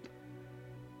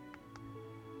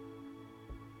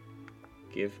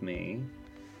 Give me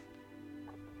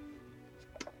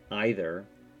either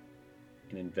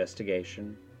an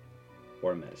investigation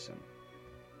or a medicine.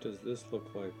 Does this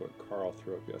look like what Carl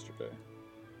threw up yesterday?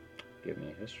 Give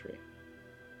me a history.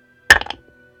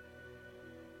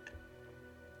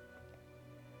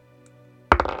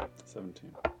 Uh,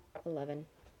 17. 11.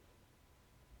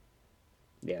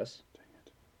 Yes. Dang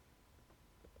it.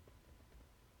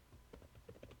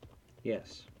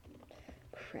 Yes.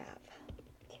 Crap.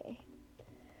 Okay.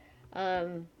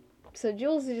 So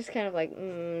Jules is just kind of like,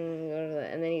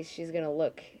 and then she's gonna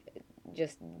look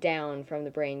just down from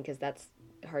the brain, because that's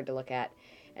hard to look at,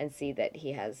 and see that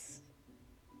he has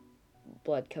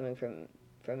blood coming from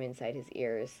inside his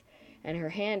ears, and her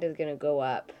hand is gonna go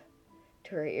up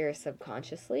to her ears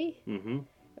subconsciously, Mm-hmm.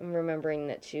 and remembering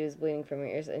that she was bleeding from her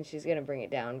ears, and she's gonna bring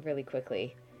it down really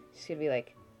quickly. She's gonna be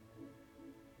like,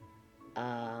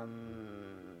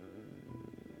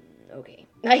 okay.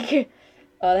 Like,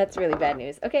 oh, that's really bad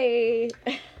news. Okay.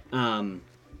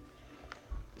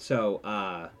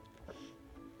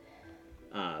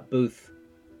 Booth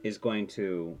is going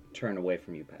to turn away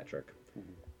from you, Patrick.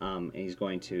 And he's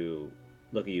going to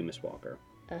look at you, Miss Walker.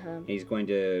 Uh-huh. And he's going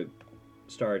to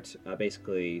start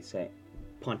basically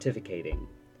pontificating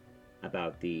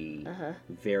about the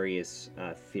various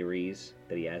theories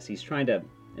that he has. He's trying to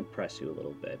impress you a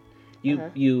little bit.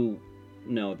 You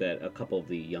know that a couple of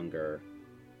the younger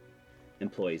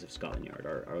employees of Scotland Yard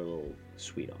are a little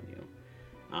sweet on you.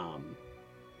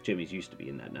 Jimmy's used to be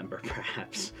in that number,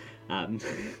 perhaps. I'm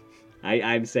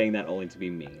saying that only to be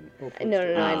mean. No,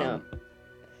 I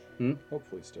know.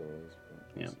 Hopefully still is. But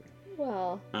Yeah. we'll see.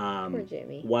 Well, poor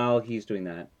Jamie. While he's doing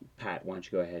that, Pat, why don't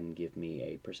you go ahead and give me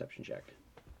a perception check?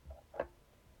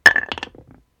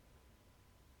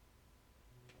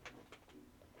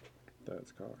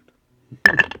 That's cocked.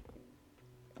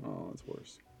 Oh, that's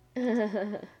worse.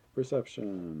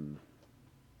 Perception.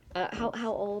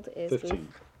 How old is 15.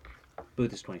 Booth?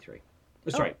 Booth is 23.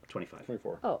 Sorry, 25.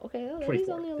 24. Oh, okay. Oh, he's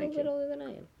 24, only a thank little bit you. older than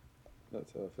I am.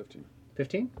 That's 15.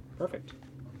 15? Perfect.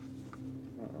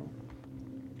 Uh-oh.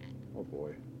 Oh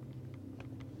boy.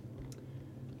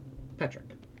 Patrick.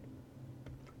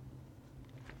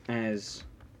 As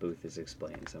Booth is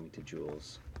explaining something to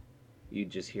Jules, you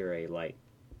just hear a light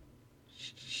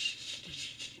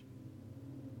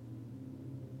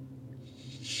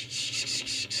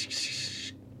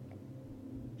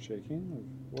Shaking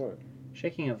of what?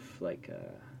 shaking of like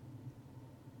a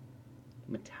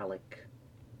metallic.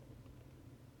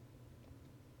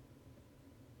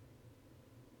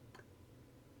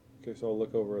 Okay, so I'll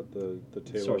look over at the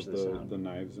table Source of of the sound. the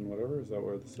knives and whatever. Is that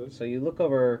where this is? So you look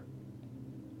over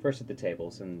first at the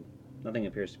tables, and nothing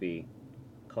appears to be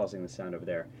causing the sound over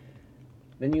there.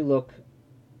 Then you look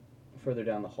further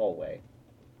down the hallway,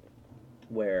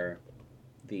 where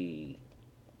the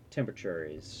temperature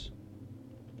is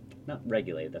not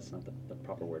regulated, that's not the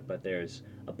proper word, but there's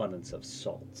abundance of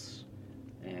salts.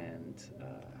 And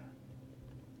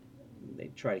they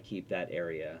try to keep that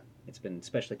area, it's been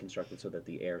specially constructed so that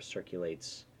the air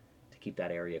circulates to keep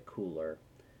that area cooler.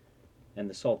 And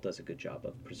the salt does a good job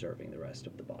of preserving the rest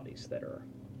of the bodies that are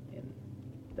in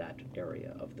that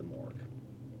area of the morgue.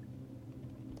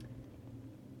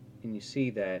 And you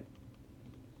see that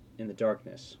in the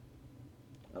darkness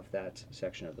of that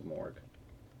section of the morgue,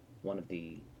 one of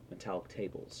the metallic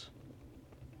tables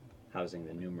housing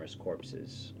the numerous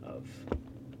corpses of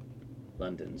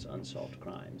London's unsolved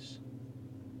crimes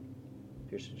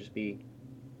appears to just be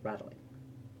rattling.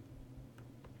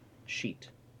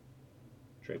 Sheet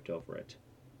draped over it.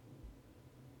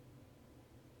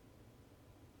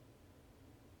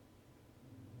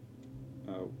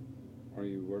 Are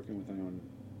you working with anyone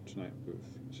tonight,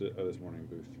 Booth? This morning,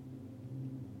 Booth.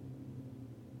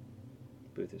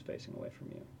 Booth is facing away from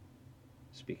you,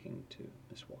 speaking to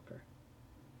Miss Walker.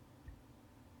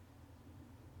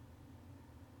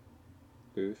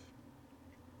 Booth.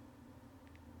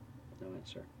 No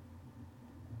answer.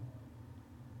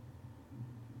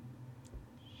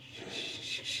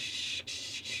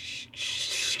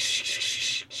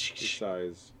 He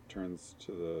sighs, turns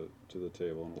to the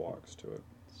table and walks to it.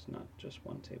 It's not just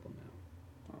one table now.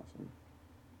 Awesome.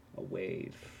 A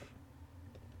wave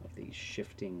of the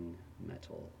shifting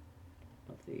metal,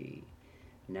 of the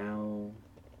now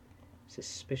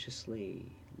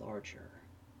suspiciously larger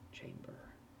chamber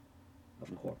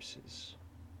of corpses.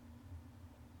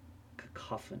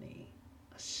 Cacophony,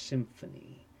 a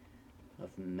symphony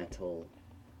of metal,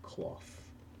 cloth,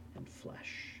 and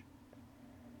flesh.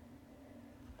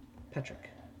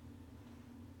 Patrick,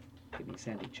 give me a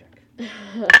sanity check.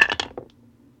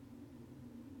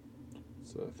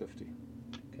 It's 50.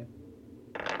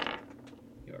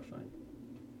 You are fine.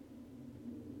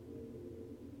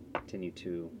 Continue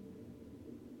to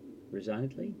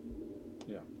resignedly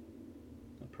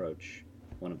approach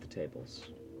one of the tables.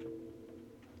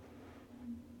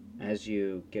 As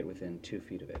you get within 2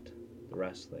 feet of it, the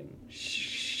wrestling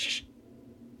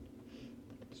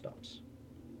stops.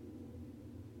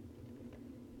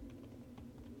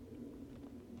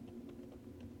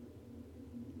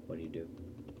 What do you do?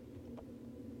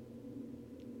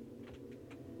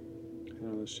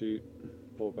 Hand on the sheet,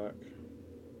 pull back.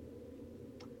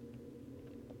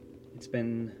 It's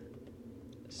been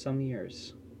some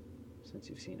years since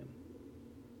you've seen him.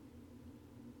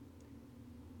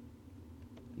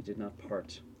 You did not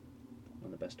part on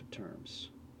the best of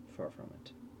terms, far from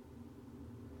it.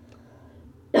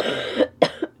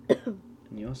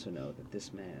 And you also know that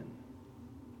this man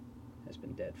has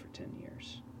been dead for 10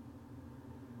 years,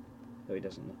 though he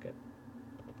doesn't look it.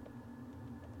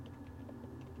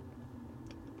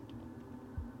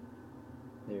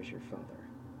 There's your father.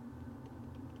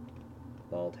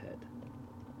 Bald head,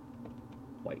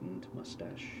 whitened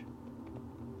mustache,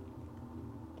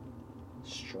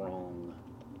 strong,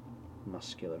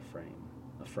 muscular frame,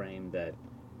 a frame that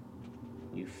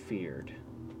you feared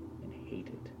and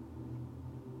hated,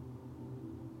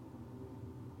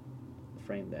 a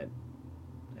frame that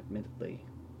admittedly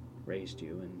raised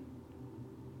you and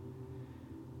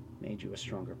made you a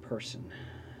stronger person,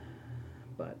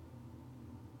 but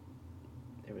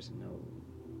there was no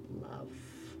love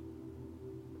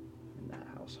in that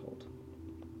household.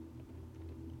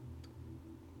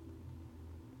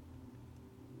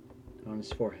 On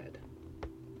his forehead,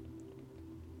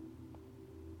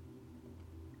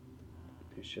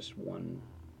 there's just one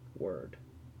word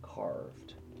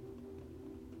carved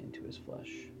into his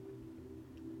flesh.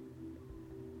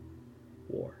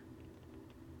 War.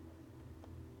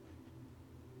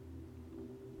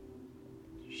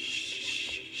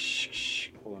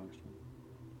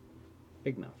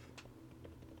 Big Mouth.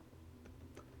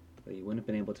 But you wouldn't have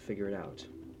been able to figure it out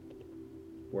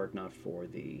were it not for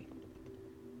the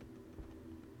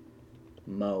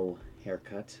Mo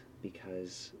haircut,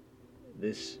 because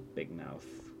this Big Mouth,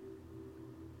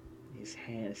 his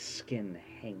skin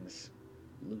hangs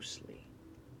loosely,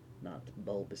 not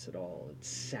bulbous at all. It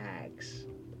sags.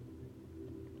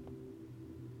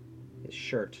 His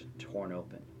shirt torn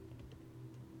open,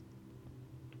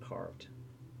 carved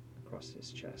across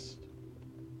his chest.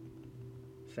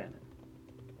 Famine.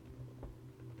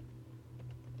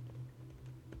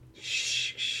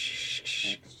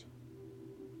 Next.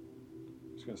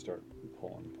 Just gonna start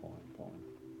pulling.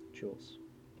 Jules.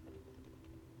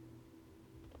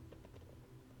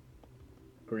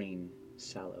 Green,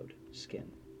 sallowed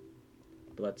skin.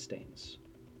 Bloodstains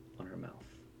on her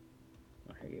mouth,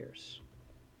 on her ears.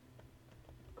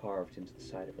 Carved into the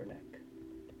side of her neck.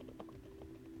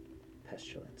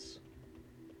 Pestilence.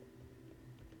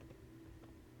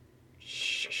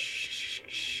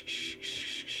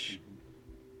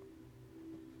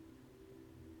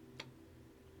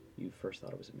 You first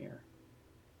thought it was a mirror.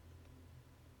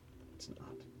 It's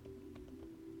not.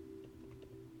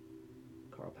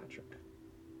 Carl Patrick.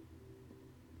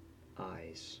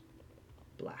 Eyes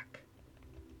black.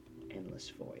 Endless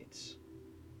voids.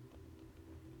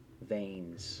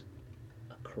 Veins,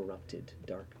 a corrupted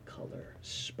dark color,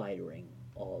 spidering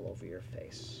all over your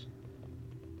face.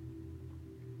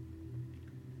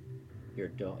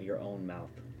 Your own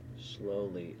mouth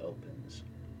slowly opens.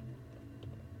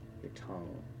 Your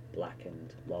tongue,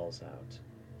 blackened, lolls out,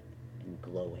 and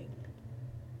glowing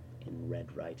in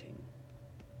red writing.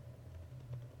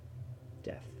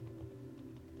 Death.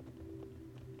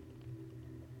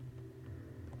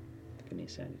 Give me a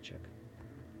sanity check.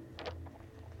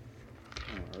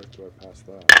 Oh, Earth, do I pass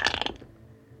that?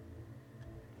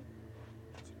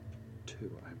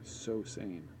 2. I'm so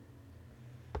sane.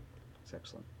 It's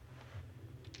excellent.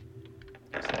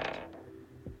 Except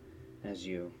as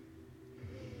you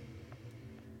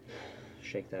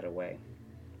shake that away,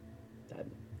 that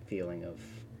feeling of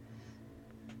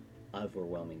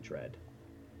overwhelming dread,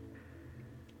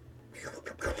 you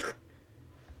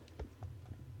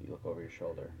look over your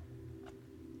shoulder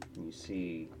and you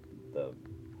see the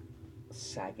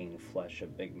sagging flesh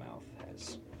of Big Mouth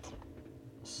has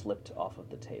slipped off of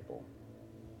the table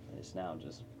and is now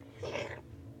just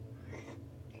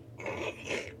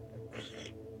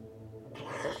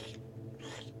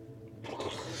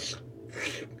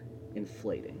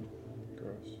inflating,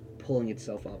 Gross. pulling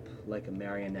itself up like a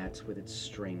marionette with its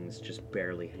strings just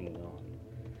barely hanging on.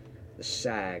 The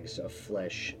sags of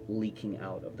flesh leaking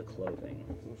out of the clothing.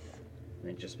 And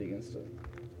it just begins to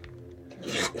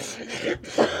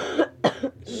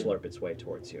slurp its way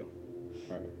towards you.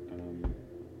 Alright,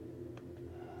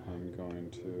 I'm going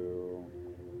to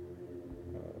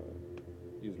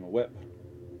use my whip.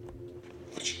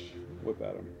 Whip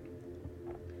at him.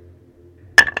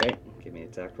 Okay, give me an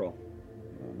attack roll.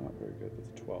 Not very good.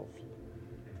 That's a 12.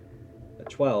 A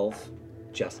 12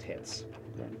 just hits.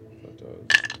 Okay,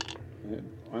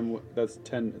 that's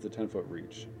 10. It's a 10-foot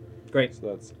reach. Great.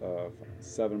 So that's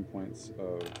 7 points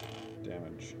of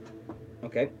damage,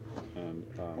 Okay, and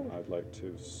I'd like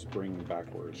to spring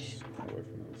backwards away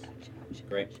from this.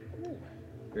 great.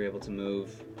 You're able to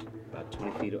move about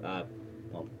 20 feet,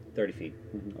 30 feet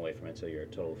away from it, so you're a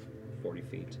total of 40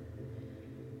 feet.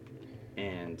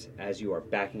 And as you are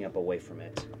backing up away from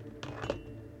it,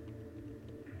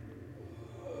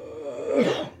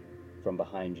 from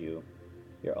behind you,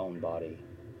 your own body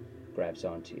grabs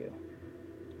onto you.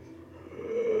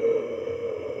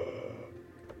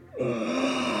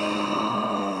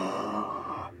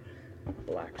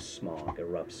 Black smog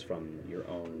erupts from your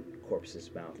own corpse's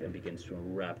mouth and begins to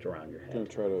wrap around your I'm gonna head.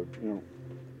 try to,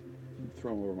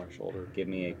 throw him over my shoulder. Give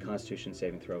me a Constitution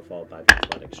saving throw followed by the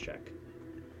athletics check.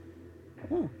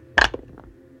 Oh.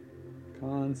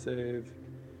 Con save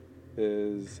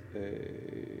is a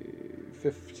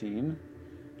 15.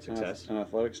 Success. An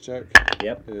athletics check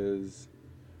Yep. is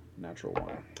natural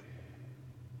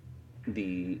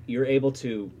 1. You're able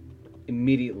to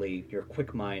immediately, your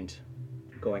quick mind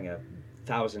going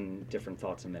 1,000 different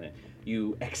thoughts a minute,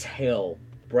 you exhale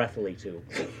breathily to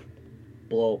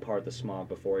blow apart the smog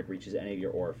before it reaches any of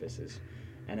your orifices.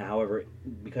 And however,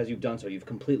 because you've done so, you've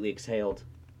completely exhaled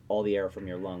all the air from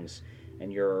your lungs,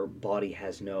 and your body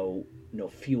has no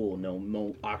fuel,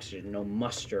 no oxygen, no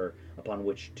muster upon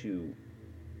which to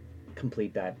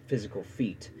complete that physical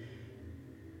feat.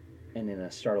 And in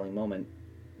a startling moment,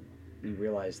 you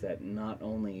realize that not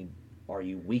only are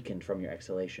you weakened from your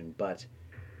exhalation, but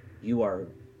you are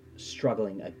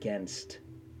struggling against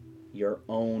your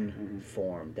own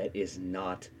form that is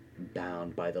not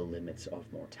bound by the limits of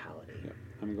mortality. Yeah.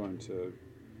 I'm going to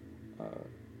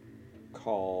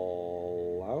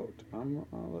call out.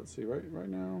 Let's see. Right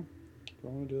now, do I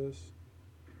want to do this?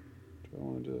 Do I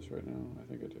want to do this right now? I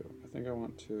think I do. I think I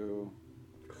want to.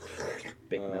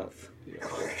 Big mouth. Yeah.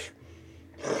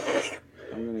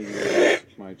 I'm going to use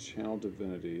my channel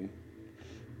divinity.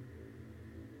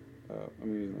 I'm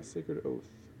going to use my sacred oath.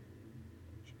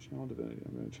 Channel divinity.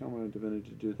 I'm going to channel my divinity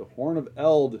to do the Horn of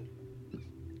Eld.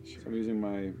 So I'm using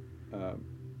my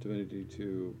divinity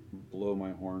to blow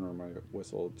my horn or my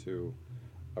whistle to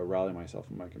rally myself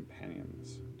and my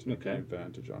companions to take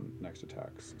advantage on next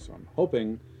attacks. So I'm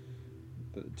hoping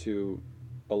to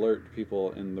alert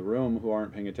people in the room who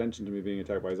aren't paying attention to me being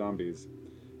attacked by zombies,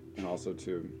 and also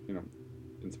to,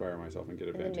 inspire myself and get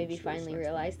And advantage. then maybe for this finally next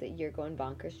realize that you're going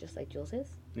bonkers just like Jules is.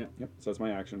 Yep. So that's my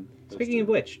action. Speaking of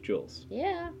which, Jules,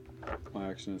 Yeah. My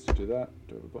action is to do that.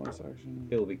 Do I have a bonus action?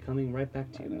 it will be coming right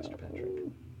back to you, Mr.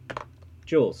 Patrick.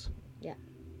 Jules. Yeah.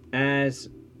 As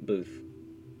Booth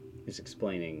is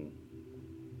explaining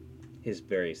his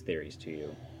various theories to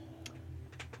you,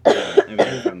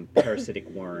 everything from parasitic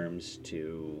worms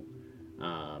to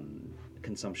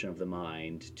consumption of the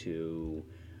mind to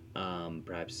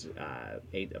perhaps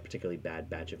ate a particularly bad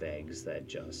batch of eggs that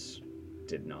just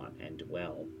did not end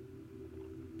well.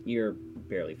 You're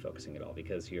barely focusing at all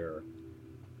because you're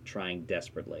trying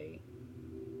desperately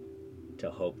to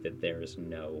hope that there is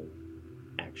no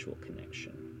actual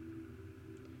connection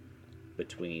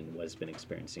between what's been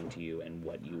experiencing to you and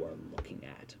what you are looking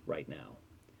at right now.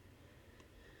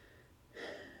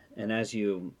 And as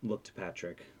you look to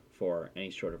Patrick for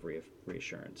any sort of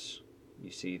reassurance,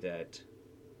 you see that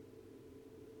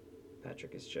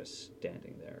Patrick is just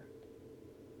standing there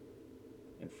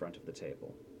in front of the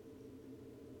table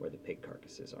where the pig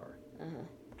carcasses are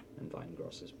and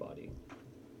Vinegross's body.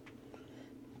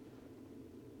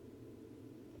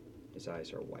 His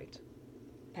eyes are white.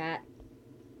 Pat.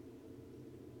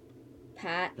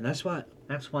 And that's why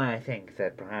I think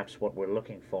that perhaps what we're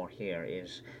looking for here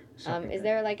is something. Is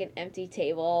there like an empty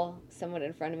table somewhat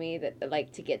in front of me that,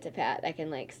 like, to get to Pat, I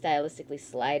can like stylistically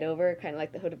slide over, kind of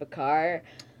like the hood of a car?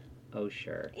 Oh,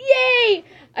 sure. Yay!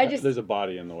 There's a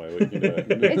body in the way. We can do it.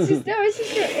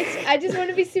 I just want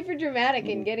to be super dramatic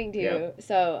in getting to you.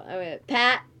 So I'm gonna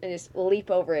Pat and just leap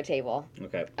over a table.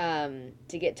 Okay.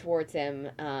 To get towards him.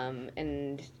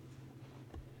 And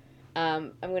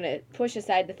I'm gonna push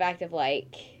aside the fact of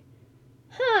like,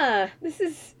 this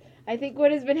is. I think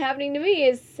what has been happening to me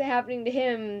is happening to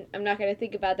him. I'm not gonna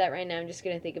think about that right now. I'm just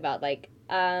gonna think about like,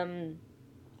 how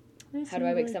do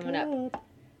I wake someone up?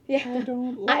 Yeah, I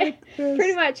don't like this.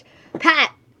 pretty much.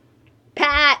 Pat.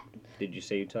 Did you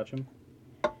say you touch him?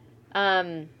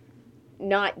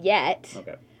 Not yet.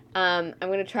 Okay. I'm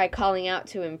gonna try calling out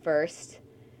to him first.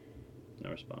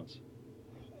 No response.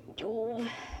 Oh,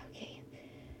 okay.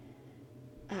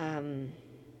 Do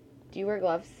you wear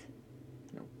gloves?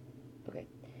 No. Okay.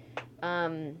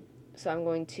 So I'm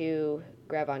going to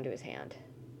grab onto his hand.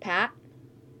 Pat?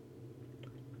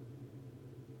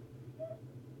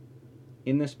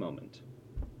 In this moment,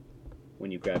 when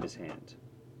you grab his hand,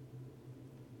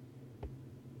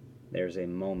 there's a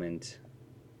moment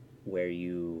where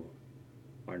you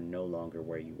are no longer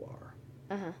where you are.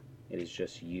 Uh-huh. It is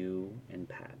just you and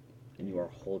Pat, and you are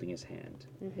holding his hand.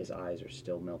 Mm-hmm. His eyes are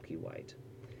still milky white.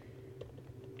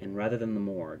 And rather than the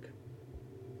morgue,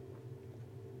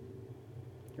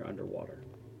 you're underwater.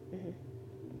 Mm-hmm.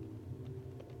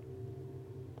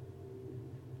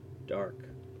 Dark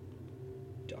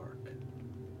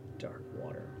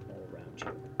water all around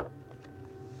you.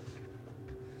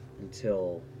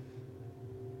 Until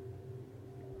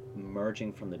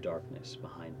emerging from the darkness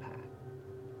behind Pat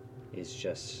is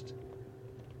just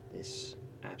this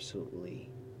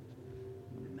absolutely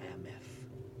mammoth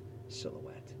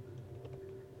silhouette.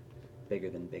 Bigger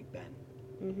than Big Ben.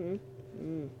 Mm-hmm.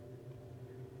 Mm.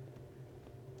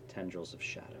 Tendrils of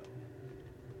shadow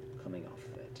coming off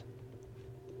of it.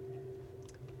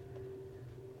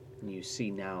 And you see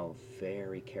now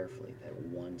very carefully that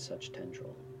one such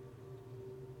tendril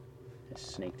has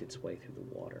snaked its way through the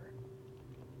water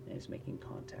and is making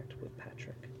contact with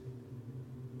Patrick.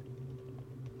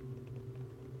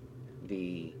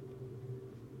 The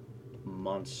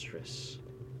monstrous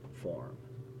form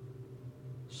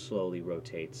slowly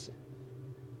rotates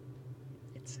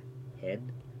its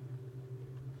head,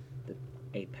 the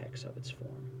apex of its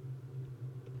form,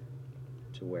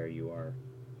 to where you are.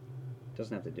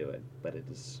 Doesn't have to do it, but it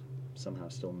is somehow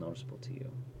still noticeable to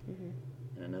you. Mm-hmm.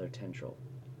 And another tendril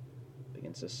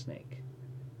begins to snake.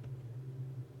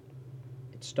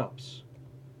 It stops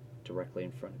directly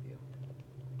in front of you.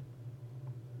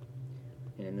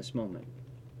 And in this moment,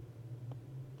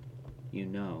 you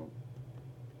know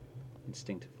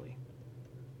instinctively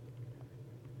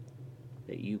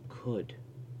that you could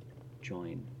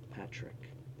join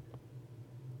Patrick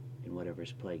in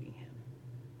whatever's plaguing him.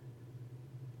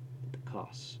 But the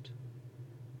cost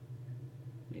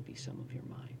may be some of your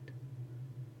mind.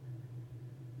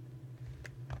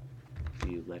 Do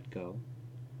you let go,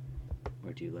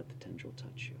 or do you let the tendril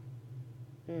touch you?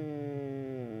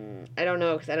 I don't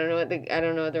know, because I don't know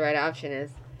what the right option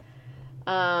is.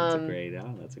 That's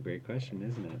a great question,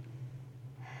 isn't it?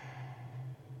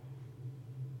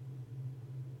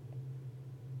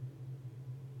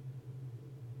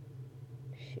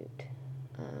 Shoot.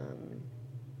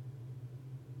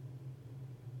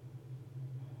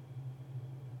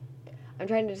 I'm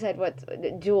trying to decide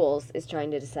Jules is trying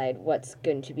to decide what's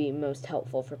going to be most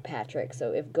helpful for Patrick.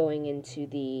 So if going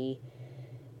into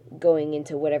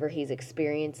whatever he's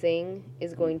experiencing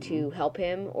is going to help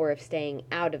him, or if staying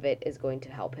out of it is going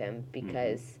to help him,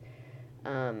 because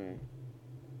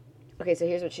okay, so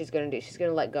here's what she's going to do. She's going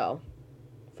to let go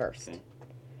first. Okay.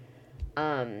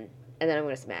 And then I'm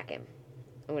going to smack him.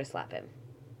 I'm going to slap him.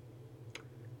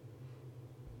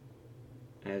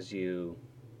 As you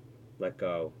let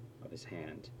go of his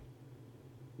hand,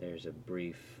 there's a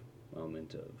brief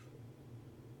moment of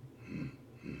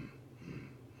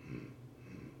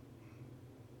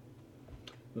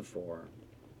before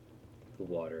the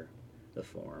water, the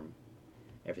form,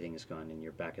 everything is gone, and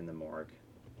you're back in the morgue.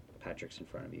 Patrick's in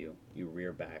front of you. You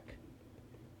rear back,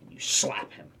 and you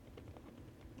slap him.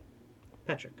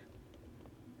 Patrick,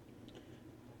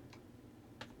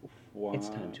 Wow. it's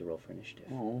time to roll for initiative.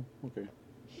 Oh, okay.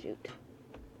 Shoot.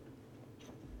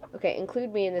 Okay,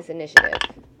 include me in this initiative.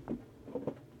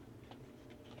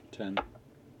 10.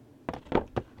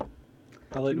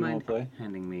 How late do you want to play?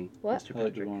 Handing me What? Mr. How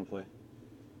late do Patrick? you want to play?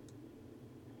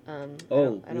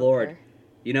 Oh, I don't Lord.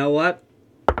 You know what?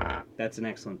 That's an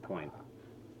excellent point.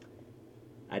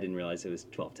 I didn't realize it was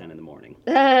 12:10 in the morning.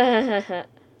 care.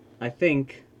 I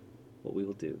think what we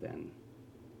will do then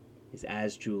is,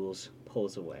 as Jules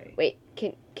pulls away. Wait,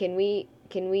 can we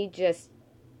just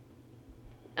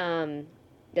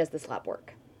does the slap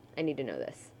work? I need to know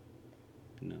this.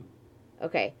 No.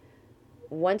 Okay.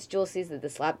 Once Jules sees that the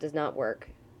slap does not work,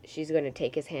 she's going to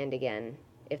take his hand again.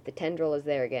 If the tendril is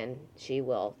there again, she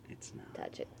will It's not.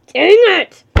 touch it. Dang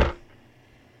it!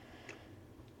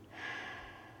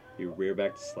 You rear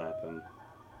back to slap him.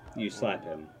 You slap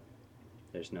him.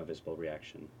 There's no visible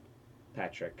reaction.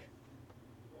 Patrick,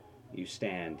 you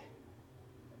stand.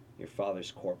 Your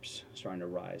father's corpse starting to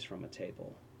rise from a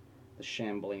table. The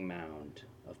shambling mound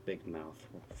of Big Mouth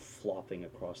flopping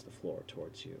across the floor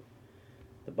towards you.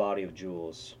 The body of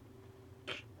Jules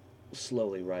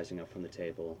slowly rising up from the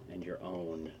table, and your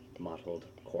own mottled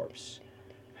corpse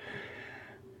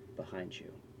behind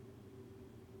you.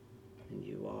 And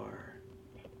you are,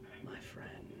 my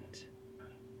friend,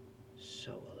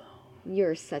 so alone.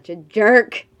 You're such a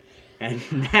jerk. And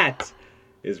that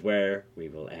is where we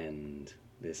will end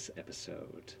this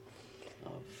episode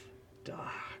of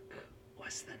Dark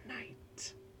Was the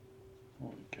Night.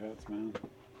 Holy cats, man.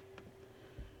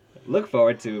 Look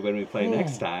forward to when we play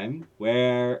next time,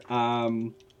 where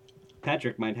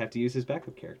Patrick might have to use his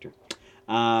backup character.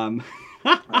 I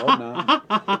hope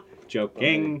not.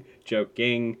 Joking,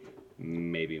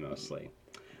 maybe mostly.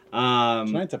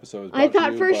 Tonight's episode is I brought to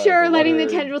thought you for by sure the letting the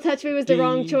letter tendril touch me was the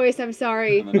wrong D choice. I'm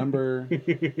sorry. and the number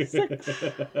 6.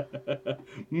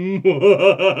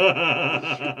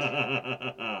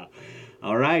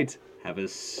 All right, have a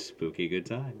spooky good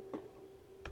time.